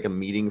at just like a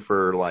meeting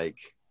for like,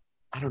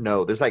 I don't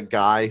know. There's that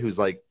guy who's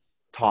like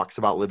talks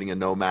about living a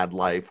nomad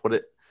life. I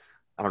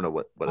don't know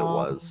what it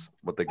was,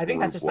 what the I think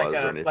that's group just was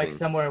like or anything. like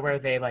somewhere where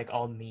they like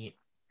all meet.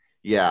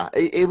 Yeah,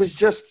 it was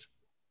just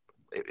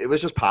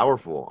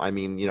powerful. I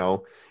mean,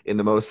 in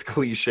the most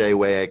cliche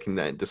way I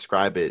can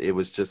describe it, it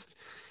was just,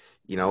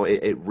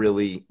 it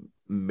really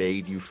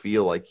made you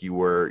feel like you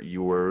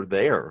were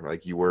there,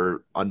 like you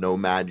were a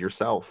nomad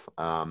yourself.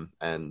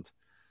 And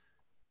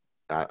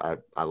I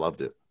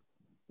loved it.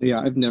 Yeah,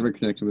 I've never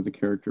connected with the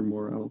character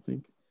more, I don't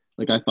think.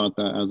 Like, I thought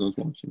that as I was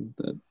watching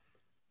that.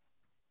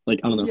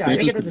 Like, I don't know. Yeah, I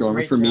think it does Frances a McDormand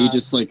great for me job.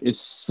 just like is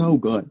so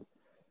good.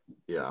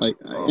 Yeah. Like,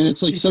 Oh. and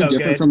it's like She's so so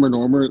different good. from her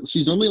normal.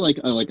 She's normally like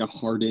a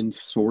hardened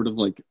sort of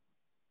like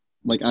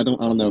I don't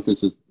know if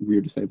this is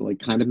weird to say, but like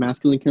kind of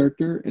masculine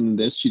character. And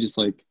this, she just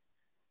like,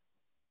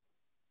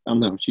 I don't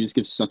know. She just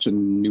gives such a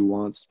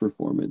nuanced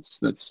performance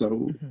that's so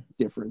Mhm.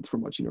 different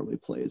from what she normally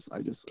plays.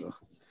 I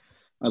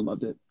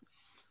loved it.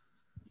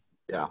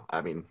 Yeah, I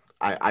mean,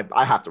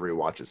 I have to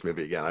rewatch this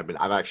movie again.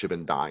 I've actually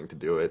been dying to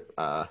do it.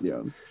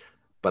 Yeah.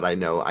 But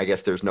I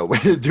guess there's no way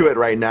to do it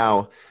right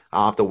now.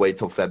 I'll have to wait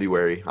till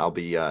February. I'll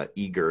be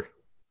eager.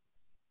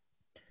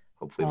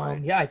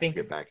 Hopefully, I think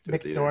get back to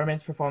it.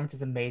 McDormand's performance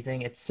is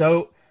amazing. It's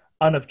so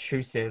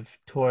unobtrusive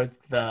towards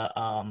the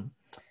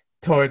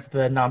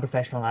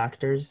non-professional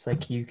actors.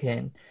 Like you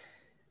can,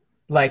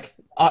 like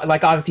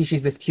obviously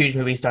she's this huge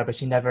movie star, but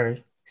she never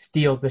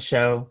steals the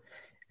show.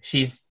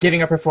 She's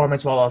giving a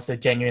performance while also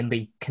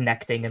genuinely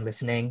connecting and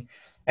listening.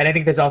 And I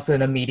think there's also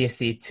an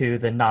immediacy to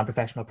the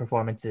non-professional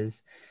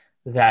performances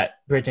that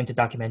bridge into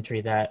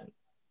documentary that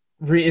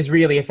is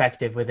really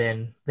effective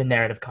within the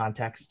narrative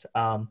context.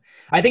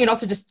 I think it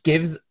also just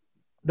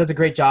does a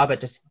great job at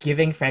just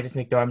giving Frances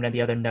McDormand and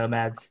the other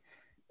nomads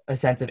a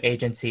sense of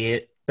agency.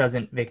 It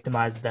doesn't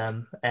victimize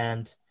them,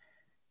 and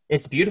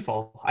it's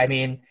beautiful. I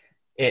mean,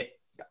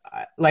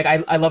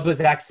 I love what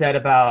Zach said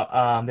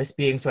about this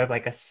being sort of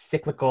like a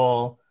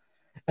cyclical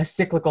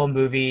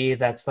movie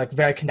that's like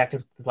very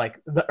connected with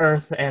like the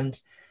earth and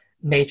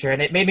nature.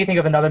 And it made me think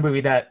of another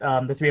movie that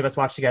the three of us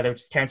watched together,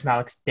 which is Terrence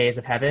Malick's Days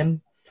of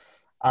Heaven.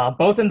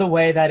 Both in the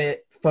way that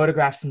it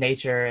photographs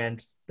nature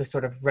and the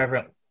sort of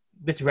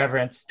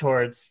reverence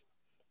towards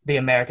the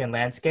American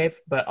landscape,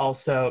 but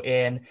also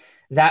in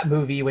that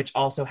movie, which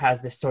also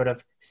has this sort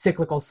of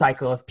cyclical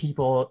cycle of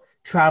people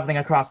traveling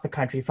across the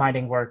country,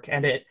 finding work.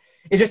 And it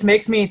just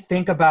makes me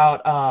think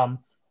about,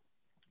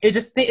 it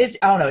just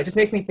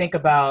makes me think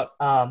about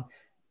a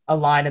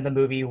line in the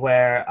movie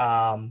where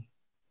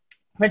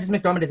Frances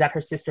McDormand is at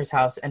her sister's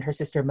house, and her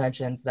sister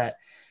mentions that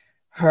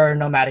her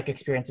nomadic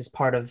experience is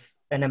part of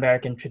an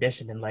American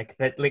tradition, and like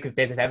that Liquid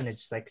Days of Heaven is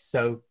just like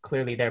so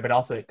clearly there, but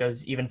also it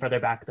goes even further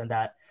back than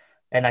that.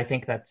 And I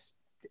think that's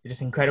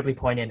just incredibly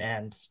poignant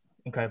and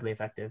incredibly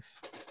effective.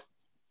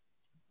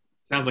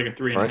 Sounds like a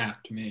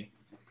 3.5 to me.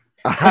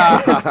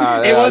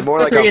 It was more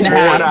like a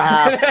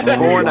 3.5.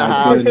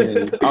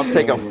 4.5. I'll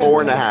take a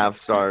 4.5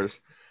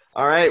 stars.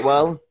 All right,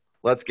 well,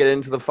 let's get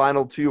into the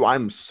final two.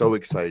 I'm so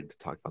excited to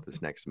talk about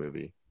this next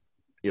movie.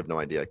 You have no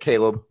idea.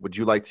 Caleb, would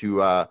you like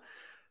to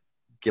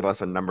give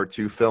us a number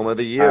 2 film of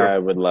the year? I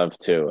would love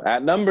to.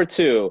 At number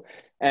 2,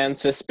 and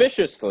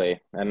suspiciously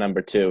at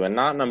number 2 and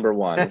not number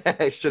 1,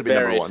 It should be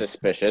very number 1.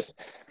 suspicious,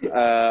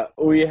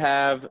 we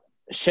have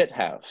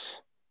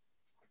Shithouse.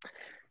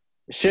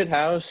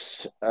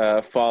 Shithouse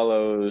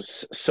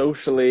follows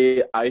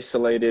socially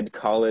isolated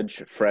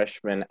college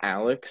freshman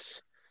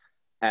Alex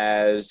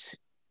as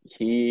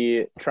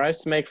he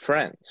tries to make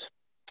friends.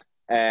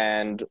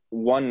 And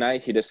one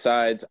night he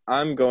decides,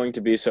 I'm going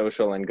to be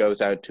social, and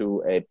goes out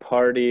to a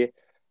party.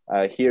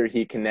 Here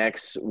he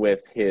connects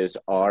with his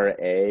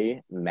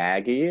RA,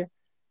 Maggie,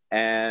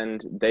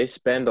 and they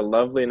spend a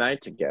lovely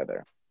night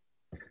together.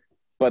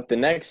 But the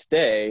next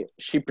day,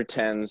 she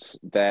pretends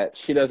that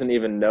she doesn't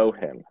even know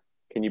him.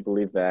 Can you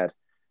believe that?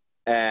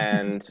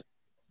 And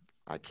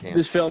I can't.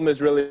 This film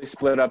is really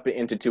split up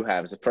into 2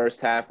 halves. The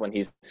first half when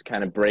he's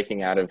kind of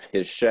breaking out of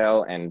his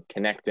shell and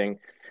connecting,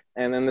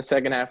 and then the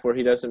second half where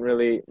he doesn't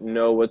really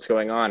know what's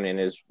going on and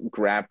is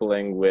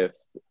grappling with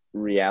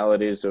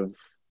realities of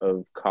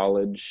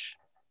college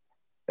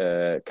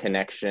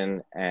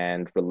connection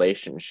and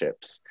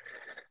relationships.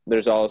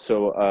 There's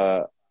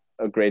also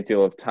a great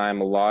deal of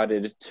time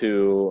allotted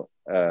to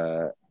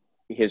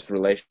his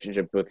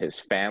relationship with his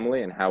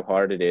family and how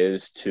hard it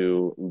is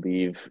to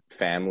leave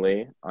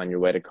family on your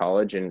way to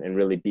college and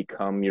really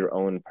become your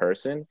own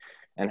person,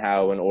 and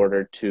how in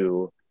order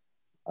to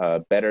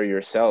better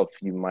yourself,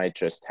 you might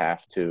just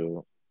have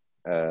to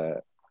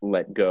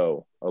let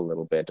go a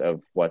little bit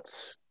of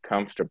what's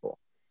comfortable.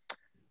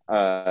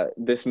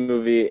 This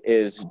movie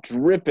is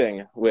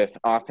dripping with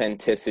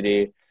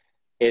authenticity.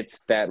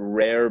 It's that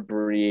rare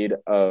breed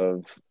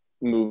of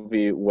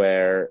movie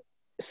where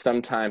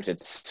sometimes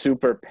it's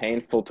super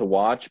painful to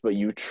watch, but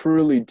you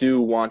truly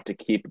do want to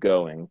keep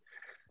going,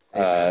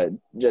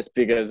 just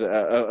because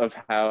of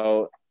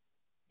how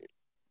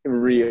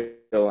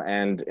real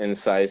and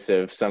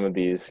incisive some of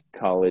these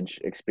college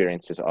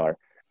experiences are.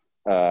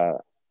 I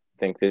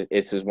think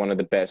this is one of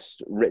the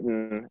best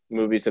written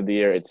movies of the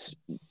year. It's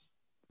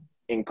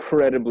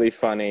incredibly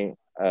funny.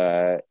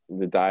 The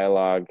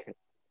dialogue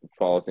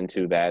falls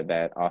into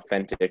that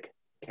authentic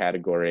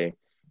category.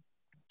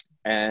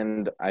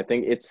 And I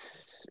think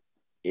it's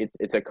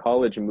a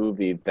college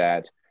movie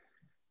that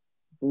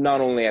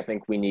not only I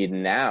think we need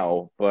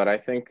now, but I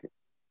think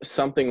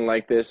something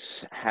like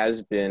this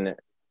has been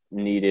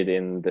needed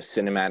in the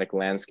cinematic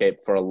landscape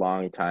for a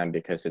long time,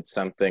 because it's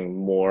something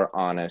more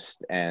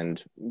honest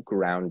and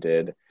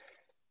grounded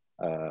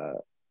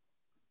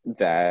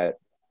that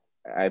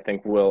I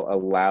think will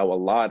allow a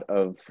lot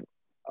of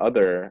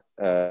other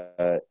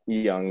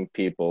young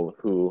people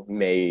who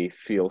may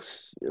feel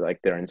like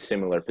they're in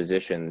similar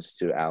positions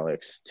to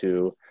Alex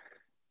to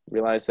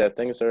realize that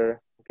things are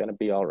going to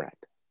be all right.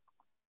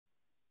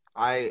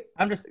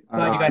 I'm just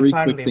glad you guys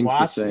finally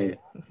watched it.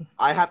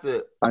 I have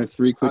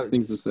 3 quick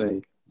things to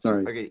say.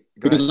 Sorry. Okay,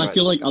 because I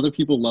feel like other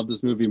people love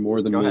this movie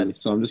more than me,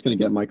 so I'm just going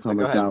to get my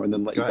comments out and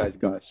then let you guys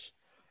gush.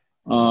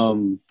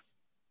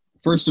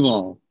 First of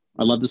all,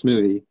 I love this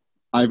movie.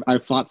 I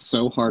fought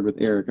so hard with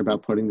Eric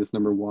about putting this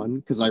number 1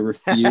 because I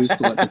refused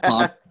to let the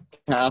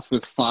podcast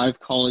with 5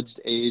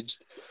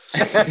 college-aged,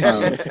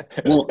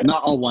 well,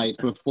 not all white,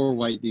 but 4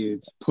 white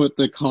dudes, put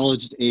the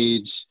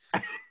college-age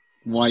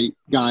white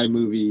guy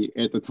movie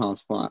at the top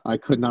spot. I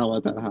could not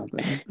let that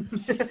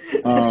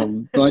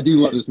happen. But I do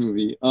love this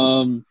movie.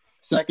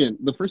 Second,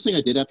 the first thing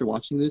I did after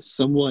watching this,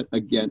 somewhat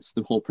against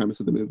the whole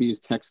premise of the movie, is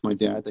text my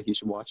dad that he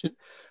should watch it.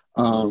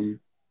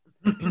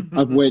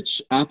 Of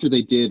which, after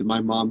they did, my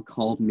mom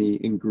called me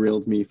and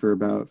grilled me for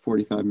about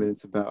 45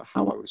 minutes about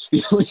how I was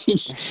feeling,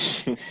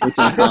 which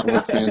I thought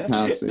was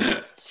fantastic.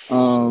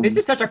 This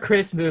is such a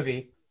Chris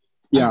movie.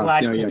 I'm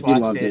glad Chris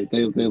watched it.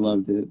 They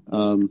loved it.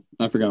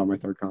 I forgot what my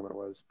third comment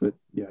was, but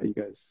yeah,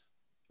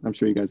 I'm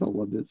sure you guys all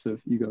loved it, so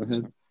you go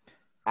ahead.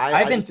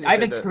 I've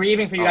been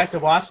screaming for you guys to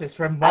watch this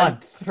for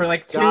months, for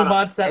like 2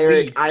 months at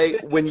least.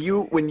 When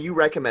you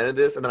recommended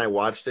this and then I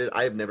watched it,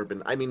 I have never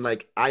been. I mean,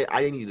 like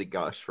I need to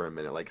gush for a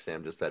minute, like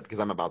Sam just said, because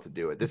I'm about to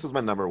do it. This was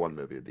my number 1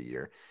 movie of the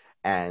year,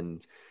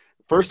 and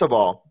first of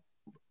all,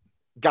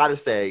 gotta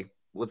say,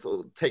 I'm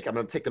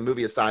gonna take the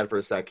movie aside for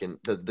a second.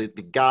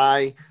 The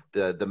guy,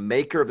 the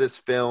maker of this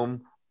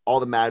film, all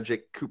the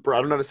magic, Cooper.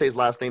 I don't know how to say his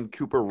last name.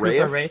 Cooper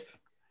Raiff.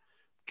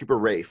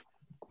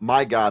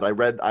 My God,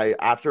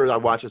 after I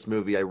watched this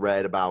movie, I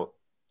read about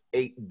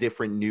 8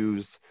 different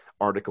news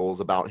articles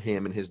about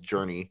him and his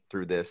journey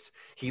through this.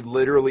 He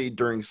literally,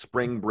 during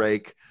spring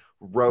break,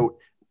 wrote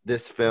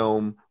this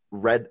film,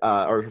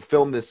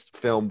 filmed this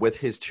film with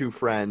his 2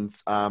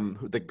 friends.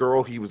 The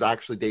girl he was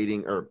actually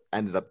dating, or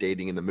ended up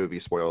dating in the movie,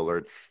 spoiler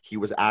alert, he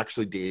was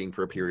actually dating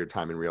for a period of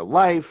time in real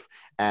life.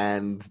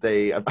 And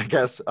I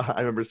guess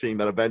I remember seeing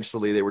that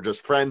eventually they were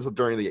just friends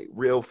during the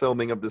real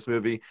filming of this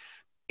movie.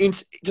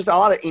 Just a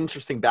lot of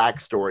interesting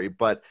backstory,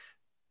 but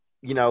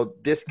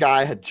this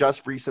guy had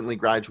just recently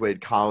graduated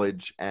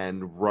college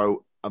and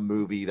wrote a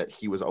movie that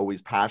he was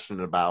always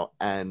passionate about,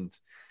 and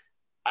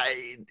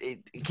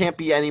it can't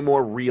be any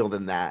more real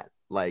than that.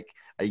 Like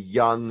a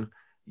young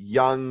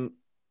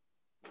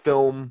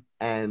film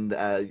and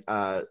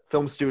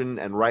film student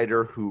and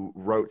writer who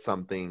wrote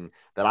something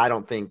that I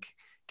don't think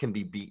can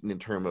be beaten in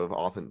terms of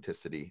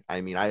authenticity.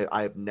 I mean,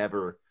 I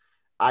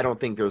don't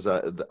think there's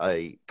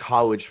a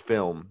college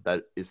film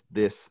that is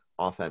this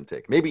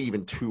authentic, maybe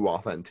even too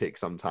authentic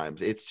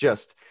sometimes. It's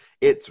just,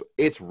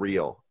 it's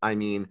real. I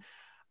mean,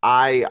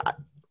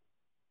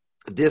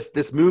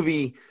 this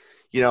movie,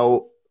 you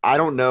know, I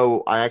don't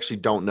know. I actually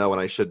don't know, and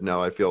I should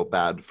know. I feel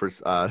bad for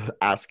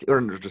asking or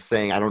just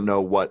saying I don't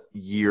know what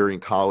year in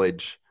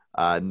college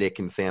Nick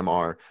and Sam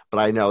are, but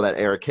I know that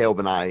Eric, Caleb,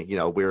 and I, you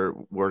know, we're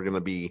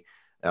gonna be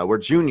we're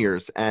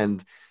juniors,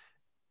 and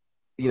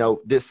you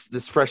know,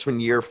 this freshman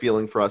year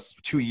feeling for us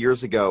 2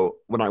 years ago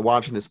when I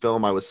watching this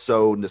film, I was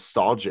so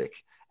nostalgic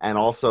and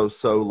also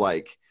so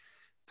like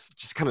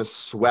just kind of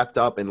swept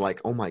up and like,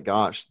 oh my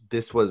gosh,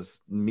 this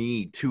was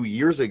me 2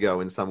 years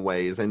ago in some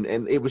ways. And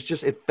it was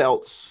just, it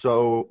felt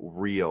so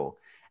real.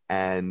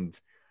 And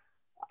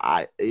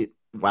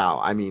wow.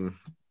 I mean,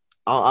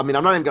 I'm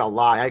not even gonna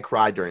lie. I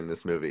cried during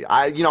this movie.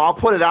 I'll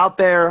put it out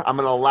there. I'm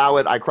gonna allow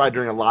it. I cried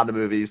during a lot of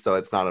movies, so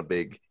it's not a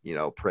big,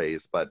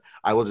 praise, but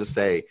I will just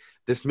say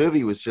this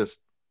movie was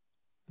just,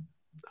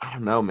 I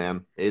don't know,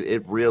 man.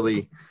 It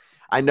really,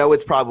 I know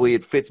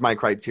it fits my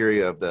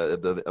criteria of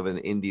an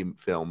indie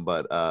film,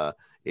 but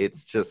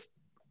it's just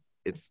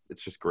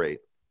great.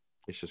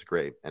 It's just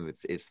great, and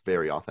it's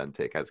very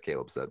authentic, as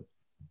Caleb said.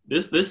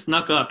 This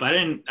snuck up. I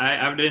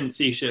didn't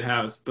see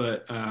Shithouse,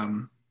 but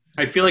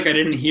I feel like I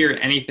didn't hear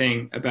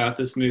anything about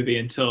this movie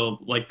until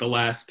like the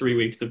last 3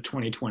 weeks of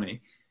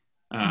 2020,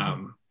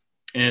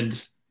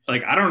 and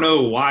like I don't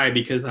know why,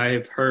 because I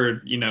have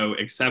heard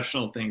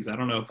exceptional things. I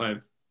don't know if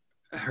I've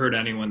heard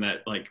anyone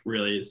that like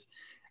really is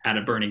had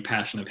a burning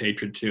passion of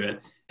hatred to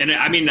it. And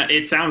I mean,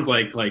 it sounds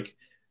like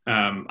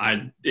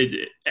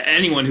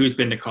anyone who's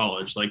been to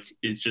college, like,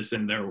 is just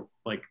in there,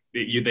 like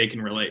they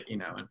can relate,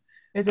 And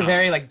it's a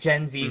very like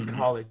Gen Z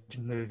college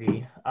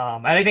movie.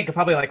 And I think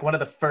probably like one of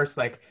the first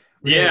like,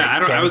 really,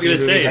 I was going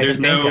to say, there's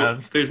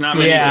not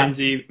many Gen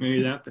Z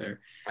movies out there.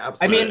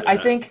 Absolutely. I mean, I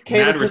think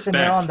Caleb hit the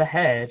nail on the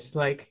head.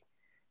 Like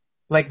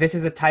this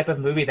is a type of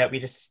movie that we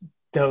just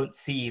don't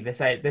see. This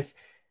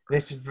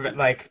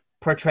like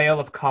portrayal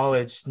of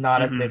college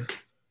not as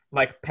this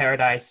like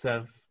paradise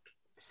of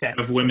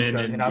sex of women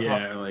and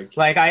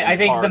I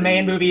think the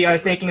main movie I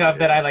was thinking of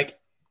that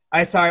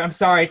I'm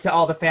sorry to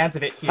all the fans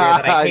of it here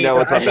that I hate.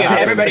 I think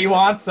everybody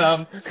wants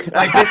them.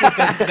 Like this is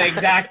just the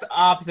exact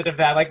opposite of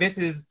that. Like this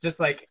is just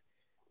like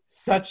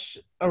such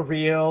a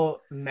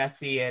real,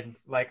 messy, and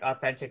like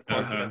authentic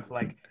portrait of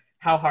like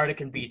how hard it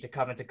can be to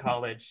come into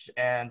college,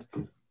 and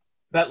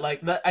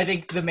that I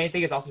think the main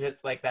thing is also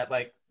just like that,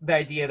 like the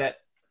idea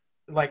that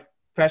like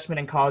freshmen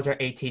in college are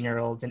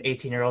 18-year-olds and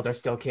 18-year-olds are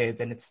still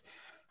kids, and it's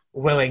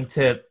willing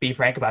to be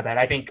frank about that.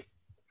 I think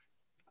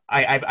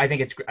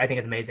it's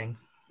amazing.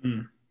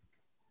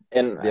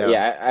 And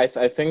I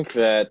think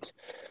that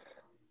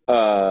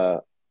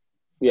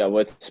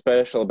what's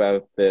special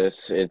about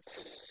this,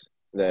 it's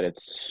that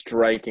it's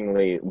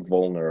strikingly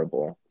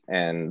vulnerable,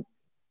 and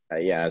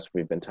as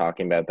we've been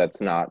talking about,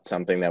 that's not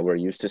something that we're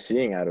used to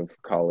seeing out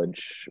of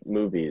college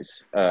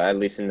movies, at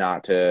least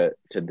not to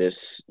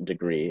this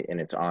degree in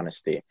its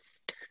honesty.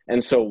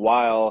 And so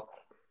while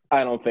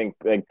I don't think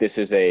like this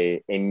is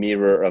a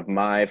mirror of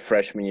my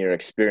freshman year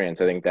experience,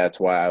 I think that's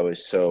why I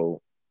was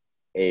so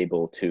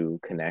able to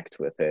connect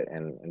with it,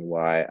 and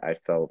why I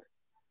felt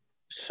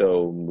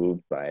so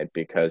moved by it,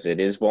 because it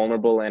is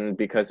vulnerable and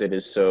because it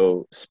is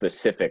so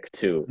specific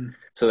too,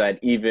 so that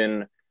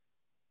even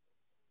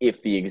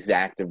if the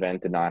exact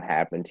event did not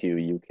happen to you,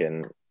 you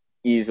can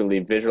easily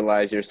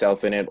visualize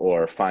yourself in it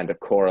or find a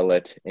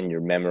correlate in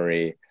your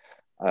memory.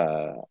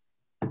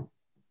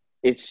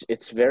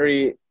 It's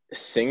very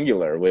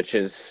singular, which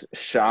is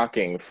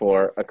shocking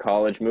for a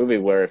college movie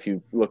where if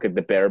you look at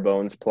the bare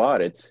bones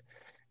plot, it's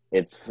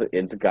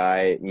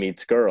guy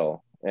meets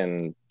girl,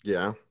 and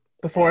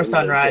before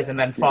sunrise, and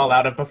then fall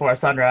out of before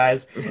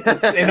sunrise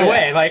in a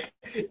way, like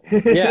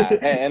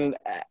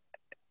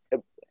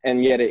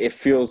and yet it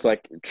feels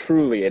like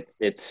truly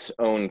its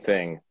own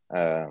thing,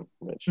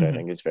 which I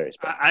think is very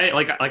special. I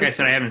like I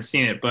said, I haven't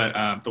seen it,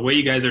 but the way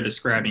you guys are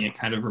describing it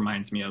kind of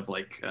reminds me of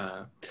like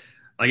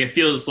it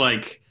feels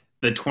like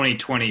the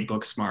 2020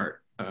 Booksmart,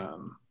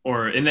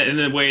 or in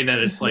the way that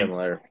it's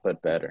similar, like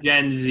but better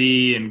Gen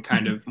Z and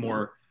kind of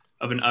more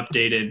of an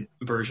updated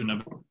version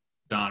of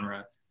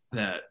genre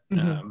that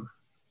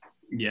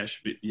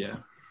should be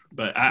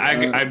but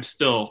I'm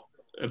still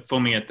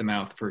foaming at the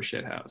mouth for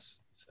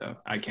Shithouse, so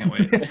I can't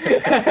wait. Can't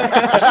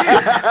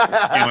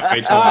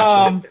wait to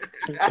watch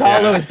it.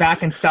 Solo is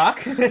back in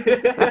stock.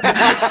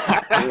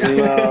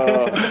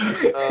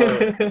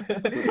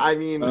 I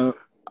mean,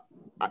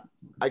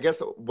 I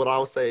guess what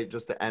I'll say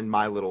just to end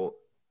my little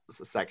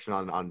section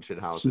on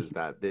Shithouse is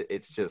that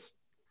it's just,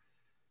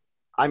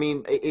 I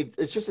mean,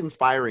 it's just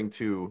inspiring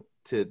to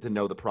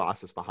know the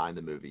process behind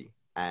the movie,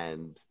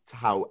 and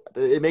how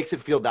it makes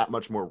it feel that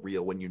much more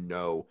real when you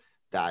know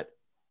that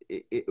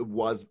it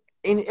was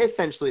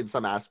essentially in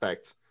some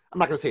aspect I'm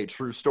not going to say a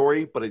true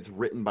story, but it's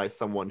written by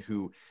someone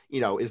who,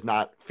 is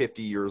not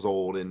 50 years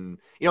old. And,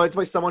 it's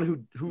by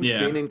someone who's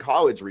been in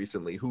college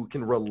recently, who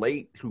can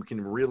relate, who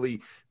can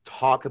really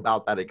talk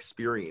about that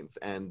experience.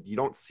 And you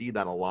don't see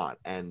that a lot.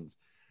 And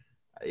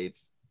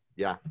that's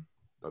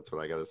what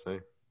I got to say.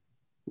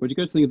 What do you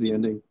guys think of the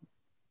ending?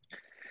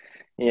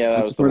 Yeah,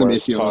 that was the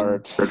worst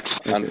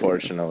part,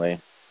 unfortunately.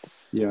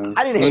 Yeah.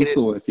 I didn't hate it.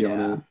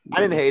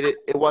 I didn't hate it.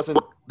 It wasn't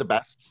the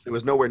best. It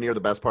was nowhere near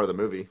the best part of the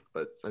movie,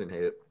 but I didn't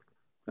hate it.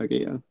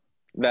 Okay, yeah.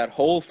 That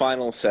whole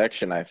final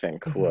section, I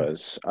think,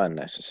 was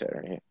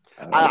unnecessary.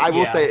 I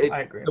will say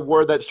the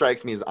word that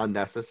strikes me is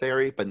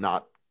unnecessary, but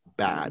not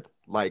bad.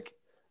 Like,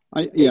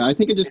 I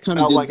think it just kind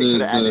of felt like it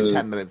could have ended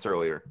 10 minutes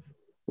earlier.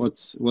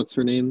 What's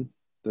her name?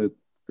 The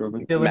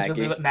girlfriend?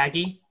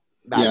 Maggie.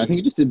 Yeah, I think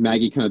it just did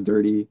Maggie kind of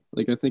dirty.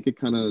 Like, I think it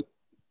kind of,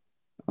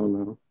 I don't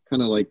know,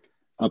 kind of like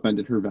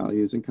upended her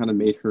values and kind of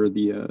made her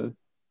the,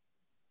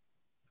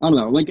 I don't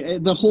know, like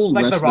the whole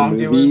like rest the of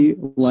the movie,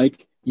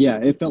 like, yeah,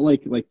 it felt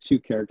like two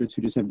characters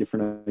who just have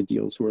different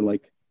ideals who are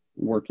like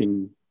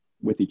working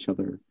with each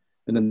other.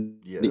 And then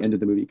the end of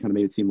the movie kind of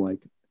made it seem like,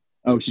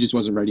 oh, she just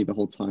wasn't ready the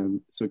whole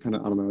time. So it kind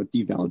of, I don't know, it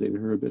devalidated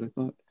her a bit, I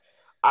thought.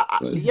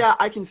 Yeah,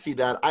 I can see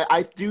that.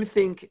 I do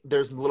think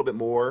there's a little bit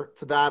more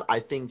to that. I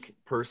think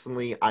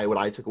personally, what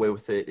I took away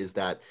with it is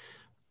that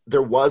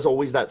there was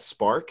always that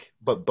spark,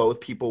 but both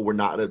people were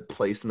not at a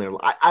place in their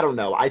life. I don't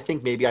know. I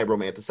think maybe I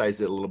romanticized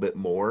it a little bit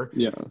more.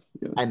 Yeah.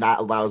 And that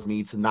allows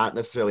me to not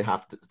necessarily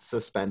have to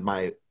suspend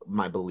my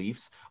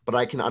beliefs, but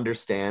I can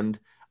understand.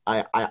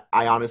 I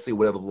honestly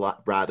would have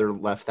rather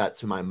left that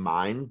to my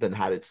mind than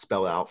had it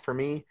spelled out for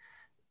me.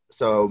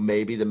 So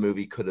maybe the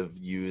movie could have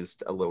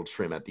used a little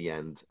trim at the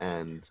end.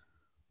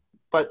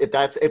 But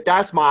if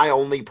that's my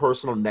only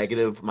personal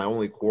negative, my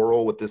only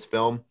quarrel with this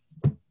film,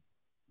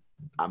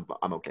 I'm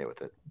okay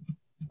with it.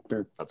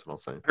 Sure. That's what I'll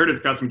say. I heard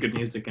it's got some good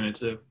music in it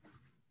too.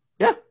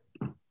 Yeah.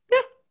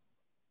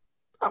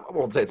 I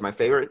won't say it's my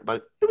favorite,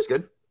 but it was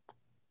good.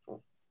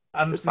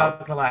 I'm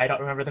not gonna lie, I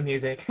don't remember the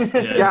music.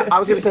 Yeah, I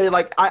was gonna say,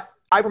 like, I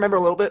remember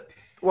a little bit.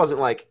 It wasn't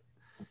like,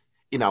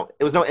 it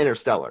was no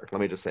Interstellar. Let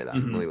me just say that.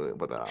 Mm-hmm. Let me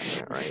put that on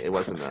there, right? It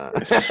wasn't.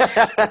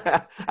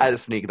 I had to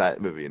sneak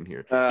that movie in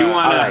here. You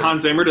want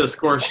Hans Zimmer to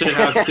score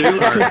Shithouse too?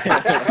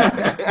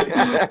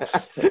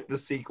 The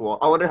sequel.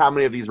 I wonder how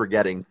many of these we're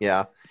getting.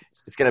 Yeah,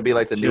 it's gonna be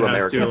like the new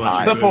American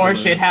Pie. Before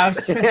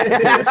Shithouse.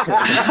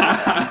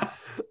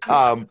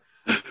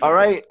 All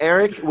right,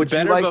 Eric. Would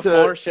Better you like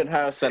before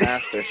Shithouse than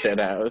after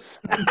Shithouse?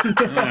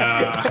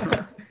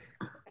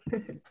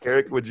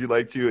 Eric, would you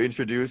like to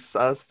introduce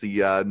us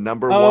the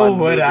number one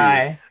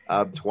movie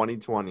of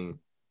 2020?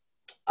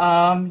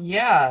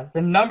 Yeah,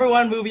 the number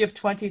one movie of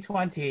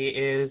 2020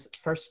 is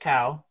First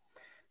Cow,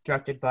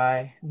 directed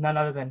by none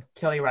other than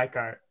Kelly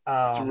Reichardt.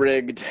 It's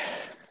rigged.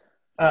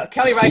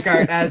 Kelly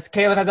Reichardt, as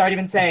Caleb has already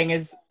been saying,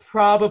 is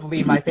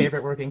probably my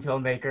favorite working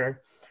filmmaker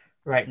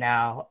right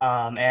now.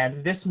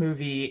 And this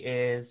movie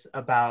is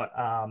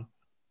about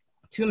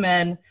two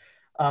men.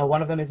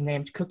 One of them is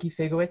named Cookie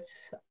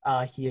Figowitz.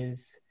 He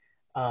is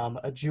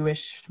a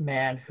Jewish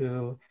man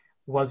who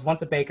was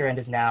once a baker and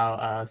is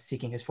now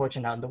seeking his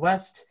fortune out in the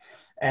West.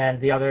 And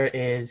the other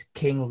is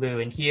King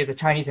Lu, and he is a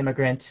Chinese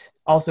immigrant,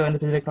 also in the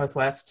Pacific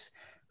Northwest,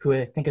 who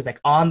I think is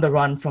like on the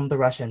run from the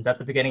Russians at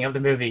the beginning of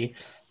the movie.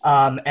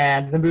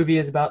 And the movie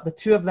is about the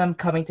two of them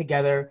coming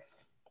together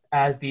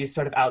as these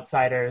sort of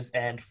outsiders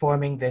and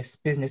forming this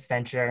business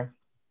venture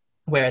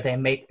where they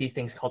make these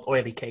things called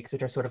oily cakes,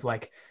 which are sort of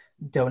like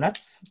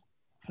donuts,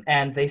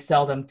 and they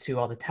sell them to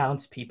all the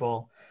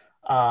townspeople.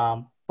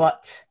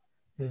 But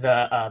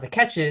the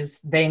catch is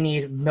they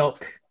need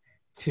milk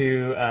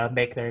to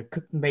make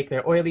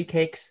their oily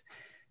cakes.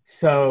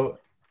 So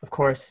of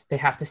course they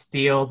have to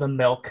steal the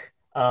milk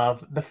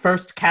of the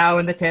first cow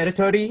in the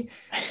territory,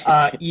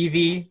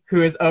 Evie,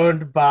 who is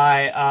owned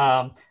by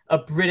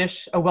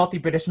a wealthy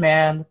British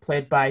man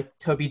played by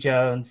Toby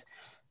Jones.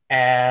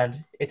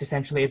 And it's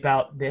essentially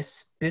about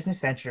this business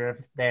venture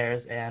of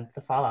theirs and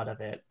the fallout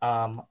of it.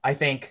 I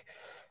think,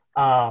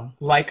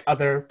 like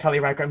other Kelly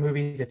Reichardt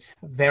movies, it's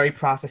very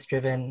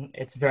process-driven.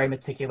 It's very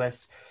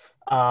meticulous.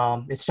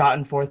 It's shot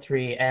in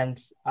 4:3, and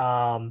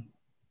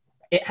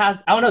it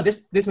has, I don't know,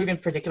 this movie in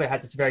particular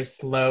has this very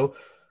slow,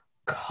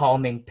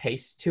 calming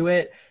pace to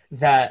it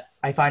that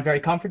I find very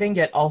comforting,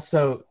 yet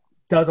also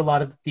does a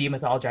lot of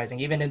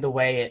demythologizing, even in the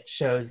way it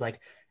shows like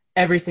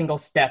every single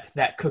step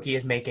that Cookie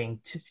is doing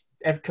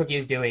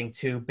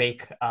to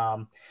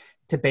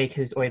bake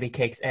his oily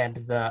cakes, and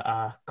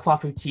the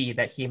clafouti tea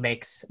that he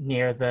makes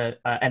near the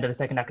end of the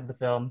second act of the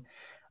film.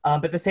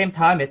 But at the same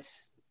time,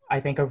 it's, I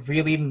think, a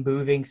really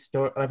moving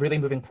story, a really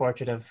moving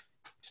portrait of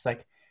just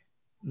like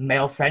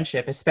male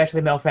friendship, especially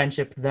male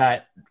friendship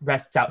that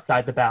rests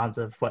outside the bounds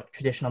of what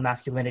traditional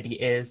masculinity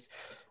is,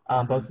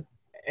 both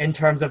in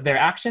terms of their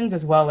actions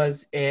as well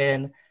as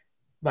in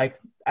like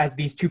as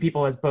these two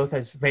people as both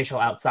as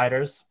racial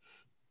outsiders.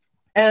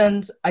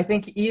 And I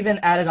think even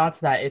added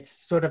onto that, it's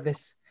sort of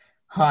this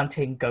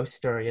haunting ghost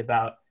story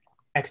about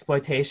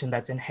exploitation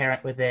that's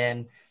inherent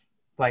within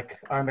like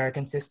our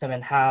American system,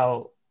 and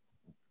how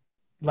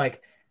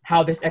like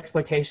how this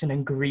exploitation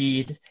and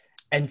greed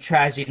and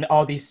tragedy and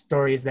all these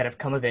stories that have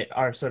come of it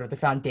are sort of the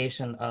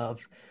foundation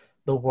of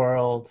the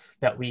world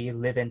that we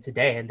live in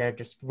today, and they're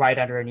just right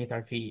underneath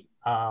our feet.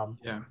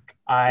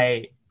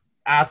 I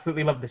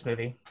absolutely love this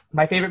movie.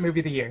 My favorite movie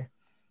of the year.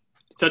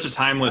 It's such a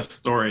timeless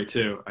story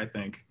too, I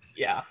think.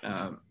 Yeah.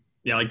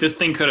 Like this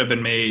thing could have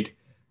been made,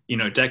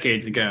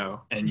 decades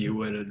ago, and you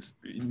would have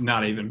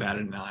not even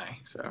batted an eye.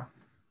 So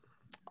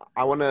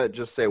I want to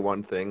just say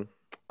one thing,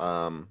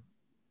 and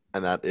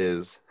that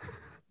is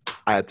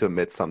I had to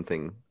admit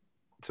something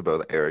to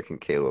both Eric and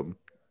Caleb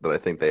that I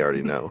think they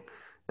already know,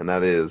 and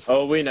that is...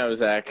 Oh, we know,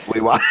 Zach. We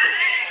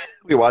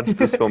watched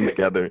this film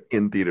together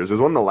in theaters. It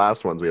was one of the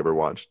last ones we ever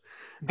watched.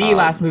 The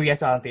last movie I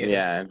saw in theaters.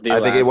 Yeah, I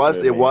think it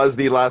was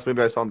the last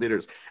movie I saw in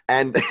theaters.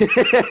 And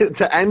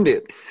to end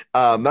it,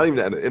 not even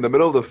to end it, in the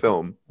middle of the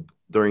film,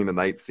 during the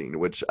night scene,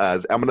 which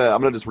as I'm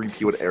gonna just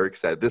repeat what Eric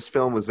said. This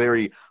film was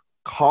very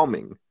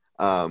calming.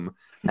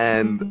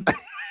 And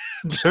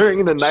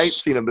during the night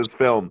scene of this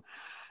film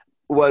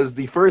was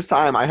the first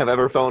time I have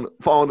ever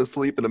fallen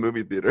asleep in a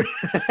movie theater.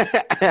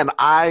 And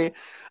I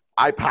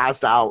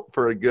passed out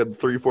for a good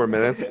 3-4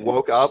 minutes,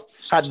 woke up,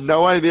 had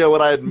no idea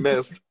what I had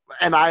missed.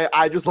 And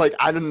I just I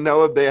didn't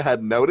know if they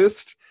had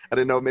noticed. I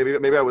didn't know,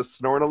 maybe I was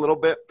snoring a little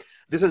bit.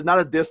 This is not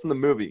a diss in the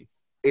movie.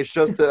 It's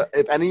just,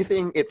 if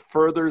anything, it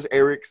furthers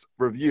Eric's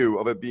review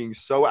of it being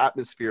so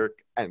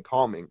atmospheric and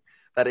calming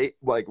that it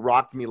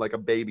rocked me like a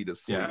baby to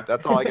sleep. Yeah.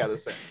 That's all I got to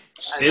say.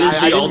 It is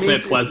the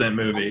ultimate pleasant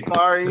movie. I'm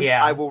sorry.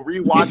 Yeah. I will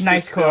rewatch it's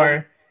nice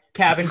core.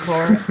 Cabin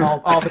core,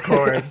 all the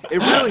cores. It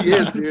really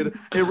is, dude.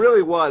 It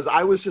really was.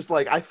 I was just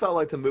I felt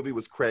like the movie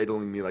was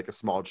cradling me like a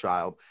small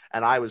child,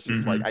 and I was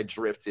just I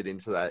drifted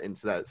into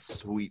that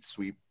sweet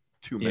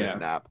 2-minute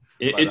nap.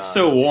 It's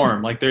so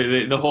warm.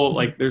 The whole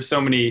there's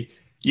so many.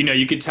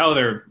 You could tell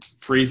they're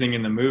freezing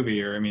in the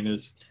movie, or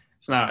it's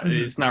not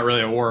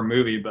really a warm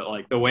movie,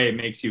 but the way it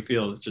makes you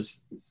feel is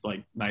just it's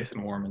nice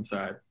and warm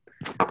inside.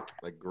 I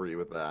agree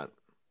with that.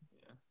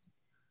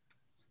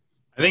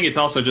 I think it's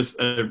also just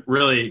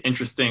really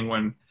interesting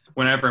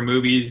whenever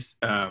movies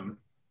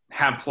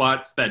have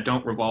plots that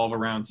don't revolve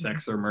around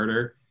sex or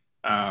murder,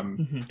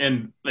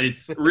 and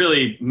it's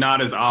really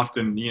not as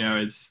often,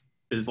 as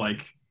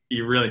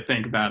you really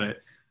think about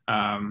it.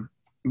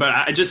 But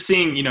I just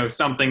seeing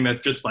something that's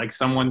just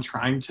someone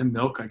trying to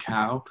milk a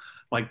cow,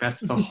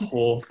 that's the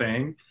whole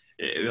thing.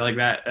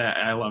 That.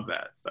 I love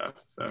that stuff.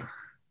 So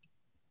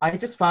I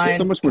just find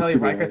Kelly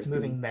Reichardt's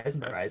movie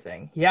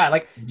mesmerizing. Yeah,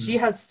 she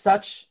has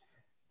such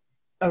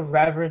a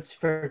reverence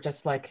for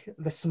just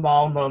the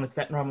small moments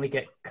that normally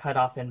get cut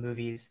off in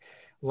movies.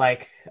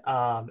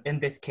 In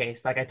this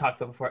case, I talked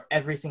about before,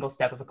 every single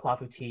step of a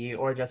clafouti,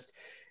 or just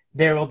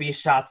there will be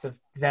shots of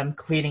them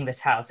cleaning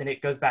this house, and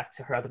it goes back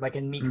to her other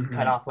in Meek's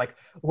cut off,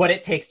 what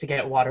it takes to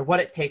get water,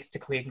 what it takes to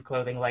clean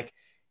clothing.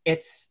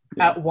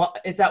 At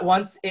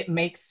once it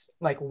makes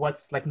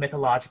what's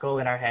mythological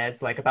in our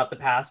heads about the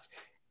past,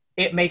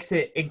 it makes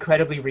it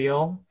incredibly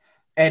real,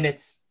 and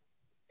it's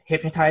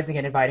hypnotizing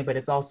and inviting, but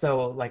it's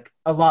also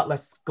a lot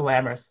less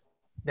glamorous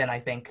than I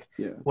think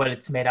what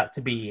it's made out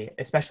to be,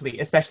 especially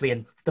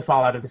in the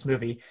fallout of this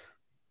movie.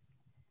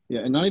 Yeah,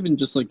 and not even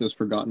just those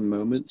forgotten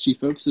moments. She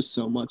focuses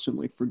so much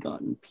on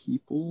forgotten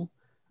people.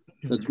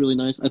 That's really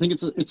nice. I think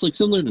it's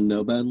similar to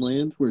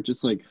Nomadland, where it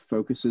just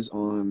focuses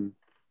on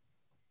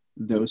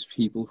those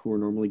people who are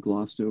normally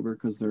glossed over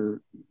because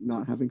they're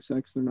not having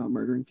sex, they're not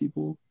murdering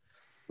people,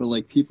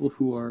 but people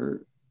who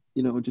are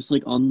just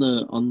on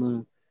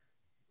the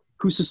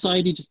who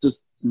society just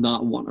does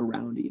not want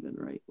around even,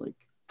 right?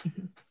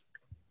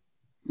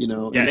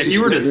 if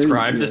you were to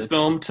describe this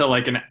film to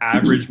an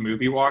average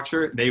movie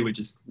watcher, they would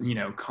just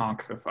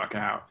conk the fuck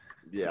out.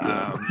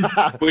 Yeah.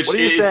 Which what are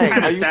you saying?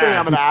 Are you saying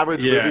I'm an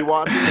average movie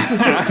watcher?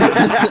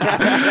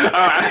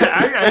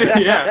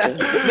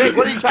 Nick,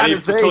 what are you trying to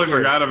say? I totally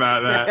forgot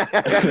about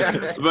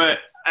that. But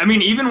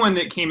even when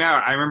it came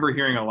out, I remember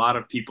hearing a lot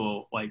of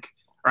people I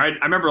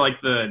remember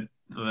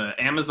the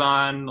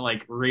Amazon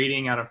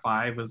rating out of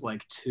 5 was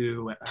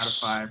 2 out of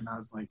 5, and I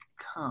was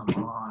come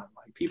on,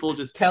 people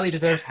just Kelly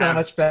deserves so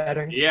much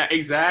better. Yeah,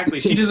 exactly.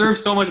 She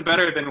deserves so much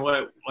better than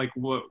what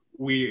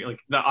we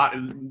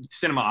the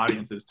cinema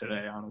audiences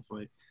today,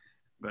 honestly.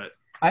 But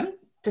I'm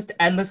just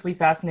endlessly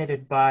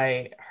fascinated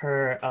by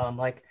her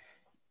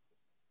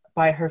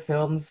by her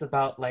films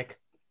about I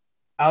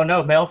don't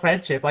know, male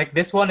friendship.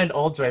 This one and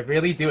Oldroyd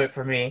really do it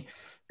for me.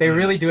 They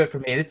really do it for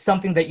me. It's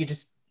something that you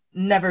just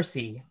never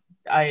see.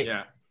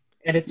 And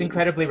it's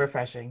incredibly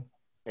refreshing.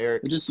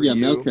 Eric,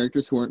 male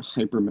characters who aren't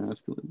hyper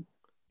masculine.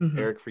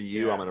 Eric, for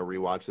you, I'm gonna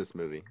rewatch this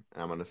movie,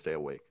 and I'm gonna stay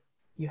awake.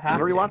 You have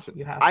to rewatch it.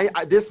 You have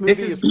to. This movie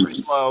is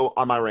pretty low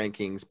on my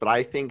rankings, but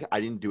I think I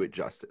didn't do it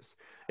justice.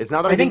 It's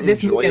not that I think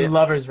this movie and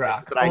Lovers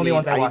Rock, the only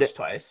ones I watched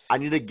twice. I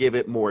need to give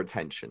it more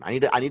attention. I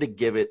need to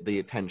give it the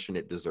attention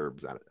it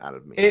deserves out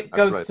of me. It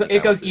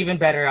goes even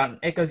better on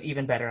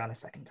a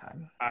second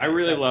time. I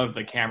really love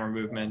the camera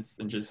movements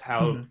and just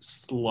how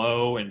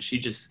slow, and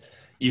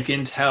you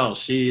can tell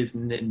she is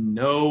in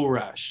no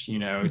rush,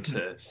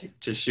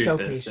 to shoot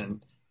this.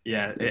 And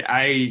Yeah,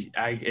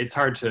 it's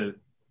hard to,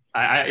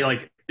 I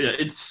like,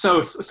 it's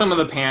so, some of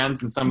the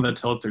pans and some of the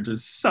tilts are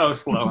just so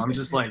slow. I'm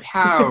just like,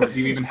 how do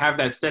you even have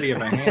that steady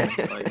of a hand?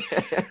 Like,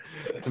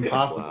 it's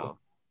impossible. Wow.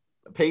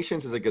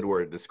 Patience is a good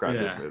word to describe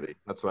this movie.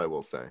 That's what I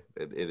will say.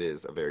 It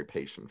is a very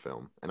patient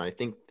film. And I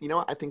think,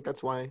 I think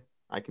that's why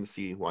I can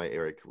see why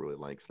Eric really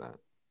likes that.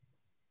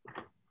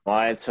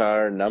 Why it's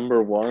our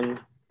number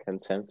one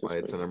consensus. Why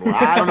it's a number one.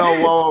 I don't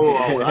know. Whoa.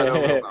 I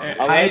don't know about it.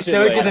 I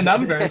showed you the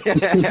numbers.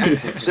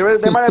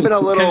 there might have been a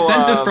little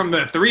consensus from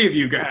the three of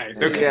you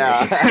guys. Okay.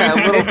 Yeah, a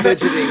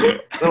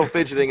little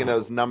fidgeting in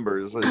those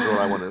numbers is what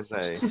I want to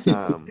say.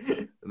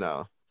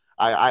 No,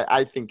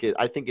 I think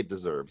it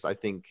deserves. I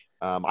think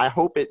I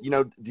hope it.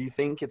 Do you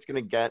think it's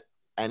gonna get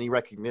any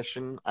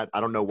recognition? I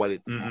don't know what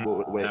it's.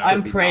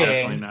 I'm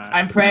praying,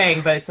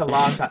 but it's a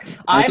long time.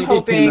 I'm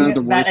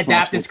hoping that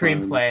adapted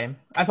screenplay.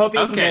 I'm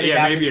hoping you can get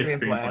adapted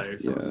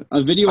screenplay. Yeah,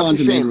 a video on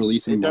demand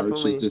release in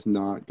March is just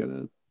not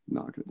gonna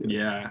do it.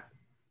 Yeah,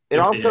 it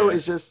also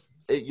is just.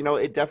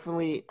 It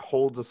definitely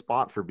holds a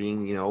spot for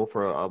being,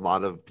 for a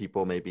lot of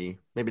people, maybe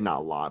not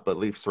a lot, but at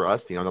least for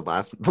us, the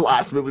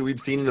last movie we've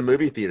seen in a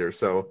movie theater.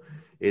 So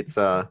it's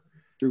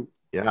true.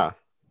 Yeah,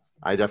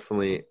 I would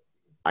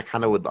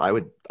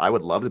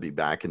love to be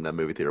back in the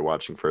movie theater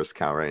watching First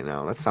Cow right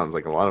now. That sounds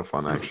like a lot of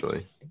fun,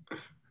 actually.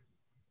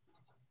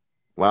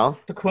 Well,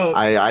 to quote,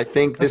 I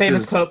think this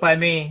famous quote by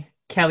me.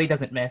 Kelly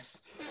doesn't miss.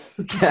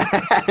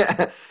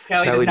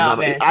 Kelly does not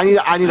miss.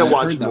 I need to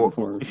watch more.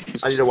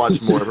 I need to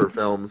watch more of her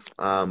films.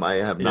 I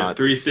have not.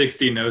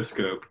 360 no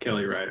scope.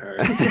 Kelly Reichardt.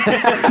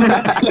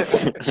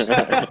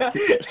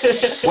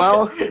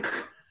 Well,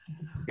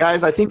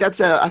 guys, I think that's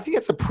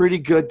a pretty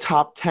good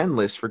top 10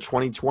 list for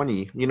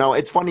 2020.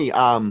 It's funny.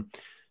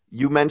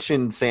 You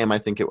mentioned Sam. I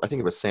think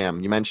it was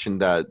Sam. You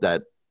mentioned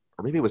that,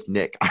 or maybe it was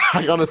Nick.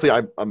 Honestly,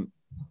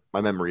 my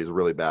memory is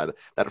really bad.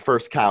 That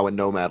First Cow in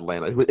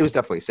Nomadland. It was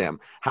definitely Sam.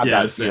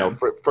 Sam.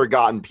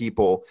 Forgotten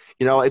People.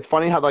 It's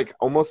funny how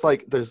almost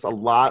like there's a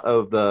lot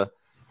of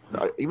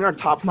even our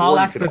top Small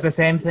four. Axe does the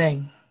same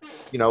thing.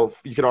 You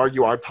could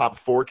argue our top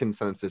 4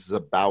 consensus is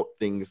about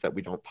things that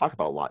we don't talk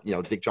about a lot.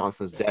 Dick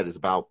Johnson Is Dead is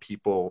about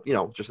people,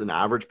 just an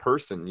average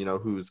person,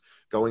 who's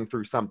going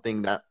through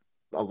something that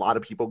a lot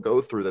of people go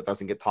through that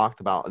doesn't get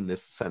talked about in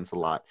this sense a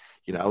lot.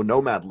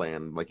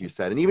 Nomadland, like you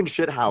said, and even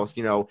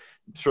Shithouse,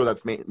 sure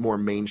that's more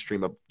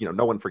mainstream of,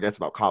 no one forgets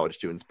about college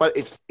students, but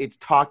it's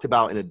talked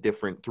about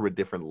through a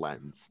different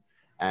lens.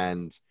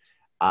 And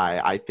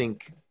I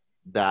think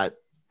that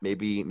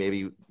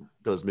maybe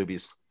those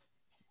movies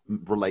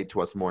relate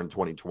to us more in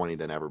 2020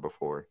 than ever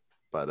before.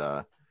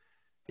 But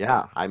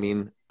yeah, I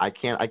mean, I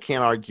can't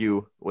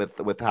argue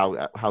with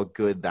how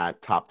good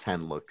that top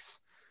 10 looks.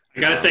 I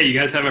gotta say, you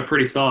guys have a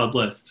pretty solid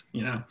list.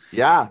 Yeah,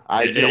 you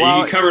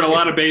covered a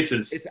lot of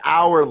bases. It's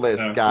our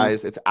list,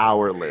 guys. It's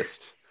our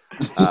list,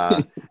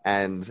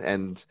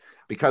 and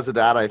because of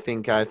that, I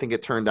think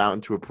it turned out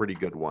into a pretty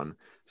good one.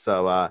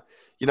 So,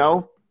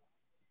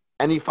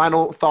 any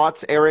final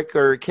thoughts, Eric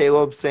or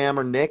Caleb, Sam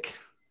or Nick?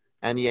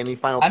 Any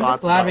final thoughts? I'm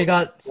just glad we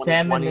got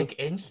Sam and Nick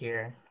in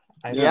here.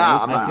 I feel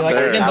like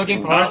I've been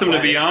looking forward. Awesome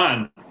to be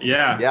on.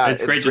 Yeah,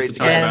 it's great just to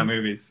talk about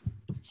movies.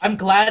 I'm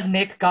glad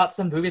Nick got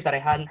some movies that I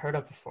hadn't heard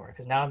of before,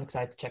 because now I'm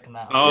excited to check them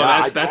out. Oh,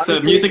 yeah, that's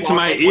music to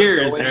my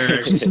ears,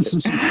 Eric.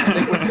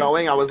 Nick was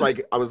going. I was on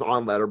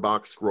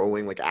Letterboxd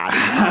scrolling,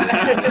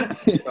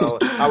 so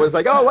I was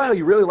like, oh wow,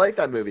 you really like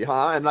that movie,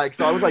 huh? And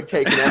so I was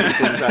taking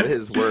everything at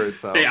his word.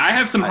 So hey, I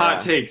have some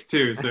hot takes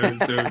too, so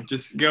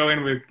just go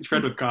in with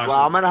tread with caution.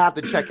 Well, I'm gonna have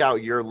to check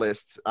out your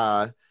list.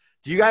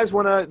 Do you guys,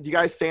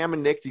 Sam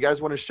and Nick, do you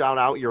guys want to shout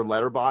out your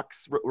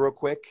Letterboxd real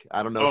quick?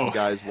 I don't know if you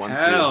guys want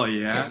to. Hell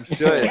yeah. You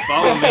should.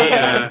 Follow me.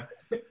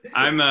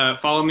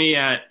 Follow me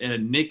at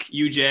Nick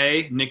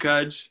UJ,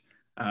 Nickudge.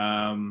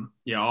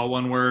 All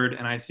one word,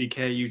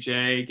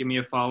 NICKUJ. Give me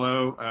a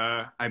follow.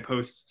 I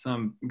post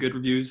some good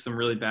reviews, some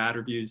really bad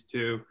reviews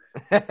too.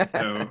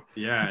 So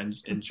yeah,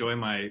 enjoy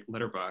my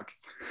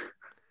Letterboxd.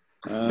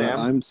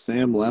 I'm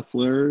Sam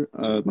Leffler.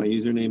 My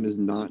username is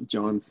not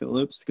John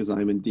Phillips because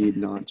I'm indeed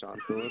not John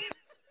Phillips.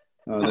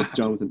 That's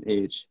John with an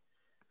H.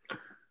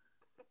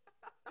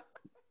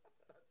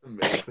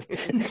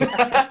 Amazing.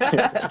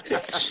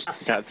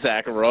 Got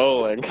Zach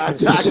rolling.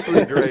 That's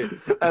actually great.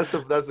 That's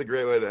a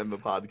great way to end the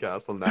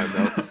podcast on that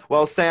note.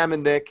 Well, Sam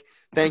and Nick,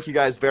 thank you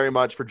guys very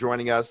much for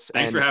joining us.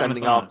 Thanks and for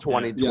sending off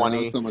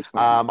 2020. Yeah, so much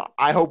fun.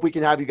 I hope we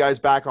can have you guys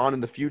back on in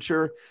the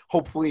future.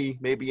 Hopefully,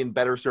 maybe in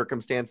better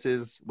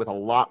circumstances with a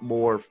lot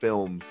more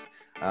films,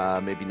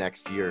 maybe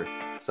next year.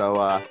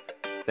 So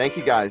thank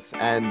you guys.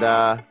 And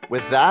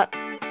with that,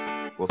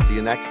 we'll see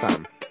you next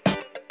time.